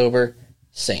October.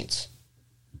 Saints.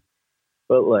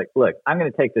 But look, I'm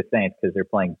going to take the Saints because they're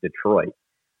playing Detroit.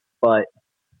 But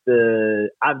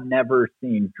I've never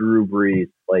seen Drew Brees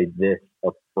play this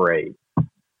afraid.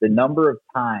 The number of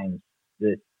times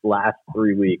this last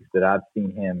 3 weeks that I've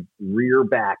seen him rear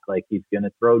back like he's going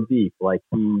to throw deep, like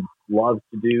he loves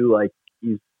to do, like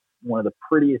he's one of the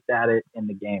prettiest at it in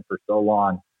the game for so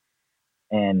long,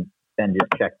 and then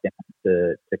just check down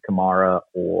to Kamara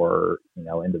or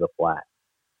into the flat.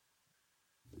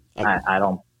 I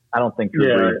don't think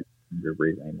Drew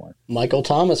Brees anymore. Michael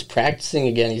Thomas practicing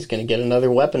again. He's going to get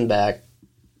another weapon back.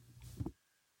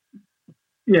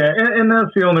 Yeah, and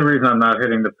that's the only reason I'm not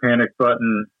hitting the panic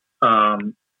button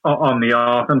on the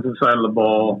offensive side of the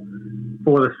ball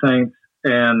for the Saints.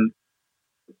 And,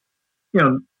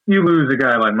 you lose a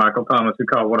guy like Michael Thomas who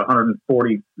caught,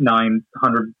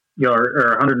 149,000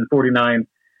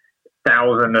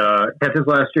 catches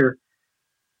last year.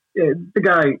 The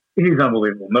guy, he's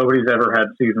unbelievable. Nobody's ever had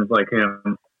seasons like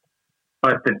him.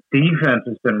 But the defense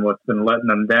has been what's been letting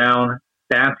them down.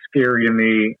 That's scary to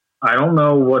me. I don't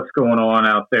know what's going on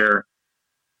out there.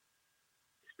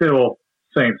 Still,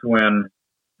 Saints win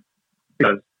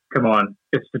because, come on,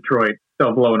 it's Detroit.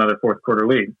 They'll blow another fourth quarter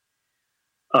lead.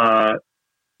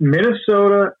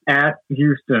 Minnesota at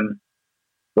Houston.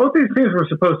 Both these teams were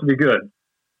supposed to be good,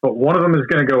 but one of them is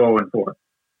going to go 0-4.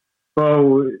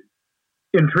 So,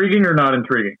 intriguing or not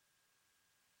intriguing?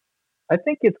 I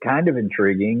think it's kind of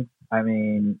intriguing. I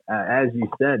mean, as you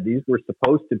said, these were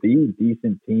supposed to be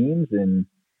decent teams, and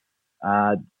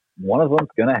one of them's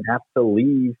going to have to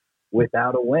leave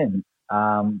without a win.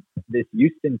 This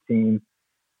Houston team,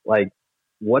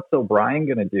 what's O'Brien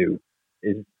going to do?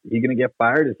 Is he going to get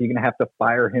fired? Is he going to have to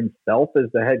fire himself as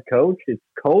the head coach? It's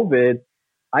COVID.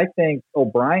 I think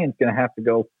O'Brien's going to have to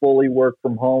go fully work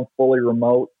from home, fully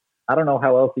remote. I don't know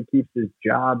how else he keeps his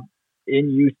job in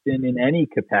Houston in any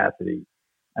capacity.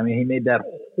 I mean, he made that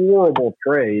horrible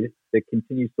trade that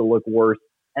continues to look worse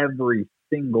every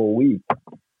single week,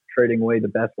 trading away the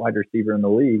best wide receiver in the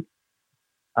league.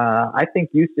 I think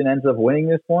Houston ends up winning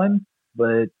this one,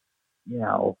 but,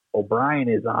 O'Brien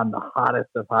is on the hottest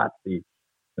of hot seats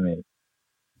to me.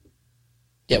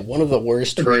 Yeah, one of the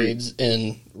worst trades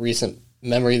in recent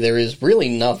memory. There is really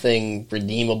nothing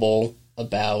redeemable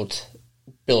about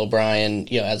Bill O'Brien,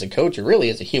 as a coach, or really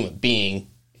as a human being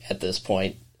at this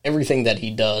point. Everything that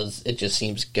he does, it just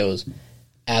seems goes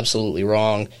absolutely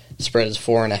wrong. The spread is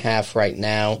 4.5 right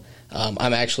now.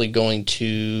 I'm actually going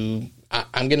to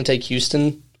take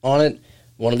Houston on it.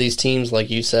 One of these teams, like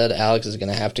you said, Alex, is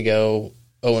going to have to go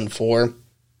 0-4.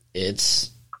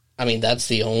 That's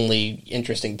the only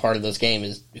interesting part of this game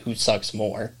is who sucks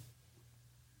more.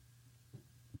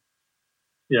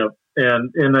 Yeah,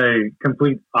 and in a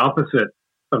complete opposite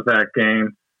of that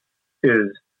game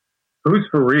is who's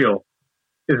for real?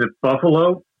 Is it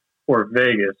Buffalo or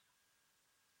Vegas?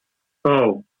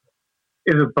 Oh,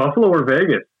 is it Buffalo or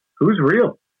Vegas? Who's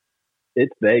real?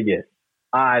 It's Vegas.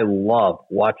 I love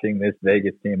watching this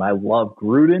Vegas team. I love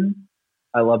Gruden.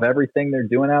 I love everything they're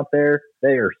doing out there.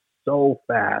 They are so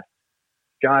fast.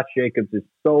 Josh Jacobs is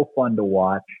so fun to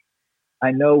watch.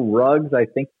 I know Ruggs, I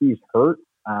think he's hurt.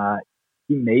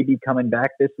 He may be coming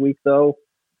back this week, though.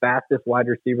 Fastest wide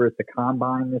receiver at the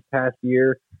combine this past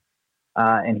year.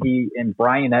 And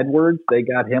Brian Edwards, they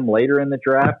got him later in the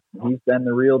draft. He's been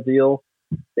the real deal.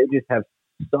 They just have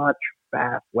such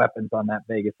fast weapons on that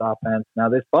Vegas offense. Now,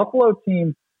 this Buffalo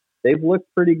team, they've looked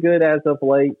pretty good as of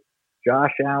late.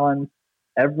 Josh Allen,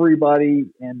 everybody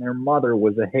and their mother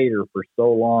was a hater for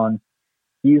so long.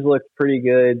 He's looked pretty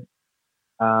good.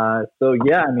 We're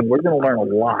going to learn a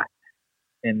lot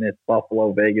in this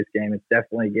Buffalo-Vegas game. It's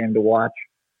definitely a game to watch.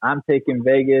 I'm taking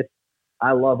Vegas.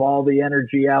 I love all the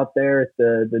energy out there at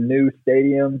the new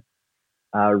stadium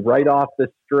right off the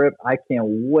strip. I can't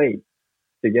wait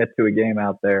to get to a game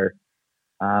out there.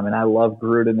 And I love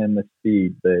Gruden and the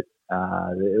speed, but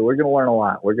we're going to learn a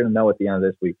lot. We're going to know at the end of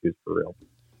this week who's for real.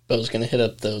 Bo's going to hit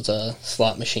up those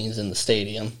slot machines in the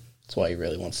stadium. That's why he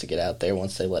really wants to get out there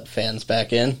once they let fans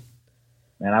back in.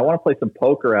 And I want to play some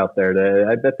poker out there.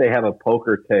 I bet they have a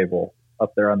poker table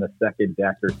up there on the second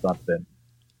deck or something.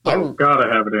 I've got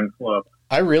to have it in club.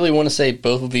 I really want to say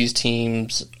both of these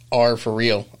teams are for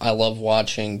real. I love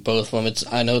watching both of them.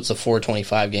 I know it's a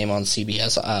 4:25 game on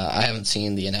CBS. I haven't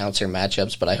seen the announcer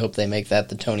matchups, but I hope they make that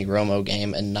the Tony Romo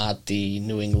game and not the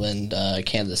New England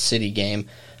Kansas City game.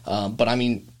 But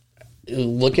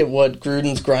look at what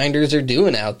Gruden's Grinders are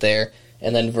doing out there,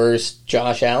 and then versus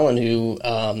Josh Allen, who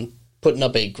putting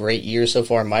up a great year so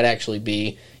far, might actually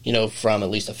be, from at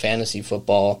least a fantasy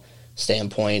football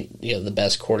standpoint, the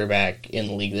best quarterback in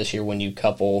the league this year when you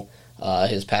couple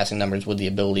his passing numbers with the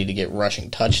ability to get rushing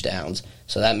touchdowns.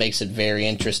 So that makes it very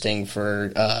interesting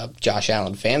for Josh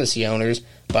Allen fantasy owners.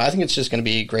 But I think it's just going to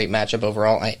be a great matchup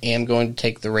overall. I am going to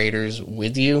take the Raiders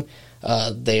with you.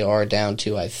 They are down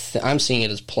to, I'm seeing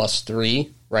it as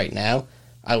 +3 right now.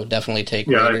 I would definitely take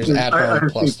Raiders at home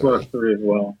 +3 as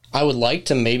well. I would like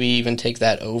to maybe even take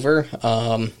that over.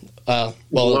 Love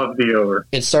the over.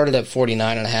 It started at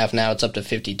 49.5. Now it's up to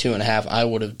 52.5. I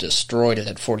would have destroyed it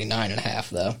at 49.5,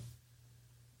 though.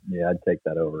 Yeah, I'd take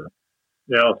that over.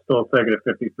 Yeah, I'll still take it at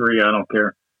 53. I don't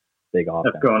care. Big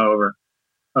offense. That's going over.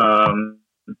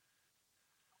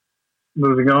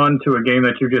 Moving on to a game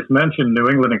that you just mentioned, New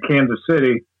England and Kansas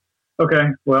City. Okay,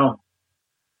 well,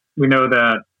 we know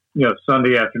that,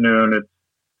 Sunday afternoon,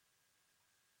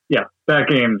 that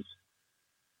game's,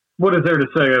 what is there to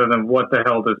say other than what the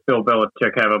hell does Bill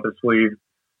Belichick have up his sleeve,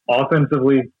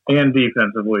 offensively and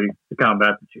defensively, to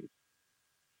combat the Chiefs?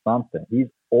 Something. He's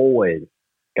always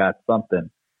got something.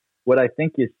 What I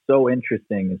think is so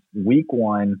interesting is week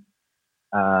 1,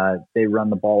 they run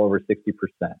the ball over 60%.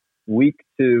 Week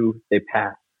 2, they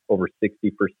pass over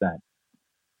 60%.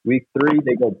 Week 3,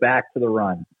 they go back to the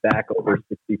run, back over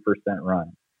 60%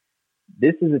 run.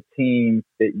 This is a team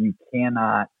that you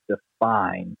cannot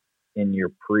define in your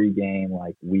pregame,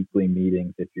 weekly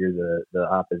meetings if you're the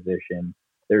opposition.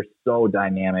 They're so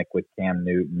dynamic with Cam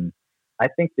Newton. I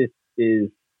think this is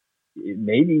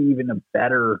maybe even a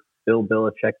better Bill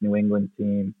Belichick New England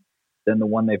team than the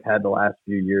one they've had the last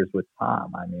few years with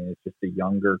Tom. It's just a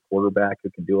younger quarterback who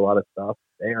can do a lot of stuff.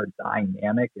 They are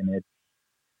dynamic, and it's,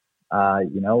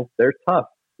 they're tough.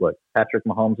 Look, Patrick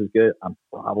Mahomes is good. I'm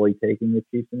probably taking the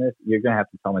Chiefs in this. You're going to have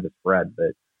to tell me the spread,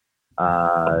 but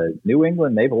New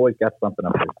England, they've always got something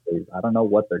up their sleeve. I don't know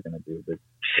what they're going to do. But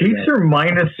Chiefs are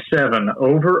 -7,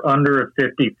 over under at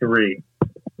 53.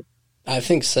 I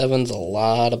think 7's a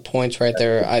lot of points right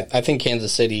there. I think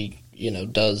Kansas City,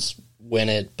 does win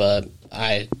it, but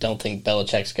I don't think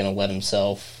Belichick's going to let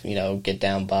himself, get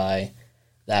down by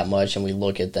that much. And we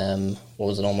look at them,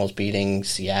 almost beating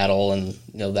Seattle and,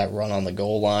 that run on the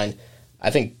goal line. I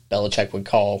think Belichick would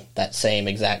call that same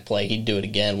exact play. He'd do it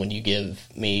again when you give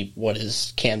me, what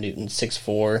is Cam Newton,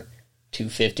 6'4",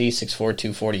 250, 6'4",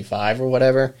 245 or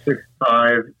whatever?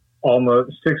 6'5",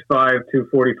 almost 6'5",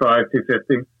 245,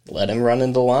 250. Let him run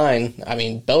in the line.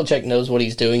 Belichick knows what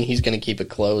he's doing. He's going to keep it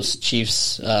close.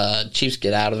 Chiefs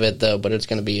get out of it, though, but it's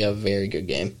going to be a very good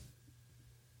game.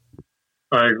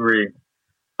 I agree.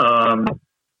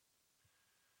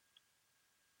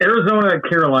 Arizona at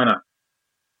Carolina.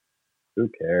 Who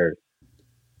cares?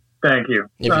 Thank you.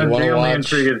 If you want the to only watch,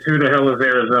 intrigue is who the hell is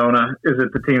Arizona? Is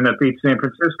it the team that beat San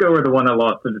Francisco or the one that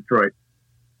lost to Detroit?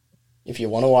 if you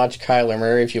want to watch Kyler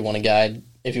Murray, if you want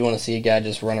to see a guy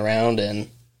just run around and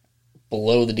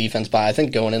blow the defense by, I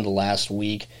think going into last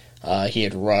week, he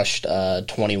had rushed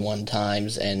 21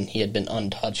 times and he had been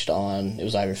untouched on, it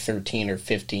was either 13 or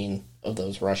 15 of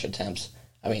those rush attempts.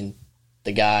 I mean,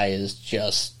 the guy is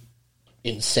just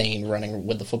insane running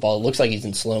with the football. It looks like he's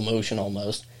in slow motion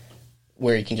almost,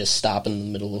 where he can just stop in the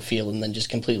middle of the field and then just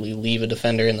completely leave a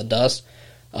defender in the dust.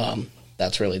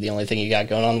 That's really the only thing you got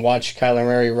going on. Watch Kyler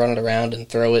Murray run it around and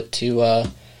throw it to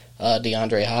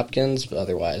DeAndre Hopkins, but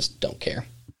otherwise, don't care.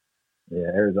 Yeah,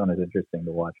 Arizona's interesting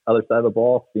to watch. Other side of the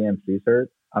ball, CMC's hurt.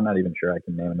 I'm not even sure I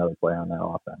can name another player on that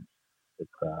offense.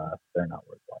 They're not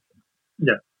worth watching.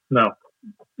 Yeah, no.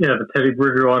 Yeah, the Teddy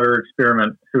Bridgewater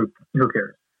experiment. Who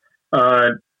cares?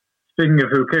 Speaking of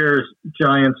who cares,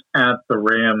 Giants at the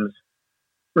Rams.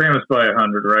 Rams by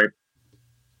 100, right?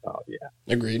 Oh, yeah.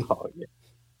 Agreed. Oh, yeah.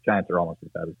 Giants are almost as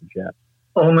bad as the Jets.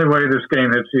 Only way this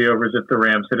game hits the over is if the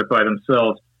Rams hit it by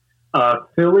themselves.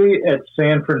 Philly at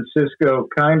San Francisco,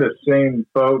 kind of same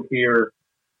boat here.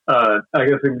 I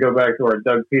guess we can go back to our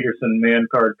Doug Peterson man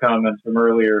card comments from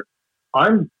earlier.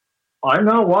 I'm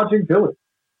not watching Philly.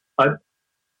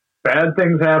 Bad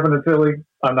things happen in Philly.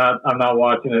 I'm not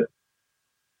watching it.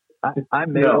 I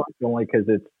may watch only because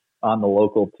it's on the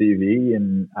local TV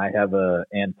and I have a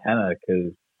antenna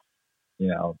because,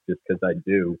 just because I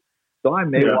do. So I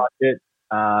may watch it.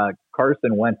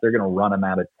 Carson Wentz, they're going to run him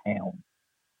out of town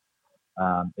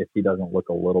if he doesn't look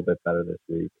a little bit better this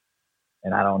week.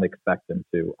 And I don't expect him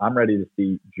to. I'm ready to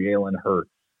see Jalen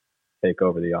Hurts take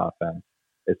over the offense.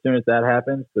 As soon as that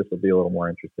happens, this will be a little more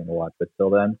interesting to watch. But till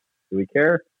then, do we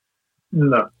care?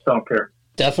 No, don't care.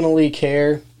 Definitely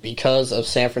care because of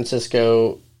San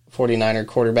Francisco 49er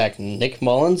quarterback Nick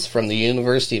Mullins from the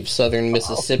University of Southern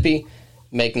Mississippi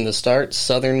making the start.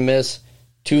 Southern Miss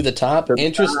to the top.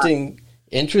 Interesting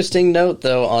note,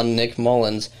 though, on Nick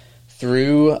Mullins.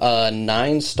 Through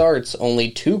 9 starts,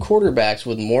 only 2 quarterbacks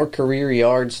with more career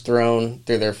yards thrown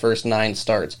through their first 9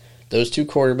 starts. Those 2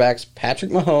 quarterbacks,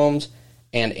 Patrick Mahomes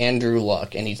and Andrew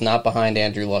Luck, and he's not behind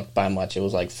Andrew Luck by much. It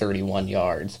was like 31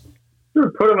 yards.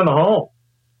 Dude, put him in the hall.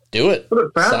 Do it.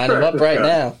 Sign him up right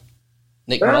now.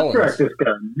 Nick Mullins. Fast track this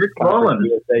guy. Nick Mullins.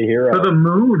 Hero. To the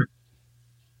moon.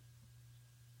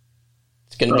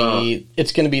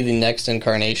 It's gonna be the next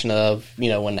incarnation of,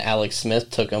 when Alex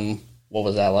Smith took him, what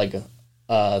was that, like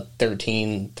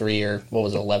 13-3 or what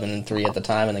was it, 11-3 at the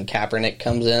time, and then Kaepernick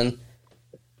comes in.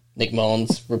 Nick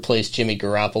Mullins replaced Jimmy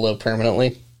Garoppolo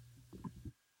permanently.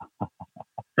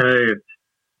 Hey,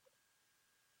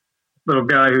 little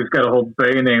guy who's got a whole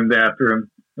bay named after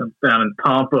him down in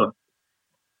Tampa.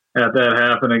 Had that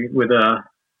happen with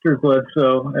Drew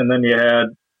Bledsoe, and then you had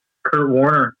Kurt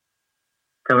Warner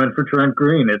come in for Trent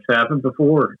Green. It's happened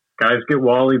before. Guys get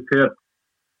Wally pipped.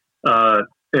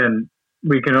 And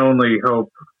we can only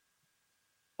hope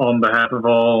on behalf of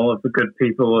all of the good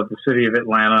people of the city of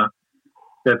Atlanta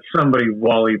that somebody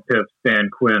Wally pips Dan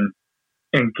Quinn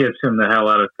and gets him the hell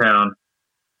out of town.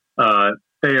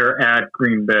 They are at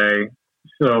Green Bay.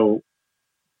 So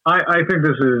I think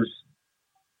this is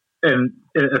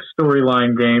a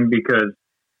storyline game because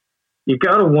you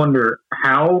got to wonder,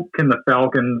 how can the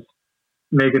Falcons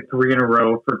make it 3 in a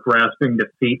row for grasping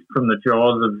defeat from the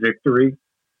jaws of victory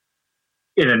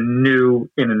in a new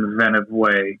and inventive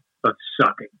way of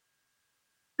sucking?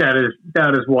 That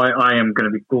is why I am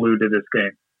going to be glued to this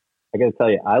game. I got to tell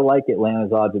you, I like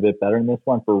Atlanta's odds a bit better in this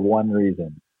one for one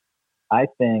reason. I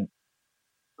think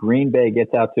Green Bay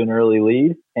gets out to an early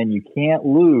lead, and you can't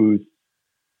lose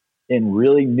in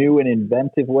really new and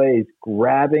inventive ways,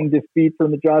 grabbing defeat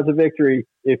from the jaws of victory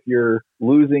if you're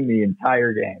losing the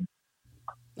entire game.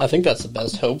 I think that's the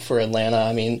best hope for Atlanta.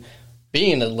 I mean,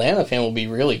 being an Atlanta fan would be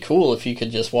really cool if you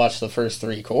could just watch the first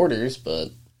 3 quarters, but...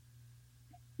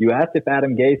 You asked if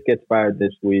Adam Gase gets fired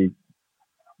this week.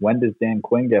 When does Dan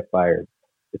Quinn get fired?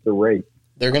 It's a race.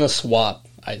 They're going to swap.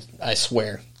 I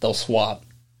swear. They'll swap.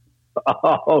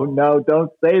 Oh, no.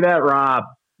 Don't say that, Rob.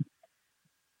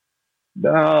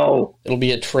 No. It'll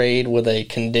be a trade with a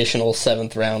conditional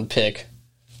 7th-round pick.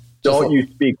 Don't you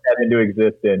speak that into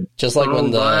existence. Just like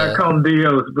when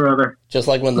Dios, brother. Just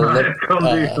like when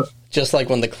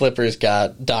the Clippers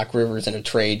got Doc Rivers in a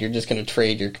trade, you're just going to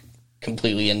trade your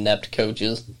completely inept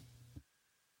coaches.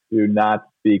 Do not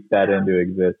speak that into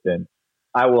existence.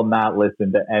 I will not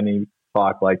listen to any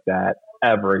talk like that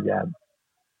ever again.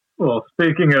 Well,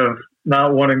 speaking of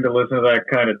not wanting to listen to that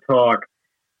kind of talk,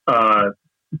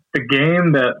 the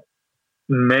game that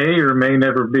may or may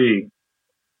never be,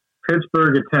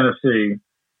 Pittsburgh at Tennessee.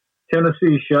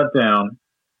 Tennessee shut down,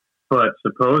 but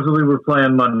supposedly we're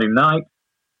playing Monday night.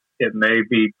 It may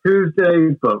be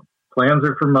Tuesday, but plans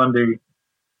are for Monday.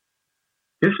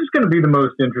 This is going to be the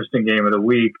most interesting game of the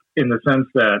week in the sense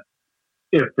that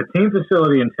if the team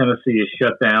facility in Tennessee is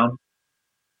shut down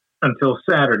until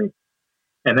Saturday,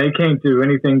 and they can't do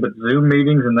anything but Zoom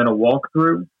meetings and then a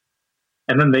walkthrough,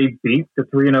 and then they beat the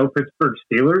 3-0 Pittsburgh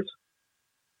Steelers,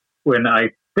 when I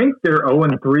think they're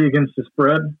 0-3 against the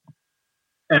spread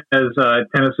as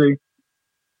Tennessee.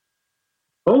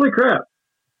 Holy crap.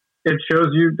 It shows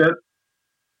you that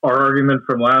our argument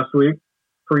from last week,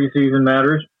 preseason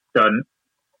matters, doesn't.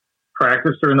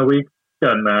 Practice during the week,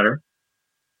 doesn't matter.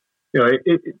 You know,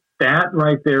 that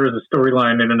right there is a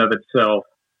storyline in and of itself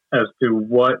as to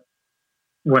what,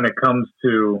 when it comes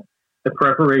to the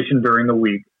preparation during the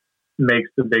week, makes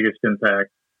the biggest impact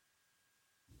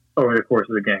over the course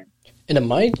of the game. And it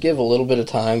might give a little bit of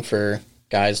time for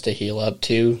guys to heal up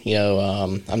too. You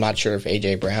know, I'm not sure if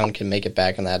A.J. Brown can make it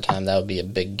back in that time. That would be a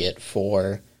big get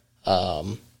for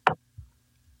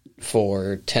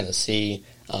Tennessee.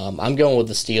 I'm going with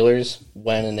the Steelers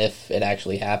when and if it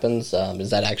actually happens. Is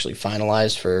that actually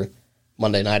finalized for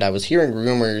Monday night? I was hearing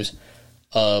rumors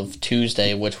of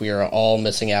Tuesday, which we are all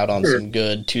missing out on some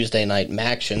good Tuesday night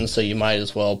action, so you might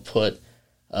as well put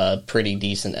a pretty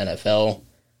decent NFL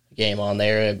game on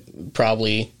there. It'd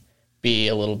probably be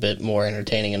a little bit more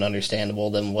entertaining and understandable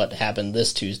than what happened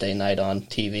this Tuesday night on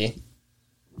TV.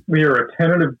 We are a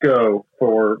tentative go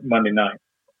for Monday night.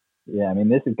 Yeah, I mean,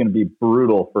 this is going to be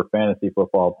brutal for fantasy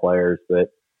football players,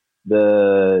 but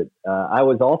I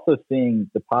was also seeing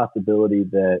the possibility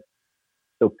that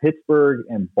so Pittsburgh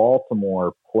and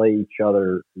Baltimore play each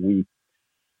other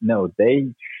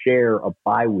they share a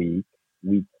bye week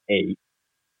 8,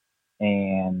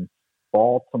 and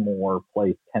Baltimore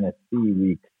plays Tennessee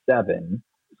week 7.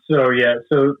 So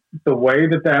the way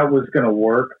that was going to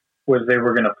work was they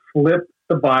were going to flip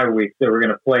the bye week. They were going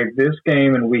to play this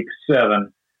game in week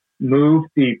 7, move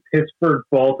the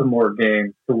Pittsburgh-Baltimore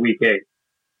game to week 8.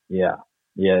 Yeah.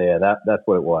 That's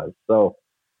what it was. So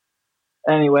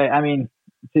anyway, I mean,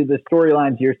 to the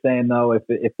storylines you're saying, though,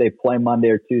 if they play Monday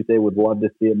or Tuesday, would love to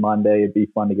see it Monday. It'd be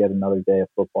fun to get another day of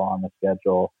football on the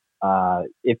schedule.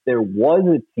 If there was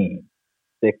a team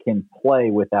that can play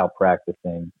without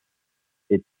practicing,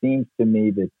 it seems to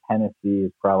me that Tennessee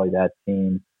is probably that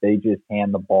team. They just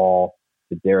hand the ball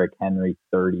to Derrick Henry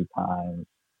 30 times,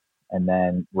 and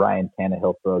then Ryan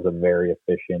Tannehill throws a very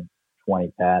efficient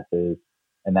 20 passes,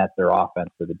 and that's their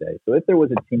offense for the day. So if there was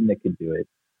a team that could do it,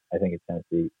 I think it's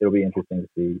Tennessee. It'll be interesting to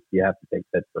see. You have to take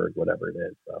Pittsburgh, whatever it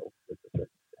is. So it's a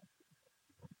circumstance.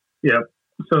 Yep.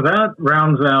 So that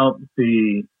rounds out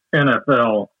the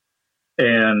NFL.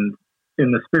 And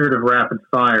in the spirit of rapid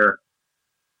fire,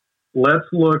 let's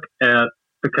look at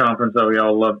the conference that we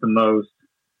all love the most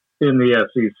in the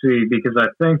SEC, because I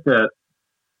think that,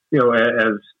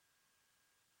 as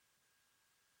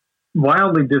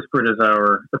wildly disparate as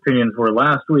our opinions were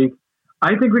last week,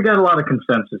 I think we got a lot of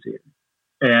consensus here.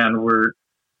 And we're,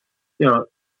 there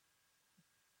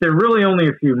are really only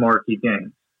a few marquee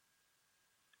games.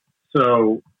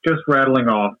 So just rattling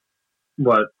off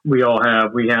what we all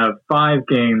have, we have 5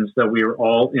 games that we are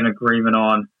all in agreement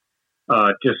on,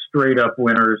 just straight up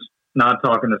winners, not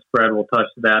talking the spread. We'll touch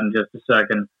that in just a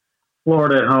second.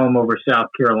 Florida at home over South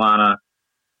Carolina.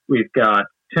 We've got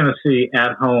Tennessee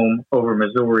at home over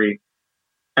Missouri,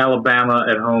 Alabama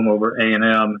at home over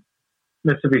A&M,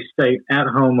 Mississippi State at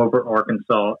home over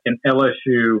Arkansas, and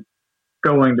LSU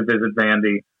going to visit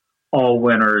Vandy. All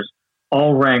winners,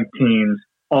 all ranked teams,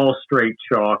 all straight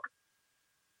chalk.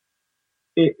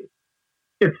 It's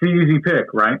the easy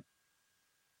pick, right?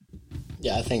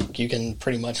 Yeah, I think you can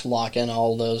pretty much lock in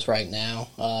all of those right now.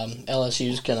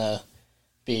 LSU's going to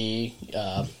be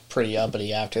pretty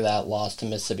uppity after that loss to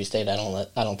Mississippi State. I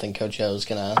don't think Coach O's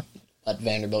going to let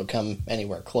Vanderbilt come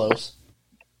anywhere close.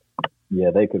 Yeah,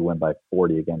 they could win by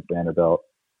 40 against Vanderbilt.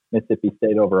 Mississippi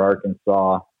State over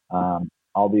Arkansas.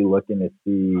 I'll be looking to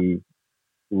see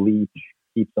Leach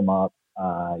keeps them up.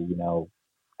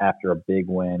 After a big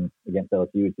win against LSU,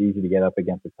 it's easy to get up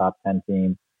against a top 10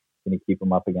 team. Can he keep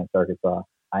them up against Arkansas?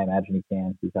 I imagine he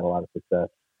can. He's had a lot of success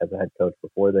as a head coach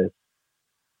before this.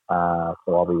 So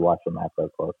I'll be watching that so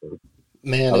closely.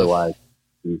 Man, otherwise,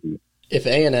 easy. If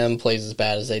A&M plays as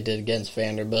bad as they did against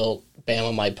Vanderbilt,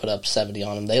 Bama might put up 70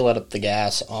 on them. They let up the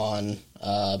gas on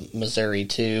Missouri,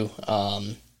 too.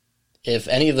 If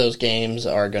any of those games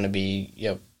are going to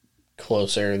be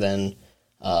closer than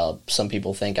some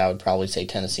people think, I would probably say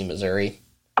Tennessee, Missouri.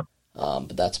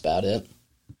 But that's about it.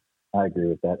 I agree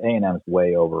with that. A&M's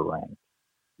way overranked.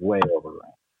 Way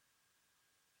overranked.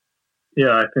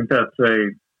 Yeah, I think that's a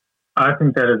I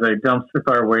think that is a dumpster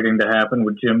fire waiting to happen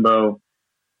with Jimbo.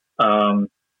 And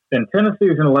Tennessee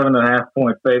is an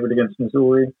 11.5-point favorite against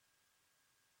Missouri.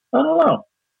 I don't know.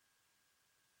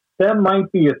 That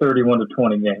might be a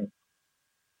 31-20 game.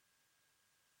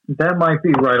 That might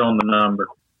be right on the number.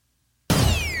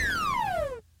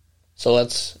 So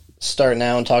let's start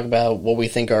now and talk about what we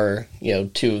think are,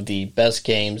 two of the best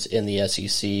games in the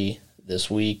SEC this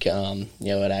week.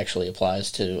 It actually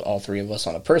applies to all three of us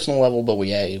on a personal level, but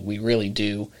we really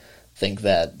do think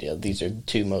that these are the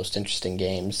two most interesting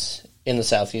games in the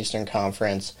Southeastern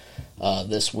Conference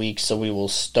this week. So we will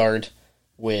start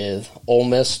with Ole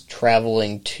Miss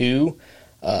traveling to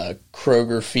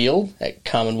Kroger Field at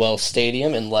Commonwealth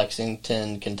Stadium in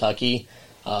Lexington, Kentucky.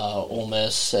 Ole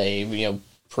Miss, a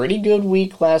pretty good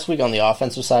week last week on the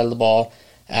offensive side of the ball.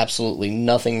 Absolutely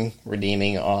nothing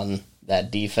redeeming on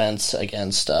that defense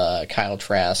against Kyle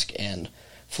Trask and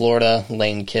Florida.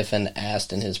 Lane Kiffin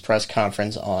asked in his press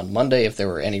conference on Monday if there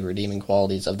were any redeeming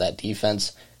qualities of that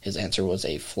defense. His answer was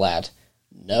a flat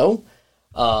no.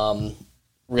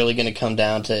 Really going to come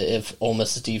down to if Ole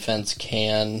Miss's defense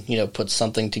can, put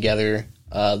something together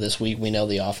this week. We know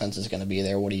the offense is going to be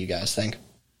there. What do you guys think?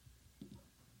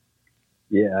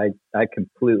 Yeah, I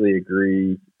completely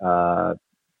agree. I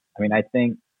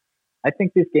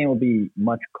think this game will be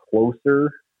much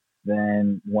closer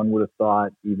than one would have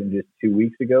thought even just 2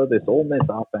 weeks ago. This Ole Miss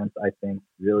offense, I think,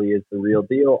 really is the real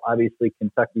deal. Obviously,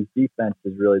 Kentucky's defense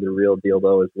is really the real deal,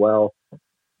 though, as well.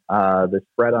 The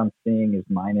spread I'm seeing is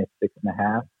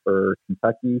 -6.5 for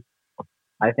Kentucky.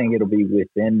 I think it'll be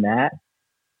within that.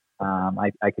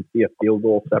 I could see a field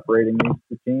goal separating these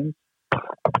two teams.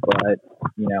 But,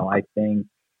 I think,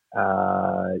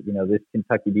 this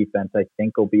Kentucky defense, I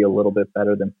think, will be a little bit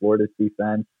better than Florida's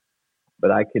defense.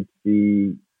 But I could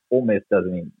see Ole Miss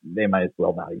they might as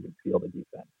well not even field a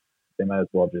defense. They might as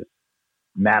well just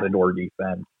matador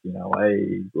defense,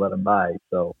 hey, let them by.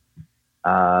 So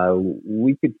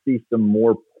we could see some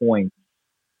more points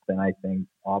than I think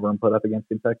Auburn put up against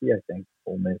Kentucky. I think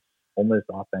Ole Miss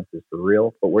offense is for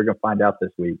real, but we're going to find out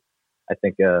this week. I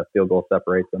think a field goal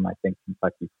separates them. I think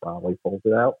Kentucky probably pulls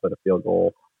it out, but a field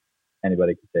goal,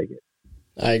 anybody can take it.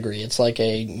 I agree. It's like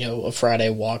a Friday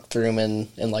walkthrough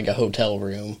in like a hotel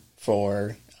room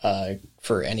for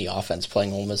any offense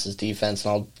playing Ole Miss's defense.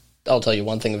 And I'll tell you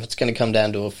one thing: if it's going to come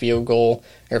down to a field goal,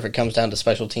 or if it comes down to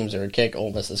special teams or a kick,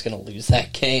 Ole Miss is going to lose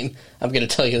that game. I'm going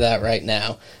to tell you that right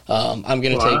now. I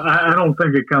don't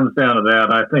think it comes down to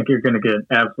that. I think you're going to get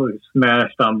absolutely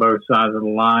smashed on both sides of the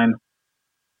line.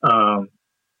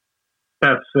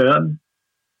 That said,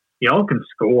 y'all can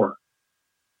score.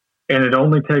 And it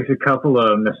only takes a couple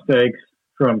of mistakes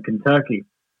from Kentucky,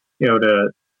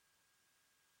 to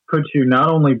put you not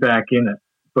only back in it,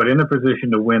 but in a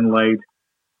position to win late.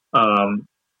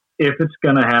 If it's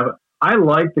going to have, I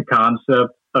like the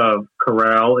concept of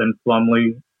Corral and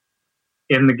Plumlee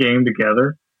in the game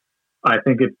together. I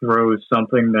think it throws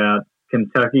something that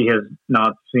Kentucky has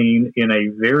not seen in a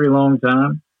very long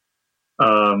time.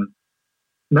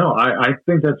 I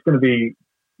think that's going to be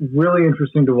really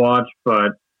interesting to watch,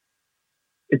 but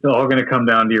it's all going to come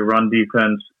down to your run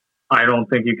defense. I don't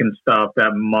think you can stop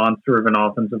that monster of an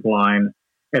offensive line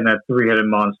and that three-headed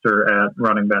monster at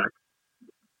running back.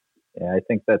 Yeah, I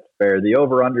think that's fair. The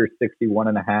over-under is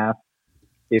 61.5.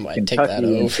 If Kentucky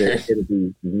wins it, it'll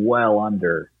be well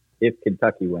under. If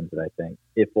Kentucky wins it, I think.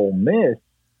 If Ole Miss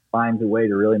finds a way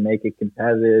to really make it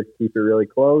competitive, keep it really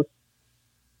close,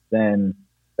 then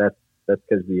that's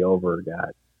because the over got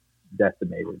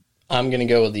decimated. I'm going to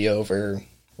go with the over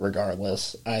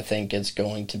regardless. I think it's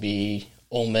going to be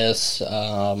Ole Miss,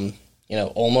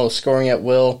 almost scoring at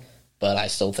will, but I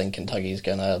still think Kentucky's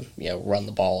going to, run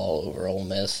the ball all over Ole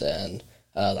Miss. And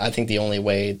I think the only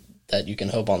way that you can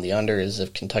hope on the under is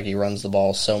if Kentucky runs the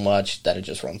ball so much that it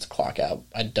just runs the clock out.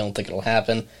 I don't think it'll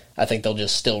happen. I think they'll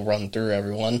just still run through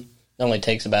everyone. It only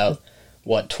takes about,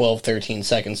 12, 13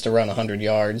 seconds to run 100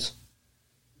 yards.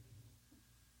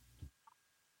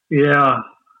 Yeah.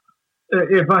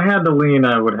 If I had to lean,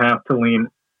 I would have to lean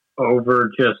over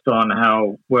just on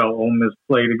how well Ole Miss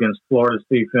played against Florida's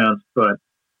defense, but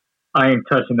I ain't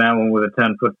touching that one with a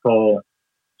 10-foot pole.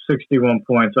 61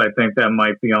 points, I think that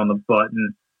might be on the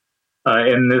button.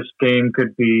 And this game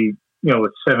could be, a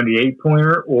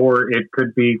 78-pointer, or it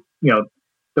could be,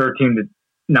 13-9.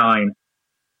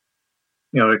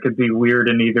 It could be weird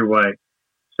in either way.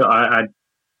 So I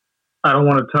don't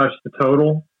want to touch the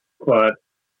total, but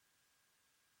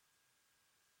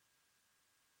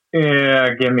yeah,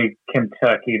 give me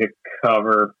Kentucky to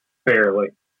cover barely.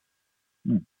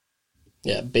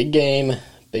 Yeah, big game,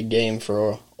 big game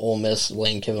for Ole Miss.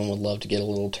 Lane Kiffin would love to get a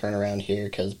little turnaround here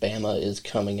because Bama is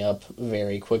coming up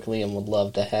very quickly and would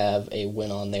love to have a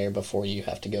win on there before you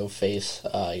have to go face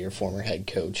your former head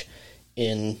coach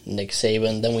in Nick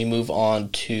Saban. Then we move on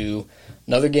to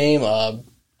another game.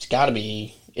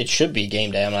 It should be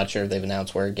game day. I'm not sure if they've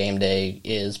announced where game day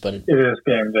is, but it is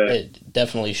game day. It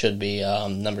definitely should be.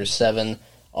 Number 7,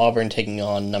 Auburn taking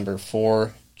on number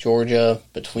 4, Georgia.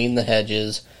 Between the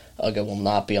hedges, Uga will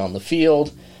not be on the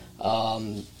field.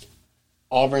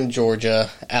 Auburn, Georgia.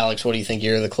 Alex, what do you think?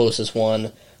 You're the closest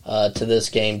one to this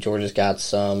game. Georgia's got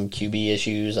some QB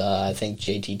issues. I think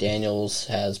JT Daniels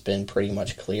has been pretty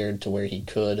much cleared to where he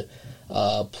could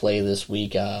play this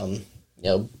week.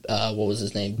 What was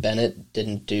his name? Bennett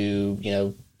didn't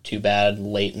do, too bad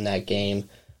late in that game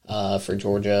for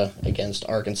Georgia against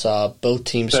Arkansas. Both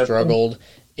teams struggled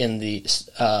in the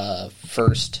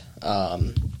first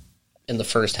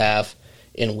half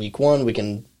in week 1. We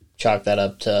can chalk that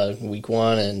up to week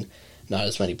 1 and not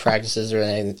as many practices or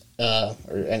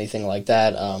anything like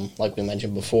that. Like we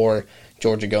mentioned before,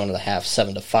 Georgia going to the half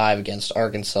 7-5 against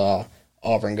Arkansas.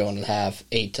 Auburn going to the half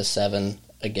 8-7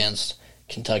 against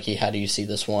Kentucky. How do you see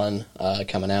this one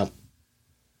coming out?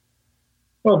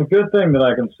 Well, the good thing that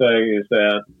I can say is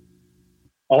that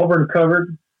Auburn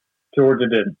covered, Georgia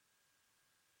didn't.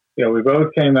 We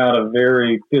both came out of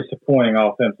very disappointing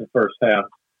offensive first half,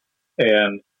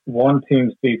 and one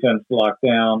team's defense locked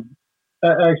down.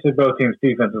 Actually, both teams'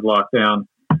 defenses locked down,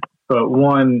 but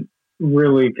one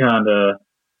really kind of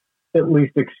at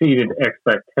least exceeded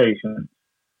expectations.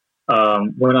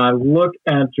 When I look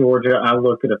at Georgia, I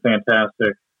look at a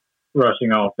fantastic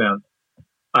rushing offense.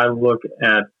 I look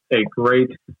at a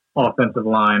great offensive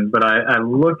line, but I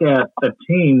look at a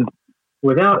team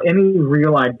without any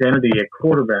real identity at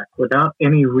quarterback, without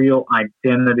any real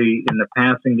identity in the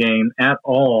passing game at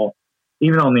all,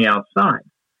 even on the outside.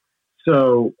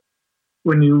 So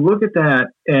when you look at that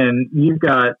and you've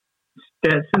got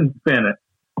Stetson Bennett,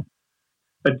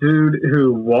 a dude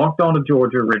who walked on to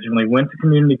Georgia originally, went to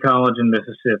community college in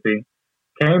Mississippi,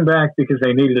 came back because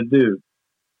they needed a dude.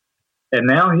 And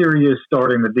now here he is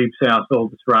starting the Deep South's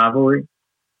oldest rivalry.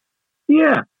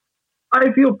 Yeah,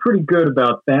 I feel pretty good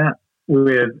about that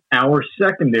with our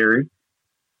secondary,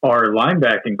 our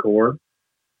linebacking core.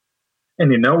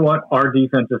 And you know what? Our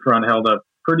defensive front held up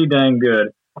pretty dang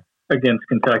good against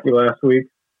Kentucky last week.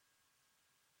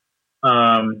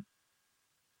 That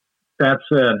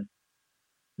said,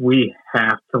 we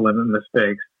have to limit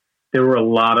mistakes. There were a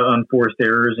lot of unforced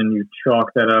errors, and you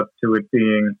chalk that up to it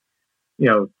being,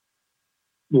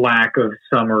 lack of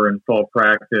summer and fall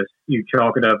practice. You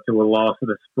chalk it up to a loss of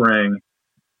the spring,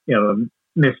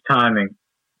 missed timing.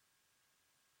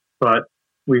 But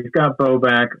we've got Bo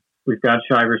back, we've got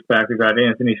Shivers back, we've got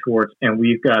Anthony Schwartz, and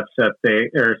we've got Seth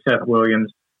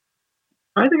Williams.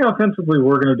 I think offensively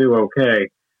we're going to do okay.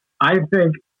 I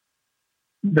think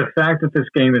the fact that this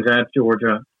game is at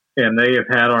Georgia and they have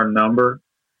had our number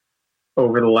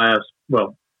over the last,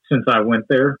 since I went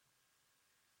there,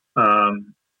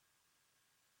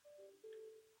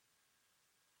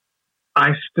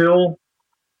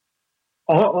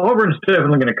 Auburn's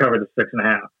definitely going to cover the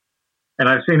 6.5. And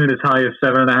I've seen it as high as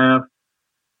 7.5.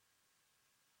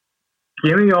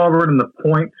 Give me Auburn in the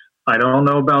points. I don't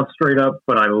know about straight up,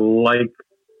 but I like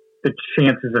the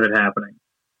chances of it happening.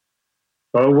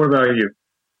 Bo, what about you?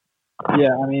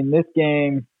 Yeah, this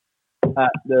game,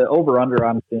 the over-under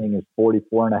I'm seeing is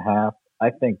 44.5. I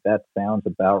think that sounds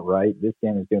about right. This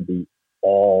game is going to be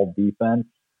all defense.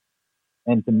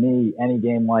 And to me, any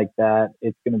game like that,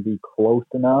 it's going to be close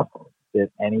enough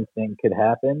that anything could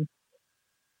happen.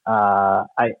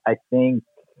 I think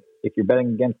if you're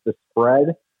betting against the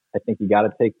spread, I think you got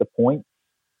to take the point.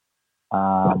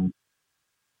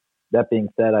 That being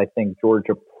said, I think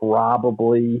Georgia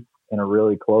probably, in a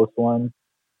really close one,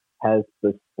 has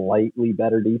the slightly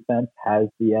better defense, has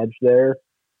the edge there.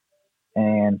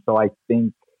 And so I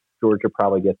think Georgia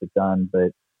probably gets it done,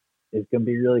 but it's going to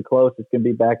be really close. It's going to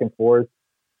be back and forth.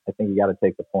 I think you got to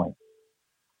take the point.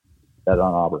 Bet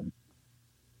on Auburn.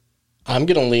 I'm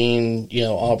going to lean,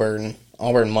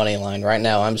 Auburn money line. Right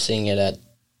now I'm seeing it at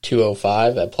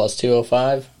 205, at plus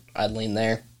 205. I'd lean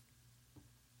there.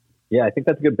 Yeah, I think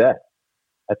that's a good bet.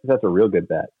 I think that's a real good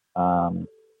bet.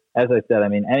 As I said,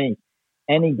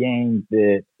 any game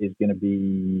that is going to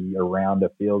be around a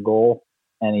field goal,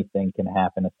 anything can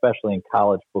happen, especially in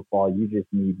college football. You just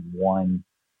need one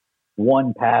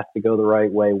pass to go the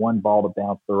right way, one ball to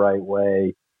bounce the right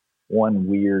way, one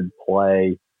weird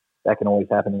play. That can always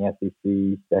happen in the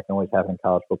SEC. That can always happen in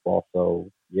college football. So,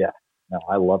 yeah,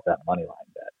 I love that money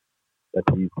line bet.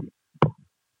 That's easy.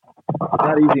 It's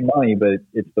not easy money, but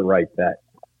it's the right bet.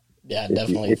 Yeah,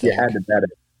 definitely. If you had to bet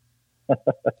it.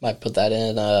 Might put that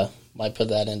in. Might put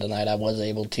that in tonight. I was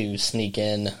able to sneak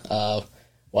in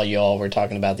while you all were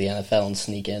talking about the NFL and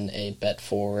sneak in a bet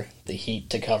for the Heat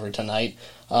to cover tonight.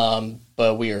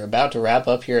 But we are about to wrap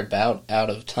up here, about out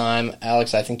of time.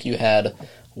 Alex, I think you had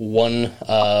one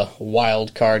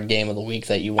wild card game of the week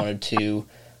that you wanted to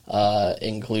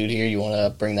include here. You want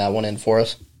to bring that one in for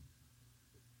us?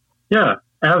 Yeah,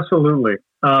 absolutely.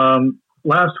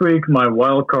 Last week, my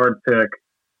wild card pick,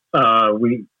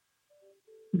 we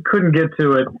couldn't get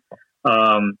to it,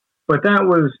 but that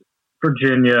was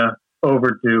Virginia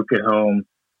over Duke at home.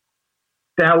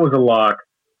 That was a lock,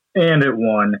 and it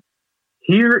won.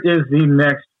 Here is the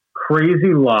next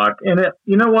crazy lock, and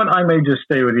you know what? I may just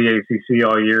stay with the ACC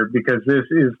all year because this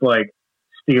is like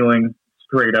stealing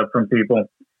straight up from people.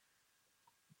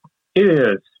 It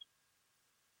is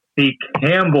the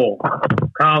Campbell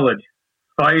College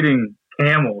Fighting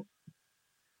Camels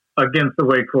against the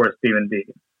Wake Forest Demon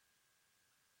Deacons.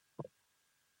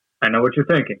 I know what you're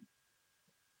thinking.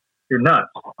 You're nuts.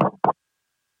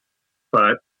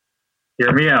 But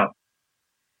hear me out.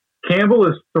 Campbell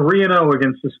is 3-0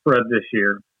 against the spread this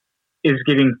year, is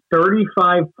getting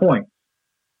 35 points.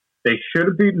 They should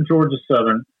have beaten Georgia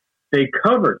Southern. They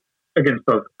covered against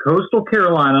both Coastal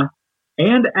Carolina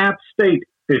and App State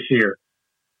this year.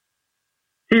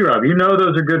 T-Rob, you know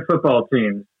those are good football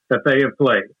teams that they have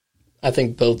played. I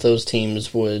think both those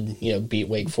teams would, beat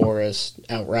Wake Forest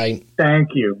outright. Thank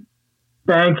you.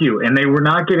 And they were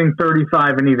not getting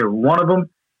 35 in either one of them.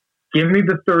 Give me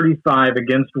the 35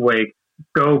 against Wake.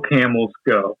 Go Camels,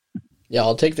 go. Yeah,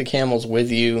 I'll take the Camels with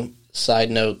you.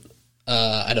 Side note,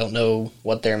 I don't know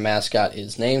what their mascot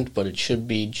is named, but it should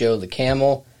be Joe the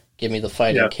Camel. Give me the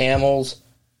Fighting Camels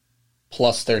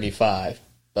plus 35.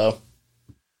 Bo?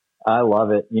 I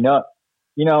love it. You know,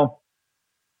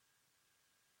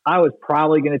 I was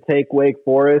probably going to take Wake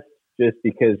Forest just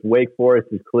because Wake Forest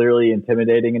is clearly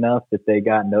intimidating enough that they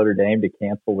got Notre Dame to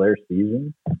cancel their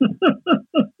season.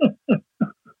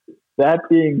 That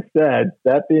being said,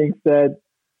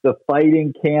 the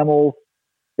Fighting Camels,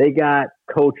 they got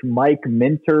Coach Mike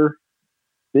Minter.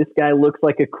 This guy looks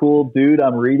like a cool dude.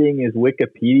 I'm reading his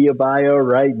Wikipedia bio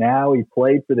right now. He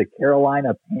played for the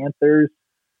Carolina Panthers.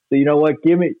 So you know what?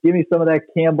 Give me some of that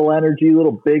Campbell energy,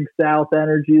 little Big South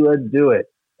energy. Let's do it.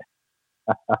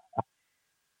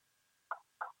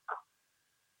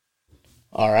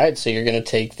 All right, so you're going to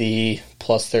take the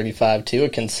plus 35 too, a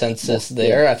consensus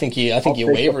there. I think you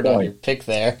wavered on your pick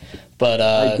there, but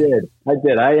I did.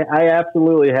 I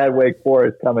absolutely had Wake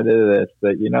Forest coming into this,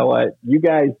 but you know what? You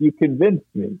guys, you convinced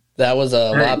me. That was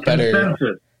a lot better.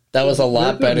 That was a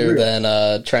lot better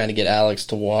than trying to get Alex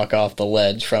to walk off the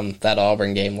ledge from that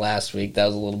Auburn game last week. That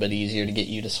was a little bit easier to get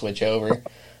you to switch over.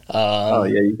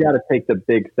 You got to take the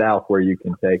Big South where you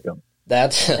can take them.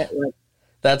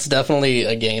 That's definitely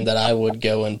a game that I would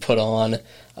go and put on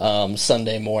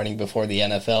Sunday morning before the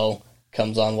NFL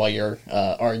comes on while you're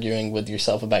arguing with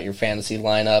yourself about your fantasy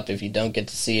lineup. If you don't get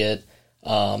to see it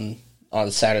on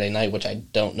Saturday night, which I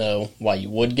don't know why you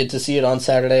would get to see it on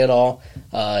Saturday at all.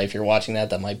 If you're watching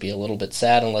that might be a little bit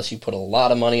sad unless you put a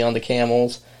lot of money on the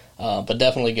Camels. But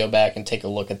definitely go back and take a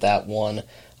look at that one.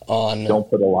 Don't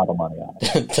put a lot of money on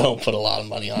it. Don't put a lot of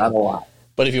money on it. Not a lot.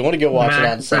 But if you want to go watch it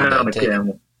on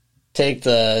Sunday, take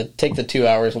the 2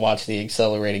 hours, watch the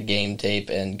accelerated game tape,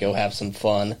 and go have some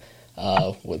fun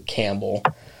with Campbell.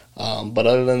 But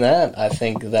other than that, I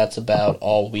think that's about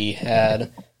all we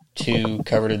had to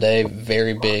cover today.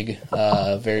 Very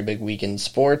big week in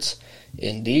sports,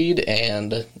 indeed,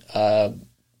 and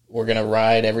we're gonna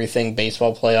ride everything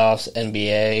baseball playoffs,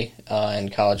 NBA,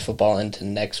 and college football into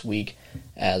next week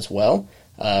as well.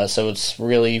 So it's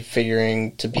really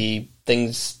figuring to be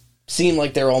things seem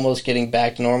like they're almost getting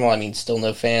back to normal. I mean, still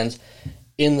no fans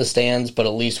in the stands, but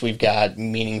at least we've got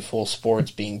meaningful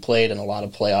sports being played and a lot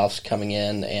of playoffs coming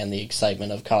in and the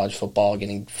excitement of college football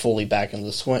getting fully back into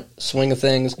the swing of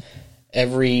things.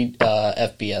 Every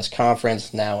FBS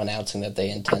conference now announcing that they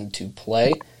intend to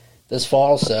play this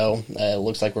fall, so it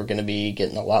looks like we're going to be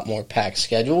getting a lot more packed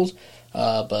schedules.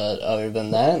 But other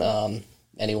than that,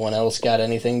 anyone else got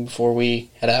anything before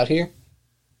we head out here?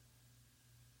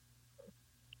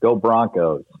 Go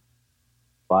Broncos.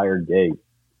 Fire Gate.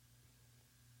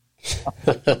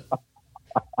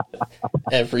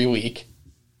 Every week.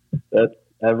 That's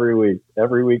every week.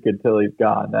 Every week until he's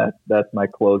gone. That's my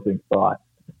closing thought.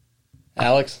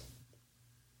 Alex?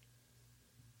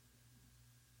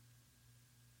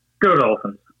 Go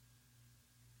Dolphins.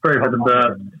 Pray for the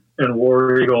best. And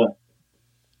War Eagle.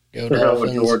 Go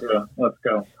Dolphins. Georgia. Let's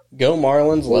go. Go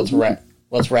Marlins.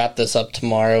 Let's wrap this up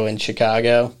tomorrow in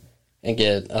Chicago. and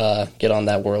get on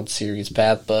that World Series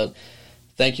path. But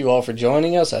thank you all for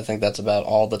joining us. I think that's about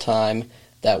all the time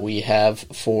that we have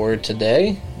for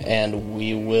today, and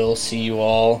we will see you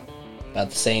all at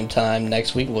the same time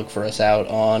next week. Look for us out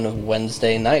on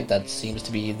Wednesday night. That seems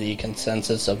to be the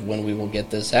consensus of when we will get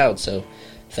this out. So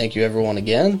thank you everyone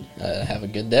again. Have a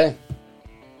good day.